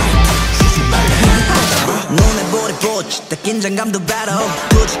 눈에 불이 붙이 긴장감도 battle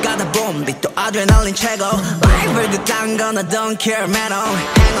굳이 가다 보면 빛도 아드레날린 최고 라이벌 그딴 건 I don't care man on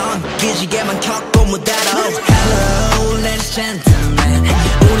hang on 기지개만 켰고 무대로 Hello ladies and gentlemen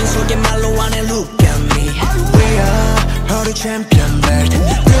우린 속의 말로 안에 look at me We are holy champion belt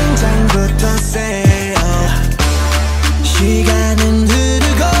등장부터 say oh 시간은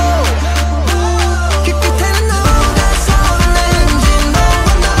흐르고 그 끝에는 누가 섰는지 너와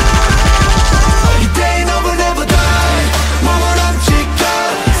나 이때 너가 내보다 몸을 움직여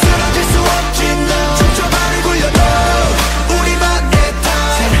쓰러질 수 없지 너 춤춰 발을 굴려도 우리만의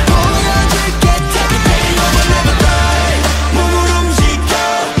time. 보여줄게 이때 너가 내보다 몸을 움직여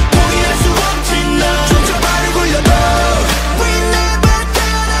포기할 수 없지 너 춤춰 발을 굴려도 We never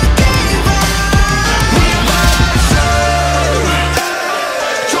gonna give up We are marching.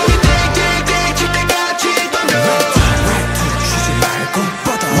 종이 띵띵띵 칠 때까지 던져 쉬지 말고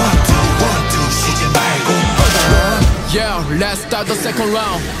뻗어 One two 쉬지 말고 뻗어 Yeah, let's start the second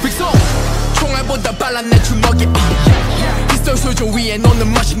round. 빅송 총알보다 빨라 내 주먹이 피스톨 수조 위에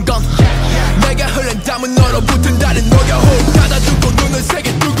놓는 머신건 내가 흘린 땀은 얼어붙은 다른 녹여 호흡 닫아두고 눈을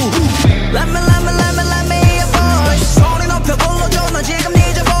세게 뜨고 Let me a voice 소리 높여 불러줘 나 지금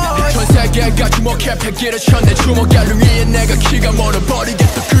need your voice 전 세계가 주목해 패기를 쳐내 주먹 얄루 위에 내가 키가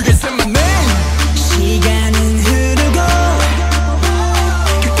멀어버리겠어 그게 샘만 name 시간은 흐르고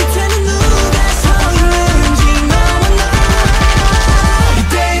그 끝에는 누가 섰는지 너와 나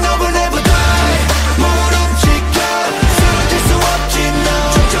이때 너가 내보다 몸을 움직여 쓰러질 수 없지 너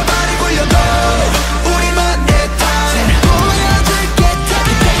춤춰 발을 굴려도 우리만의 time. 보여줄게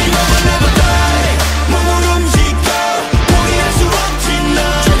이때 너가 내보다 몸을 움직여 포기할 수 없지 너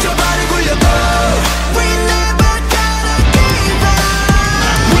춤춰 발을 굴려도 We never gonna give up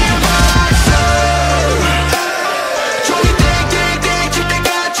We are marching. 종이 띵띵띵 칠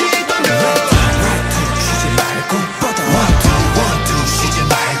때까지 던져 쉬지 말고 뻗어 One two 쉬지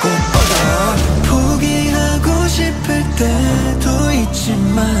말고 뻗어 포기하고 싶을 때도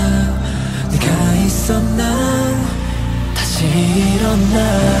있지만 네가 있어 난 다시 일어나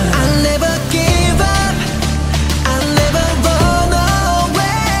I'll never give up I'll never run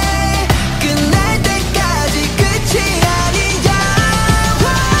away 끝날 때까지 끝이 아니야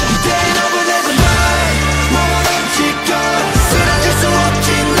이때 너가 내보다 몸을 움직여 쓰러질 수 없지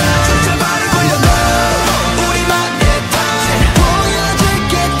너 춤춰 발을 굴려도 우리만의 time.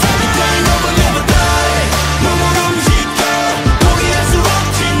 보여줄게 이때 너가 내보다 몸을 움직여 포기할 수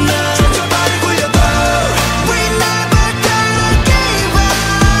없지 너 춤춰 발을 굴려도 We never gonna give up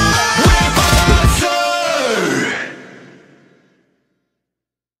We're marching.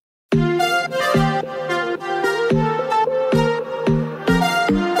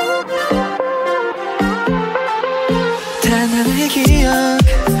 단 하나의 기억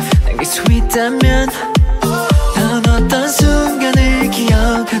남길 수 있다면 넌 어떤 순간을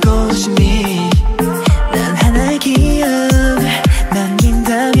기억하고 싶니 난 하나의 기억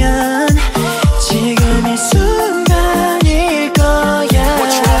남긴다면 지금 이 순간일 거야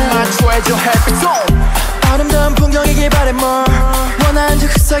What you want my treasure happy song 아름다운 풍경이길 바래 more 원하는 듯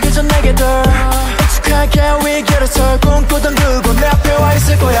흡사해져 내게도 익숙하게 위기로 설 꿈꾸던 그곳 내 앞에 와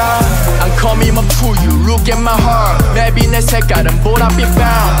있을 거야 I'm coming up to you look at my heart maybe 내 색깔은 보랏빛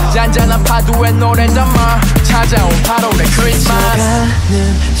bound 잔잔한 파도에 노래 담아 찾아온 8월의 크리스마스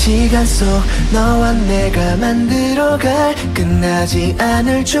가는 시간 속 너와 내가 만들어갈 끝나지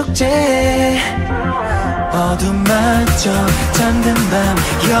않을 축제 어둠마저 잠든 밤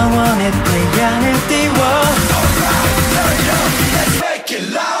영원의 불량을 띄워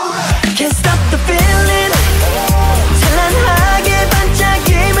Can't stop the feeling 찬란하게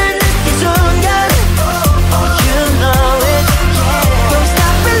반짝임을 느낀 순간 You know it Don't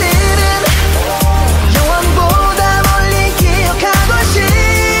stop believing 영원보다 멀리 기억하고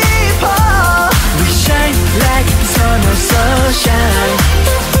싶어 We shine like sun or sunshine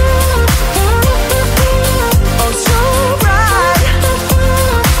Oh so bright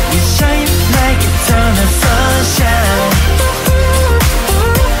We shine like eternal sunshine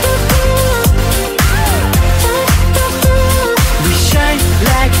We shine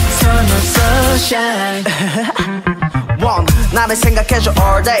like eternal sunshine One, 나를 생각해줘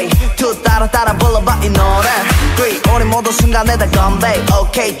all day Two, 따라 불러봐 이 노래 Three, 우리 모두 순간에 다 건배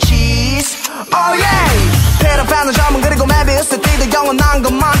Okay, cheese Oh yeah 페라파는 점은 그리고 메비우스 띠도 영원한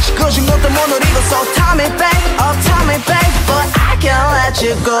건 많지 그 친구들 못 누리고 So tell me babe, oh tell me babe But I can't let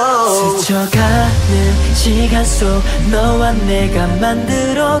you go. 스쳐가는 시간 속 너와 내가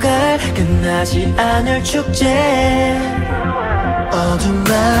만들어갈 끝나지 않을 축제.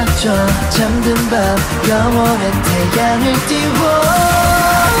 어둠마저 잠든 밤 영원한 태양을 띄워.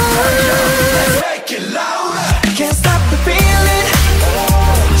 Can't stop the feeling.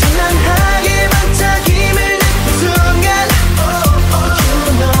 장난하게 반짝임을 느낀 순간. You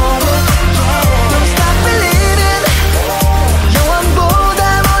know it. Don't stop believing. 영원보다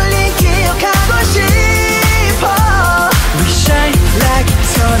멀리 기억하고 싶어. We shine like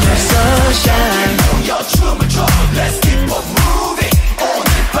eternal sunshine. 여 춤을 춰 Let's keep on moving. 오늘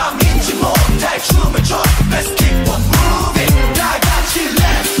밤인지 못할 춤을 춰 Let's keep on moving. 다 같이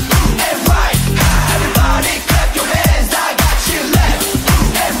left and right. Everybody clap your hands. 다 같이 left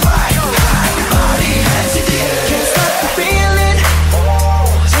and right. Everybody hands in the air. Can't stop the feeling.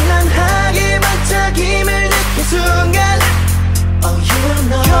 장난하게 반짝임을 느낀 순간. Oh you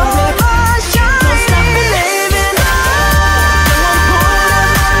know it. Don't stop believing. 영원보다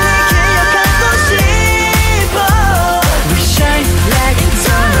멀리 기억하고 싶어. We shine like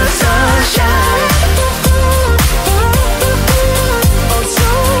eternal sunshine. Oh so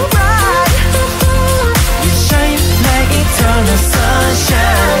bright. We shine like eternal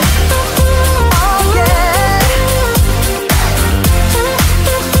sunshine. Oh yeah.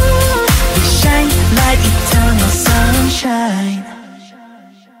 We shine like eternal sunshine.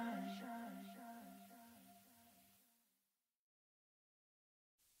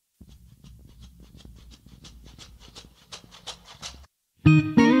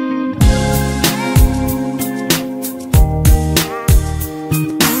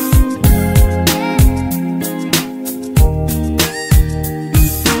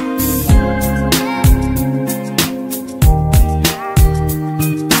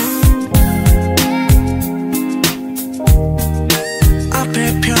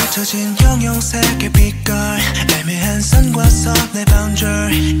 앞에 펼쳐진 형용색의 빛깔 애매한 선과 선의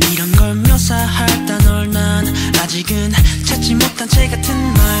boundary 이런 걸 묘사할 단어를 난 아직은 찾지 못한 제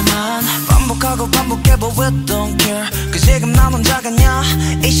같은 말만 반복하고 반복해 but we don't care. 그 지금 나 혼자가냐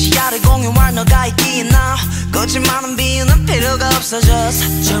이 시야를 공유할 너가 있기에 now 거짓말은 비유는 필요가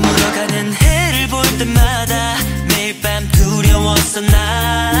없어졌어. 저물어가는 해를 볼 때마다 매일 밤 두려웠어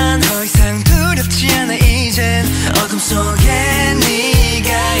난. 더 이상 두렵지 않아 이젠 어둠 속에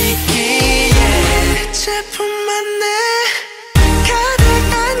네가 있기에. 빛의 품안에 가득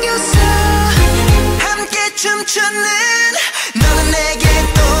안겨서 함께 춤추는 너는 내게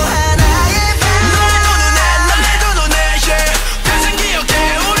또 하나의 밤. 너의 두 눈에 yeah. 가장 기억해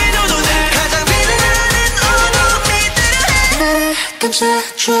우리 두 눈에 가장 빛나는 어둠이들을 나를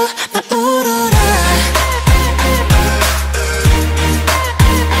감싸줘 날 울어라.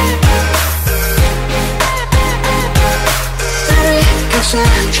 나를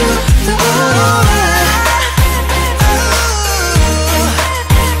감싸줘 날 울어라.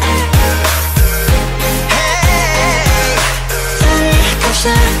 나를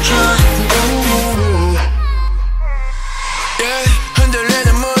감싸줘 날 울어라. yeah.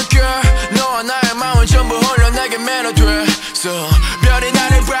 흔들리는 물결 너와 나의 마음은 전부 홀려 내게 매료됐어. 별이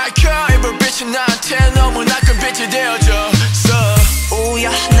나를 밝혀 이 불빛이 나한테 너무나 큰 빛이 되어줬어.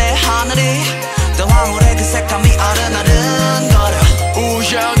 오야 내 하늘이 또 황홀의 그 색감이 아른아른거려.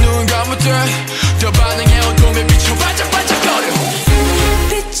 우야 눈 감을 때더 반응해 어둠에 비춰 반짝반짝거려.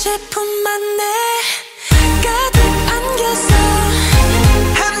 빛의 품 안에 가득 안겨서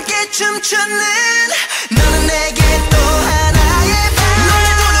함께 춤추는 너는 내게 또 하나의 밤. 너의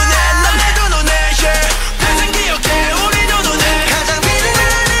두 눈에 yeah. 가장 기억해 우리 두 눈에 가장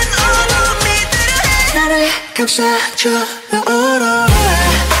빛나는 어둠이들을 나를 감싸줘 날 울어라.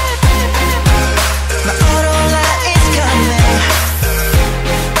 나 오로라 is coming.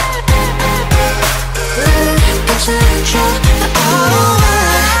 나를 감싸줘 날 울어라.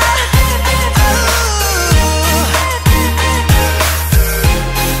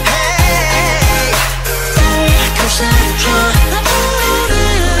 나를 감싸줘 날 울어라.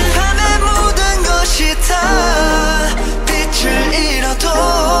 밤에 모든 것이 다 빛을 잃어도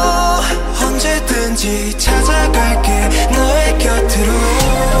언제든지 찾아갈게 너의 곁으로.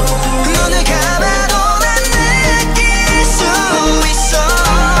 눈을 감아도 난 느낄 수 있어.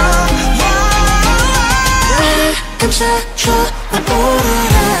 나를 감싸줘 날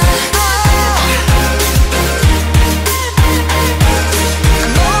울어라. I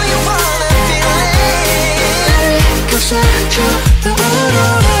know you wanna feel it. 나를 감싸줘 날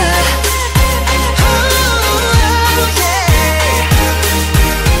울어라.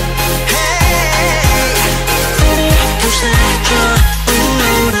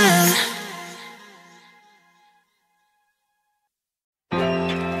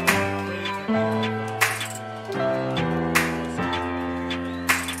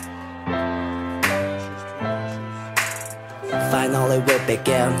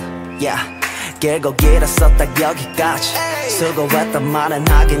 begin. Yeah. 길고 길었어 딱 여기까지 수고했단 말은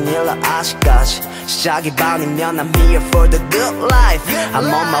하긴 일러 아직까지 시작이 반이면 I'm here for the good life I'm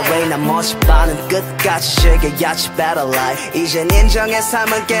on my way 난 멋이 반은 끝까지 즐겨야지 better life 이젠 인정의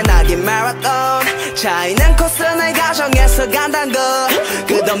삶은 깨나긴 마라톤 차이는 코스는 가정에서 간단 거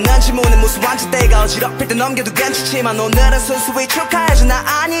끝없는 질문은 무슨 완전때가 어지럽힐 때 넘겨도 괜찮지만 오늘은 순수히 축하해줘 나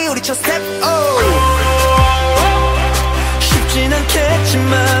아니 우리 첫 스텝 쉽진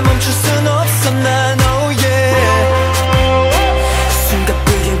않겠지만 멈출 순 없어 난 oh yeah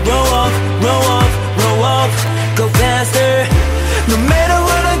숨가쁘게 roll up, roll up, roll up Go faster No matter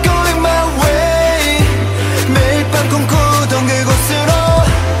what I'm going my way 매일 밤 꿈꾸던 그곳으로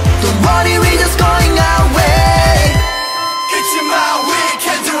Don't worry we just going our way It's in my way,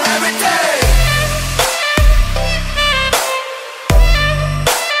 can do everything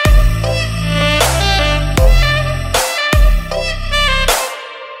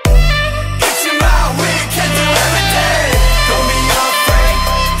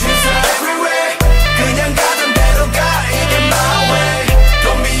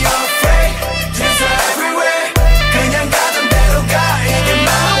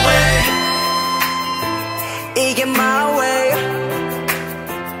이게 my way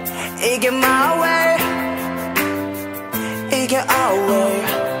이게 my way 이게 our way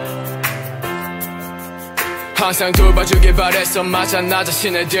항상 돌봐주길 바랬어 맞아 나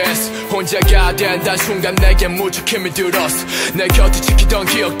자신에 대해서 혼자가 된단 순간 내게 무척 힘이 들었어 내 곁을 지키던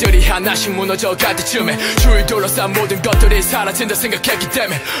기억들이 하나씩 무너져갈 때쯤에 주위 둘러싼 모든 것들이 사라진다 생각했기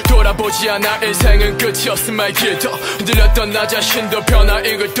때문에 돌아보지 않아 인생은 끝이었음 알기에도 흔들렸던 나 자신도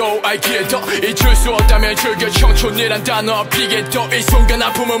변화인 걸 또 알기에도 잊을 수 없다면 즐겨 청춘이란 단어 피게도 이 순간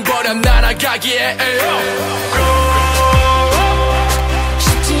아픔은 버려 날아가기에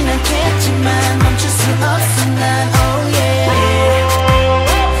쉽진 않겠지만 멈출 수 없어 난 oh yeah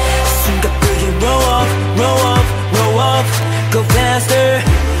숨가쁘게 roll up, roll up, roll up Go faster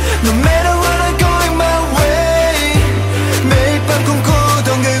No matter what I'm going my way 매일 밤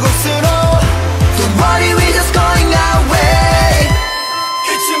꿈꾸던 그곳으로 Don't worry we just going our way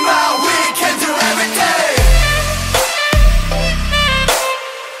It's in my way, can do everything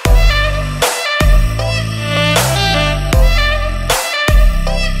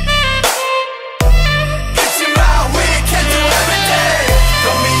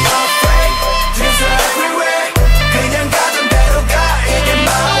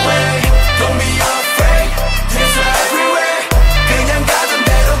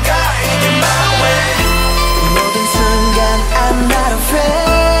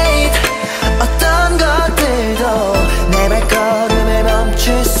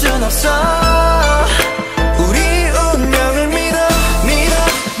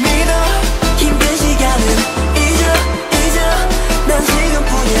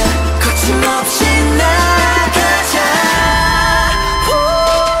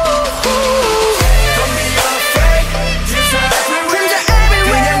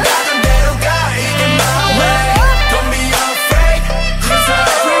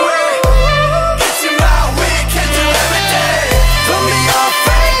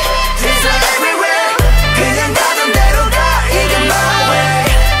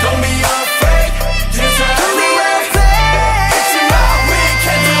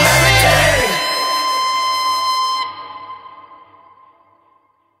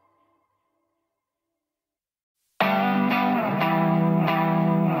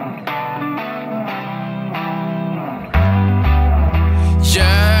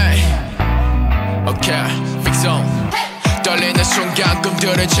떨리는 순간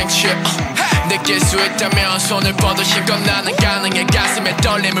꿈들은 쟁취해 느낄 수 있다면 손을 뻗어 힘껏 나는 가능해 가슴에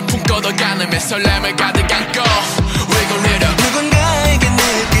떨림을 품고도 가늠해 설렘을 가득 안고 Wiggle it up 누군가에게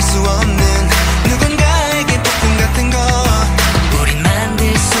느낄 수 없는 누군가에게 폭풍 같은 것 우리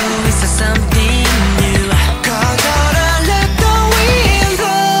만들 수 있어 something new 커져라 let the wind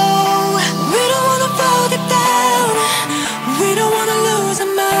blow We don't wanna fall deep down We don't wanna lose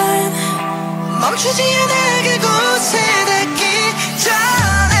our mind 멈추지 않을 그곳에 닿기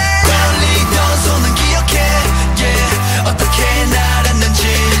전에 떨리던 손은 기억해 yeah. 어떻게 날았는지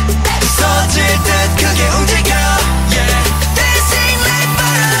부서질 듯 크게 움직여 yeah. Dancing like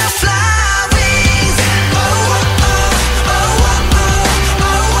butterfly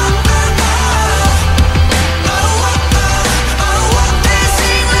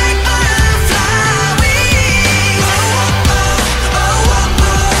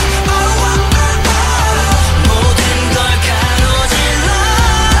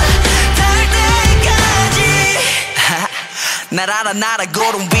날 알아 나라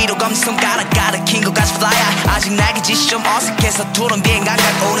구름 위로 검지손가락 가리킨 것까지 fly high 아직 날개 짓이 좀 어색해서 둘은 비행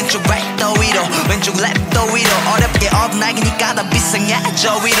감각 오른쪽 right 더 위로 왼쪽 left 더 위로 어렵게 얻은 날개니까 다 비상해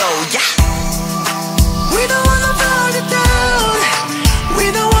저 위로 yeah. We don't wanna fall it down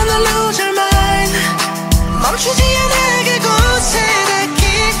We don't wanna lose our mind 멈추지 않아 그곳에 닿기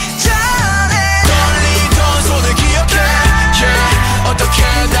전에 떨리던 손을 기억해 yeah. 어떻게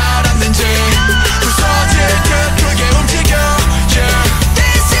달았는지 부서질 듯 크게 움직여 yeah.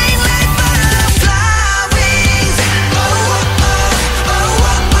 Dancing like butterfly wings Oh oh oh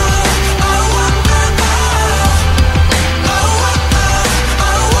oh oh oh oh oh oh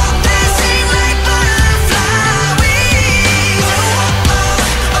oh oh Dancing like butterfly wings Oh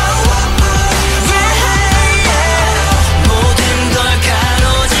oh oh oh yeah yeah 모든 걸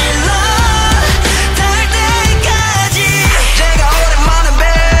가로질러 닿을 때까지 제가 오랜만에 배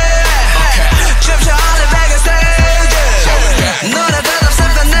춤춰 all the back stage 노래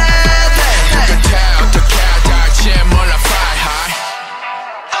대답했던 내 어떻게 닿을지 몰라 fly high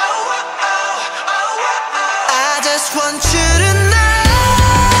I just want you to know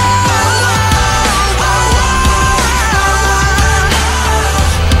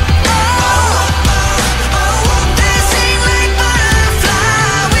Dancing like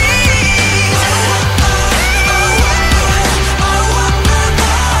butterfly wings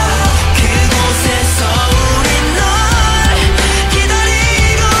그곳에서 우린 널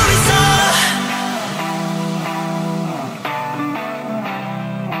기다리고 있어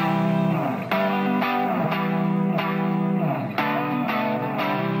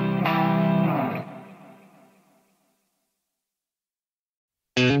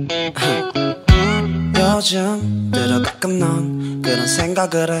요즘 들어 가끔 넌 그런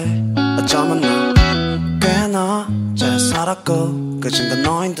생각을 해 어쩌면 넌 꽤나 잘 살았고 그진 건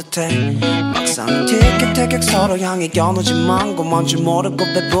너인 듯해 막상 티격태격 서로 향해 겨누지만 그 뭔지 모르고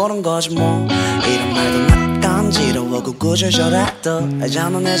배부른 거지 뭐 이런 말도 낯간지러워 구구절절해도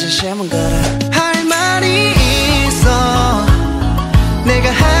알잖아 내 진심은 그래 할 말이 있어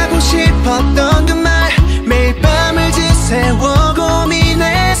내가 하고 싶었던 그 말 매일 밤을 지새워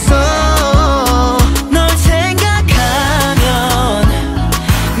고민했어 널 생각하면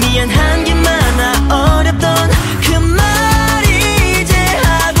미안한 게 많아 어렵던 그 말이 이제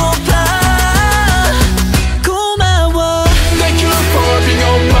하고파 고마워 Thank you for being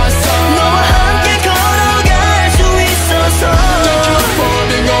on my side 너와 함께 걸어갈 수 있어서 Thank you for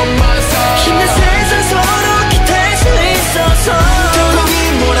being on my side 힘든 세상 서로 기댈 수 있어서 태풍이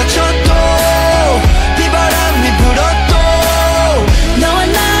몰아쳐도 비바람이 불어도 너와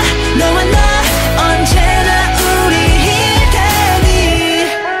나 언제나 우리일 테니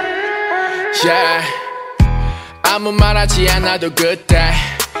yeah. 아무 말하지 않아도 그때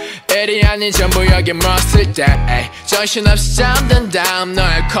일이 아닌 전부 여기 멎을 때 에이. 정신없이 잠든 다음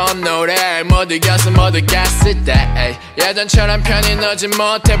너의 콧노래 모두 겨서 모두 gas을 때 에이. 예전처럼 편히 너지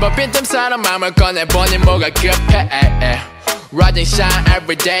못해 뭐 빈틈사람 마음을 꺼내보니 뭐가 급해 에이. Riding shine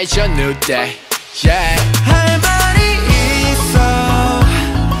every day your new day yeah. 할 말이 있어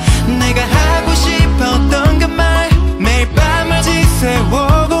내가 하고 싶었던 그 말 매일 밤을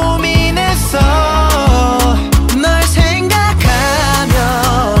지새워 고민했어 널 생각하면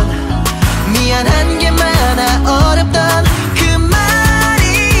미안한 게 많아 어렵던 그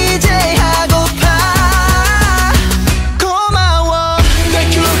말이 이제 하고파 고마워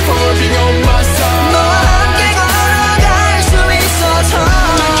Thank you for being on my side 너와 함께 걸어갈 수 있어서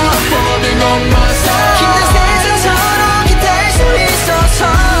Thank you for being on my side 힘든 세상 서로 기댈 수 있어서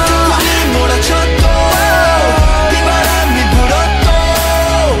태풍이 몰아쳐도 비바람이 불어도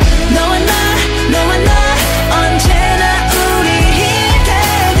너와 나 언제나 우리일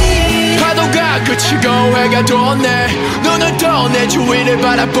테니 파도가 그치고 해가 돋네 눈을 떠 내 주위를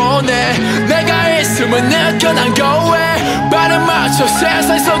바라보네 내가 있음을 느껴 난 고해 발을 맞춰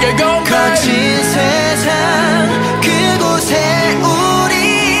세상 속에 go 거친 세상 그곳에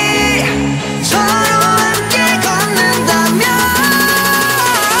우리 서로 함께 걷는다면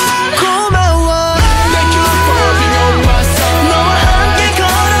고마워 Thank you for being on my side 너와 함께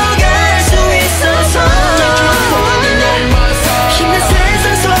걸어갈 수 있어서 Thank you for being on my side 힘든 세상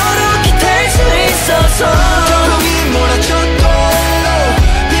서로 기댈 수 있어서 태풍이 몰아쳐도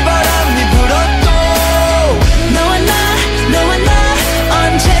비바람이 불어도 너와 나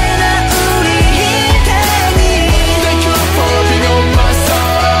언제나 우리일 테니 Thank you for being on my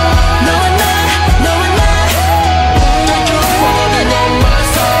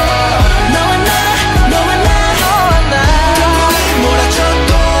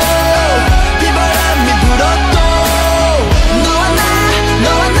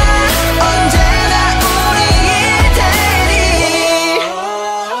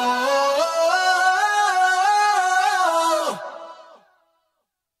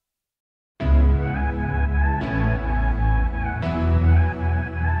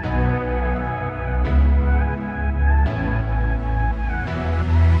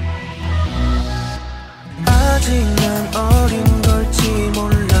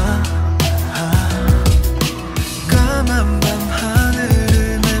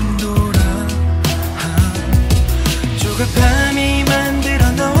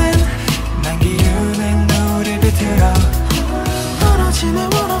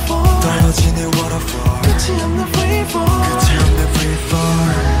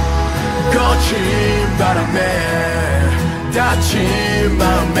바람에 다친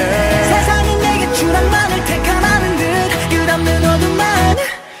마음에 세상이 내게 추락만을 택하라는 듯 끝없는 어둠만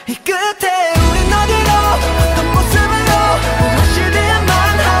이 끝에 우린 어디로 어떤 모습으로 무엇이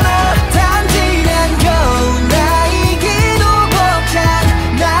돼야만 하나 단지 난 겨우 나이기도 벅찬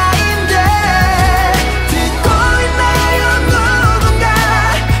나인데 듣고 있나요 누군가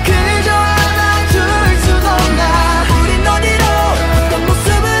그저 안아줄 순 없나 우린 어디로 어떤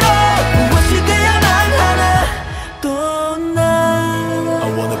모습으로 무엇이 돼야만 하나 또 나 I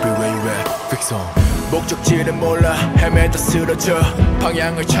wanna be where you at, quick song. 목적지를 몰라 헤매다 쓰러져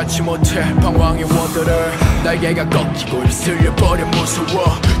방향을 찾지 못해 방황의 원더를 날개가 꺾이고 쓸려버려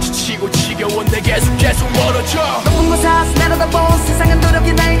무서워 지치고 지겨워 내 계속 멀어져 높은 곳에서 내려다본 세상은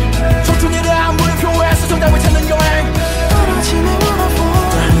두렵긴 해 초통이라 물음표에서 정답을 찾는 여행 떨어지는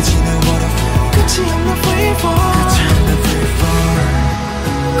waterfall 끝이 없는 freefall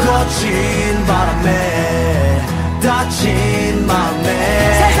거친 바람에 다친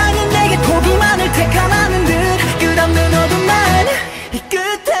마음에 세상은 내게 포기만을 택하라는 듯 끝없는 어둠만 이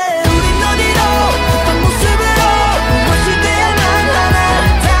끝에 우린 어디로 어떤 모습으로 무엇이 돼야만 하나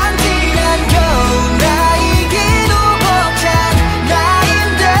단지 난 겨우 나이기도 벅찬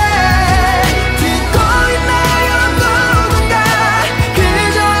나인데 듣고 있나요 누군가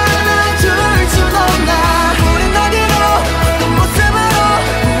그저 안아줄 순 없나 우린 어디로 어떤 모습으로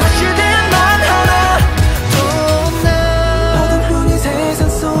무엇이 돼야만 하나 또 나 어둠뿐인 세상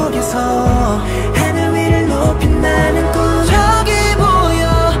속에서 하늘 위를 높인 나는 꿈 저기 보여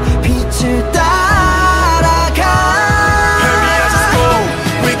빛을 따라가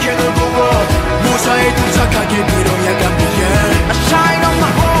위켄을 보고 무사히 도착하길 빌어 약간 미안 I shine on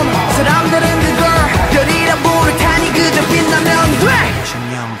my own 사람들은 그걸 별이라 부르다니 그저 빛나면 돼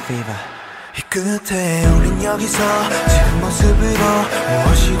중년 fever 이 끝에 우린 여기서 지금 모습으로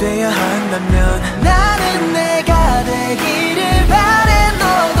무엇이 돼야 한다면 나는 내가 되기를 바래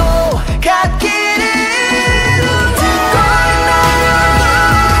너도 같기를 듣고 있나요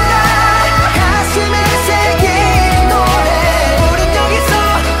누군가 가슴에 새긴 노래 우린 여기서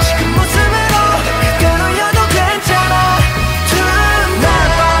지금 모습으로 그걸 올려도 괜찮아 날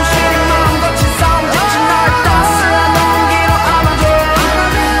밤시린 마음 거친 싸움 지친 날 따스한 온기로 안아줘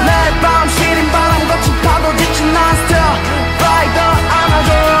날 밤시린 바람 거친 파도 지친 난 still fight the 안아줘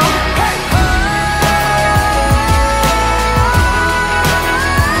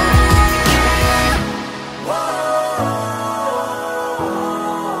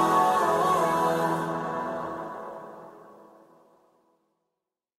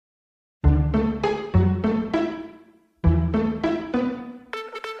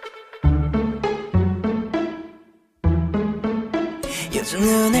요즘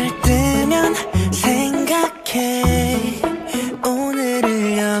눈을 뜨면 생각해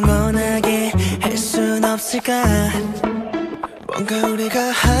오늘을 영원하게 할 순 없을까 뭔가 우리가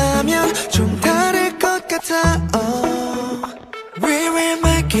하면 좀 다를 것 같아 We will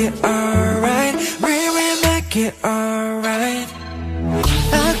make it alright We will make it alright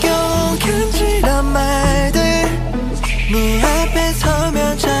아껴온 간지런 말들 네 앞에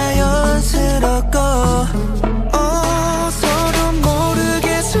서면 자연스럽고 서로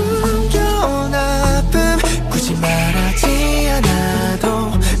모르게 숨겨온 아픔 굳이 말하지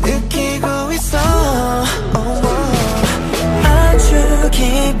않아도 느끼고 있어 아주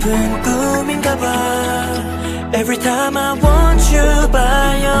깊은 꿈인가 봐 Every time I want you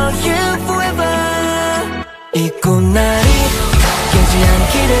by your here forever 이 꽃날이 깨지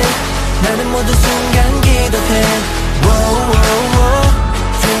않기를 나는 모든 순간 기도해 Whoa, whoa, whoa.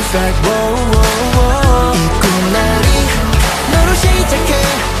 Feels like whoa, whoa, whoa. 이 꽃날이 너로 시작해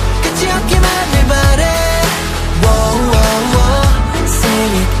끝이 없기만을 바래 Whoa, whoa, whoa.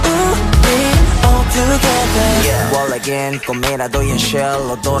 Sing it 우리 all together 원래긴 꿈이라도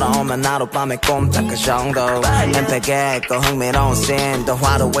현실로 돌아오면 하룻밤에 꼼짝할 정도 엠팩에 있고 흥미로운 씬도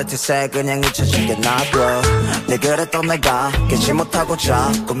화려해 태세 그냥 잊혀지겠나고 늘 그랬던 내가 깨지 못하고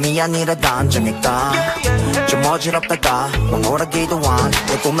자꾸이 아니라 단정했다 좀 어지럽다가 멍울하기도 한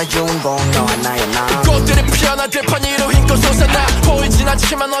내 꿈의 주인공 너 하나야 나 꽃들이 피어나 들판 위로 힘껏 솟아나 보이진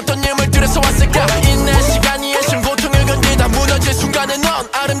않지만 어떤 인물들에서 왔을까 인내 시간이 애심 고통을 견디다 무너질 순간에 넌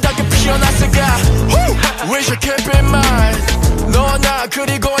아름답게 피어났을까 We should keep in mind 너와 나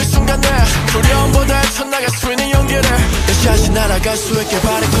그리고 이 순간에 두려움보다 천나가 스위는 용기를 다시 날아갈 수 있게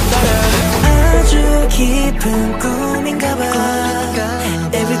바래 꿈나를 아주 깊은 꿈인가 봐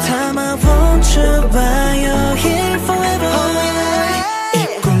Every time I want you by your here forever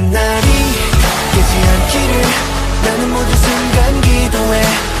이 꿈날이 깨지 않기를 나는 모든 순간 기도해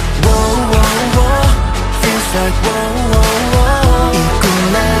Whoa, whoa, whoa. Feels like whoa, whoa, whoa. 이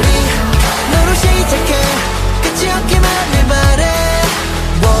꿈날이 너로 시작해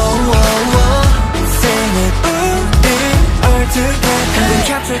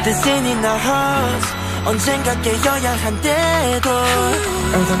언젠가 깨어야 한대도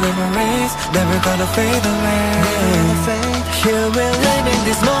All the memories never gonna fade away. Here we're living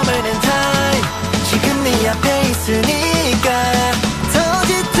this moment in time. 지금 네 앞에 있으니까 더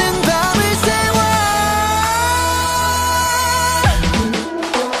짙은 밤을 새워.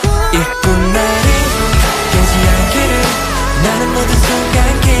 이쁜 날이 깨지 않기를 나는 모든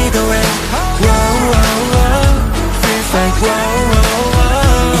순간 기도해. Wow, wow, wow. Feels like wow, wow,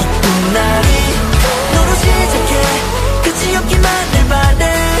 wow. 이쁜 날이 너로 시작해 끝이 없기만을 바래.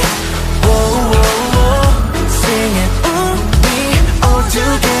 Wow, wow, wow. Sing it, we all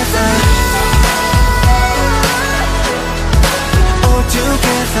together. All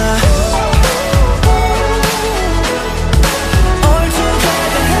together.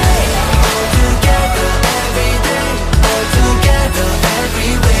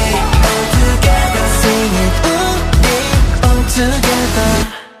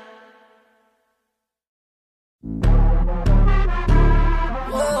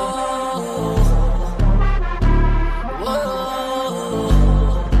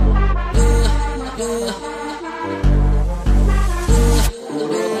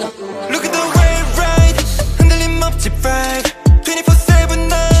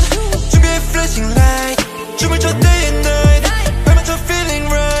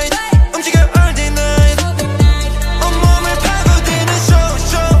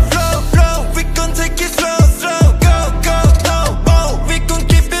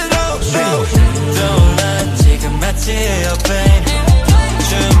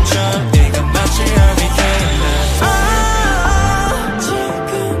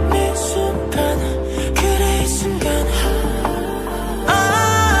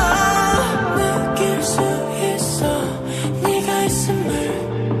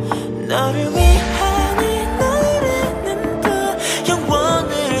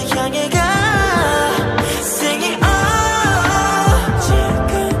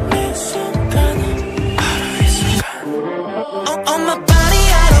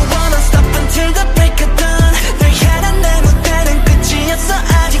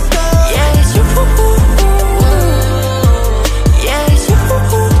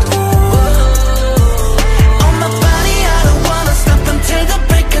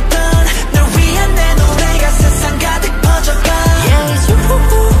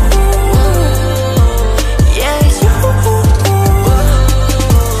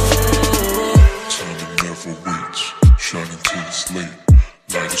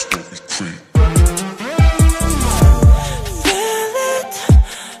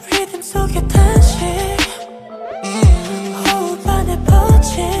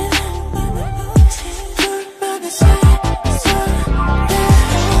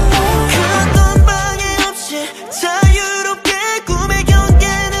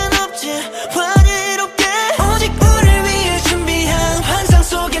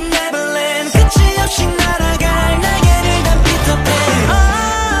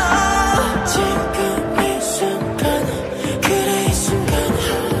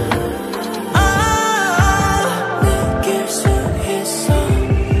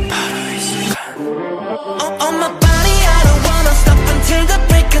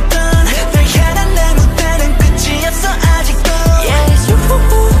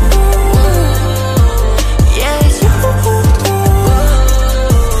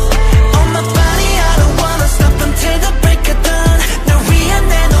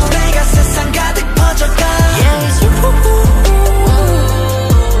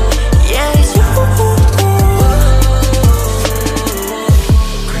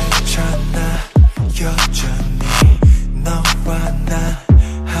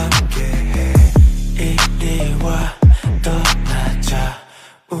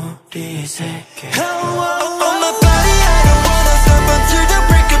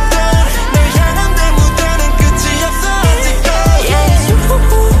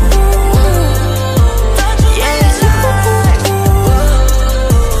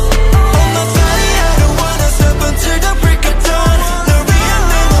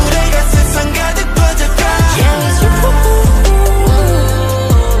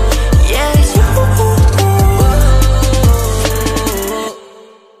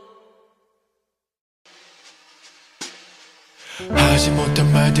 하지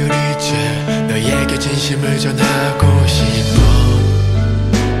못한 말들 이제 너에게 진심을 전하고 싶어.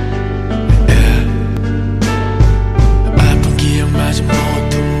 아픈 기억마저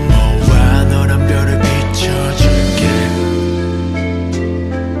모두 모아 너란 별을 비춰줄게.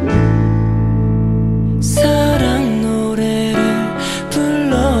 사랑 노래를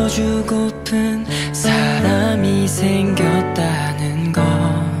불러주고픈 사람이 생겼다는 건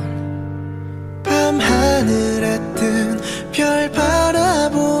밤하늘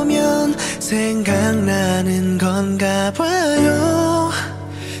생각나는 건가 봐요.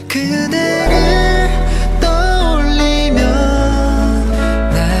 그대를 떠올리면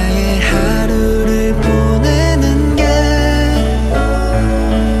나의 하루를 보내는 게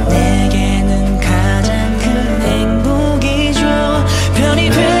내게는 가장 큰 행복이죠. 별이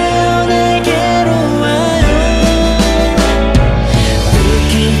되어 내게로 와요.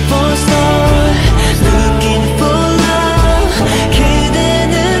 Looking for star, looking for love.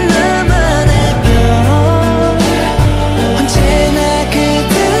 그대는 나만의 별. 언제나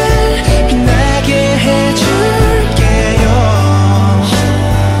그댈 빛나게 해줄게요.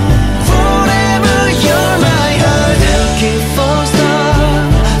 Forever you're my heart. Looking for star,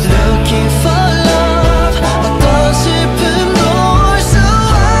 looking for love. 어떤 슬픔도 올 수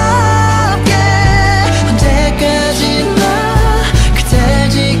없게 언제까지나 그댈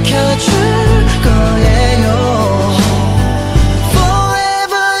지켜줄 거예요.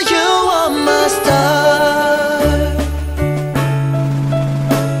 Forever you are my star.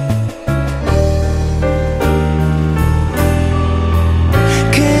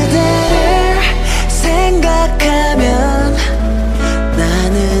 그대를 생각하면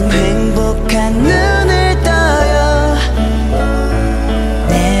나는 행복한 눈을 떠요.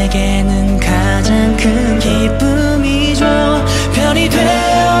 내게는 가장 큰 기쁨이죠. 별이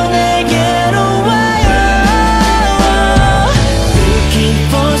되어 내게로 와요. Looking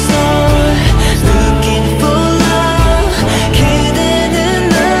for star, looking for love. 그대는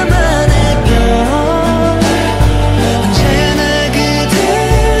나만의 별. 언제나 그댈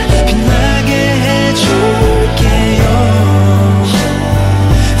빛나게 해줄게요.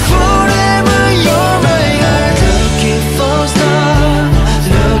 Forever you're my heart. Looking for star,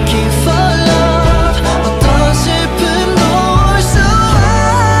 looking for love. 어떤 슬픔도 올 수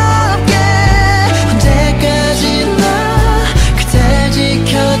없게 언제까지나 그댈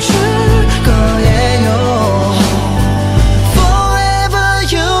지켜줄 거예요. Forever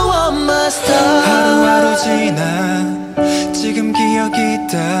you are my star. 하루하루 지나 지금 기억이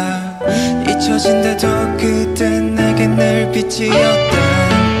다 잊혀진데도 그땐 내게 늘 빛이었다.